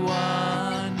you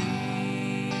are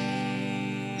near.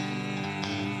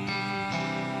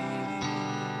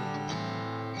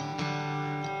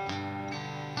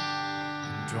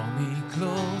 Draw me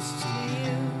close to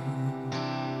you.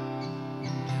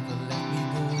 Never let me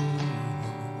go.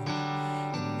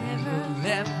 Never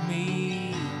let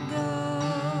me go.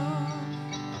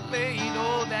 Lay it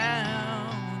all down.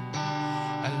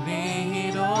 I lay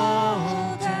it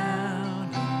all down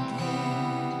again.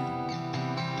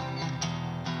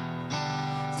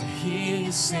 To hear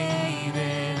you say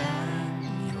that I'm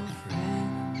your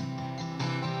friend,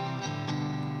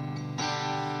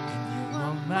 and you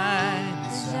are my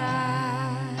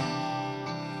desire.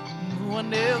 No one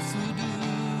else will do,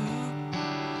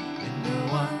 and no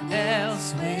one else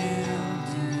will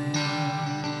do.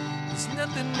 There's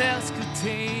nothing else could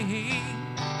take.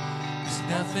 There's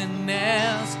nothing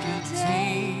else could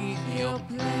take your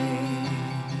place.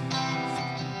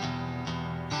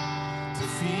 To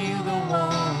feel the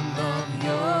warmth of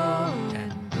your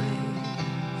embrace,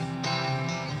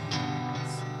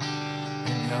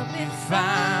 and help me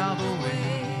find a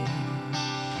way,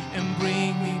 and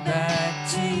bring me back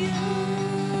to you.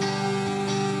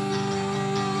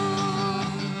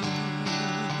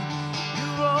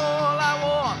 You're all I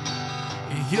want.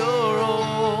 You're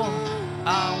all I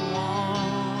want.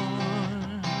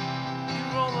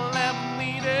 You're all I'll ever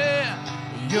needed.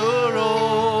 You're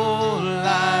all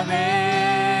I've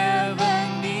ever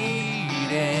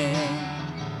needed.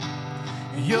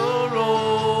 You're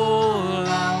all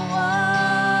I want.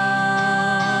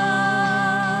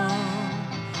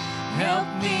 Help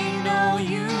me know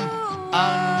you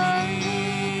are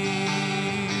near.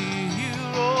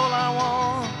 You're all I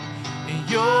want, and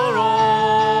you're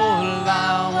all I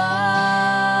want.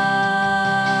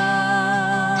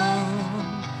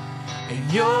 And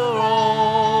you're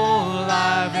all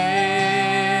I've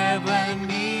ever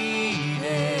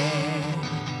needed.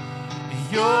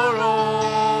 And you're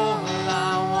all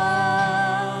I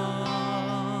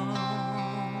want.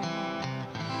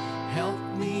 Help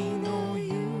me know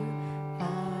you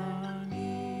are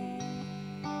near.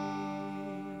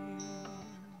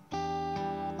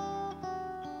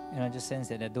 I just sense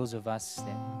that there are those of us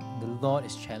that the Lord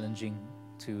is challenging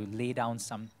to lay down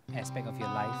some aspect of your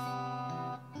life.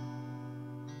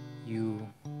 You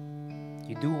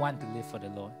do want to live for the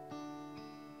Lord,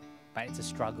 but it's a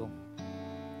struggle.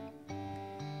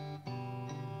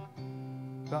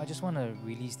 Well, I just want to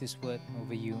release this word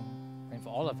over you and for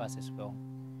all of us as well.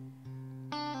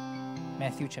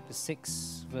 Matthew chapter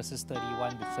 6, verses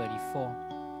 31 to 34.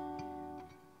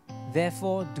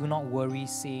 Therefore, do not worry,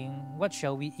 saying, what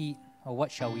shall we eat, or what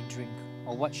shall we drink,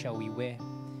 or what shall we wear?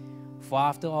 For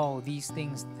after all these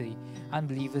things the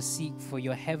unbelievers seek, for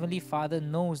your heavenly Father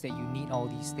knows that you need all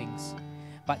these things.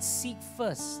 But seek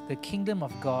first the kingdom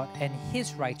of God and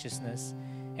His righteousness,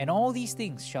 and all these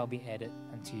things shall be added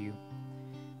unto you.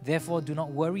 Therefore, do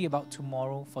not worry about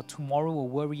tomorrow, for tomorrow will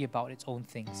worry about its own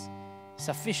things.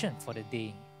 Sufficient for the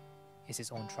day is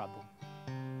its own trouble.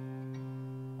 I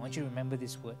want you to remember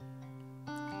this word,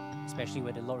 especially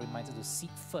where the Lord reminds us to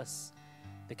seek first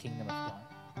the kingdom of God.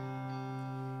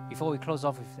 Before we close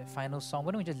off with that final song,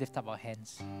 why don't we just lift up our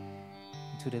hands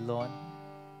to the Lord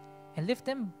and lift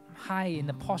them high in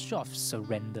a posture of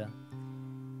surrender.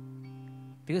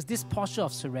 Because this posture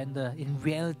of surrender, in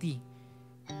reality,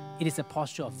 it is a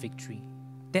posture of victory.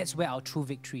 That's where our true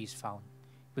victory is found,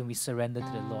 when we surrender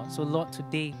to the Lord. So Lord,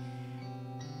 today,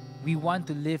 we want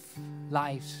to live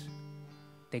lives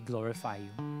that glorify you.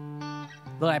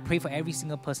 Lord, I pray for every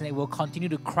single person that will continue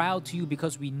to cry out to you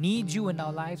because we need you in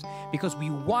our lives, because we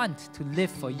want to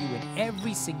live for you in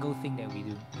every single thing that we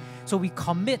do. So we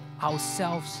commit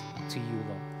ourselves to you,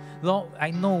 Lord. Lord,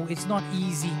 I know it's not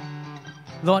easy.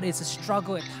 Lord, it's a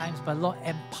struggle at times, but Lord,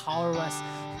 empower us.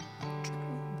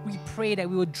 We pray that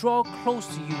we will draw close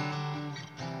to you.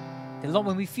 That Lord,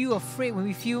 when we feel afraid, when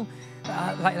we feel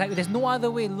like there's no other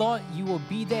way, Lord, you will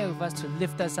be there with us to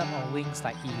lift us up on wings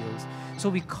like eagles. So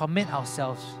we commit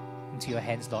ourselves into your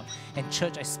hands, Lord. And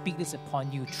church, I speak this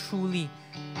upon you truly,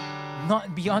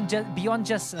 not beyond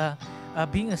just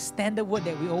being a standard word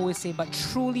that we always say, but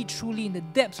truly, truly in the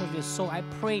depths of your soul, I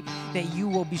pray that you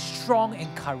will be strong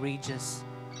and courageous.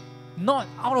 Not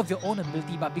out of your own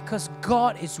ability, but because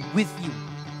God is with you.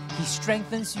 He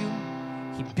strengthens you.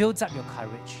 He builds up your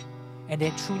courage. And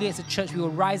then truly as a church, we will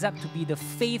rise up to be the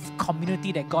faith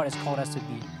community that God has called us to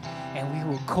be. And we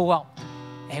will go out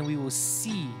and we will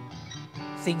see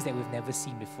things that we've never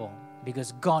seen before.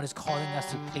 Because God is calling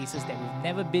us to places that we've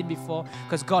never been before.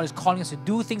 Because God is calling us to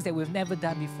do things that we've never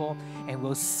done before. And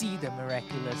we'll see the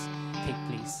miraculous take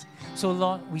place. So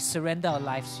Lord, we surrender our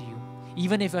lives to you.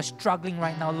 Even if you're struggling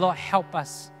right now, Lord, help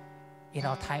us in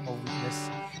our time of weakness.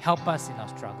 Help us in our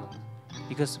struggle,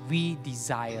 because we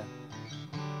desire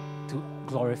to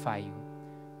glorify you.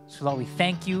 So Lord, we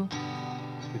thank you.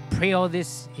 We pray all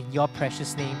this in your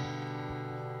precious name.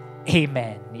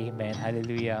 Amen. Amen.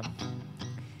 Hallelujah.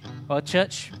 Well,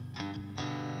 church,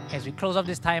 as we close off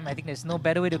this time, I think there's no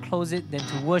better way to close it than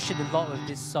to worship the Lord with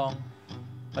this song.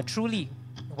 But truly,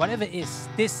 whatever it is,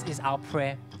 this is our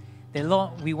prayer. That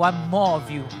Lord, we want more of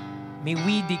you. May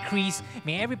we decrease,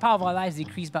 may every part of our lives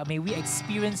decrease, but may we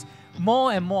experience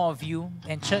more and more of you.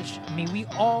 And church, may we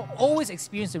all always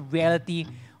experience the reality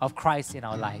of Christ in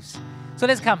our lives. So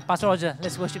let's come, Pastor Roger,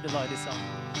 let's worship the Lord with this song.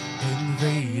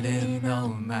 Invading all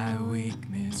my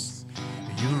weakness,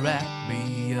 you wrap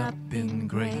me up in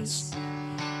grace,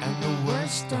 and the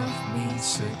worst of me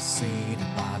succeeded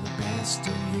by the best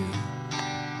of you.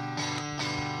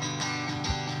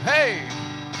 Hey!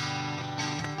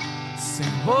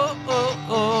 Sing whoa oh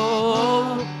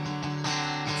oh,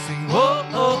 sing whoa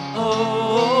oh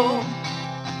oh,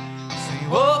 sing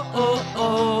whoa oh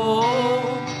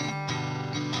oh.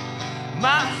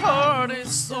 My heart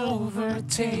is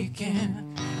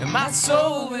overtaken, and my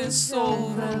soul is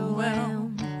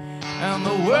overwhelmed, and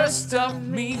the worst of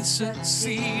me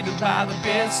succeeded by the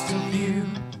best of you.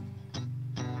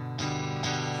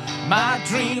 My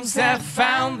dreams have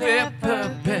found their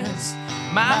purpose,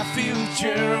 my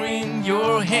future in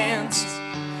your hands.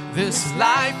 This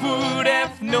life would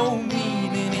have no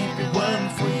meaning if it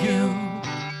weren't for you.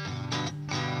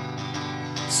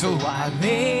 So I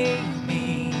lay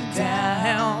me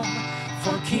down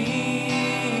for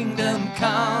kingdom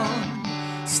come.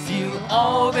 Steal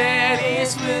all that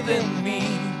is within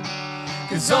me,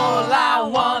 'cause all I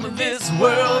want in this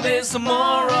world is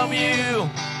more of you.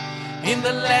 In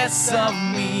the less of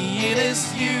me, it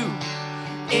is you,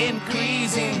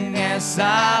 increasing as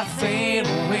I fade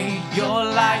away. Your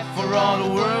light for all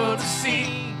the world to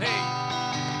see. Hey.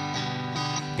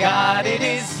 God, it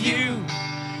is you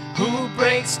who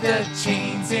breaks the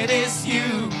chains. It is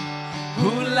you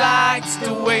who lights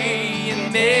the way,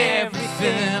 in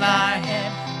everything I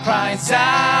am cries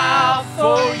out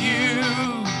for you.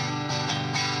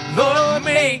 Lord,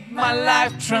 make my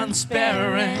life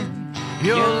transparent,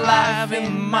 your life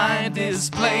in my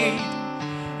display,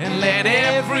 and let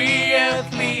every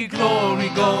earthly glory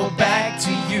go back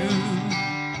to you.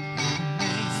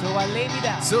 So I lay me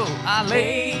down. So I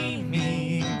lay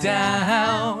me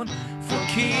down for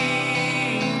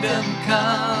kingdom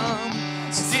come.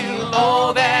 Still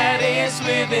all that is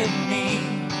within me,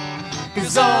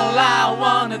 'cause all I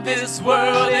want in this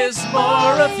world is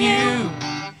more of you.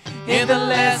 In the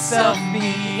less of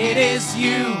me, it is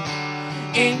you,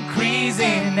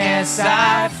 increasing as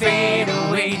I fade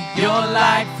away. Your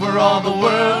light for all the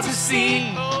world to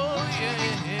see. Oh,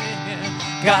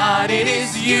 yeah. God, it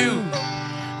is you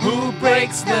who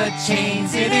breaks the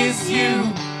chains. It is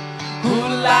you who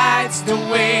lights the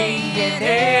way, and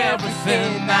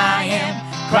everything I am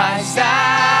cries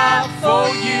out for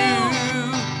you.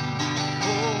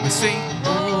 We sing, oh,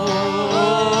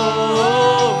 oh,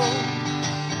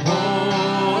 oh,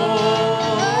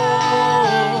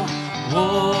 oh,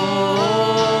 oh.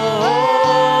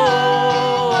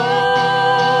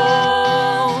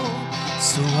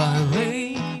 So I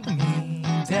lay me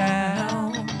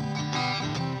down,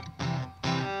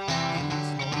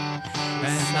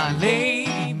 and I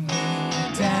lay me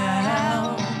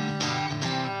down.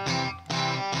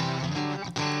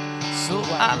 So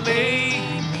I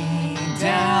lay me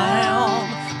down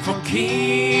for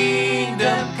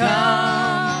kingdom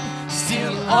come.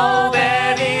 Still all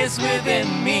that is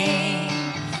within me,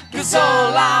 'cause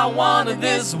all I want in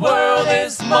this world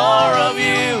is more of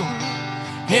you.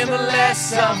 In the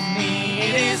less of me,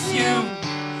 it is you,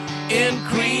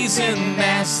 increasing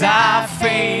as I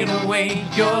fade away.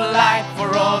 Your light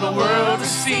for all the world to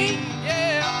see.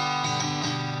 Yeah.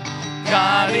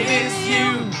 God, it is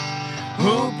you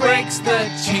who breaks the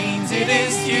chains. It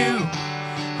is you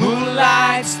who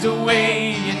lights the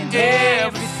way, and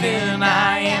everything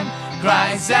I am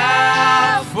cries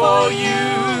out for you.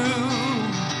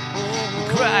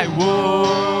 Cry, whoa,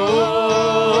 whoa.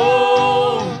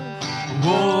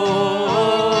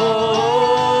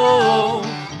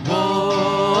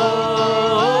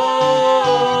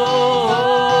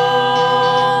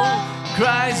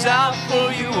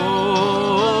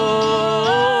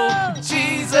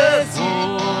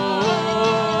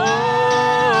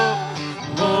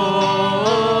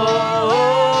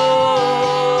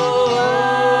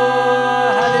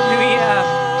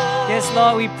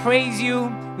 We praise you.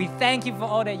 We thank you for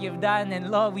all that you've done. And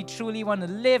Lord, we truly want to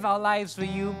live our lives for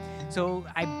you. So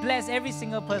I bless every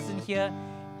single person here.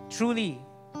 Truly,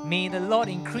 may the Lord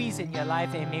increase in your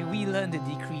life, and may we learn to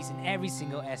decrease in every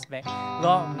single aspect.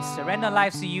 Lord, we surrender our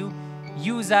lives to you.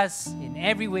 Use us in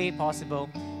every way possible.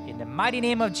 In the mighty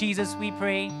name of Jesus, we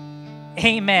pray.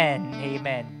 Amen.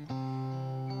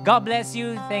 Amen. God bless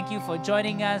you. Thank you for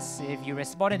joining us. If you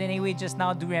responded in any way just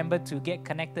now, do remember to get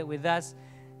connected with us.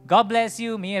 God bless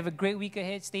you. May you have a great week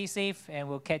ahead. Stay safe, and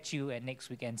we'll catch you at next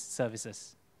weekend's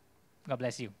services. God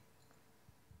bless you.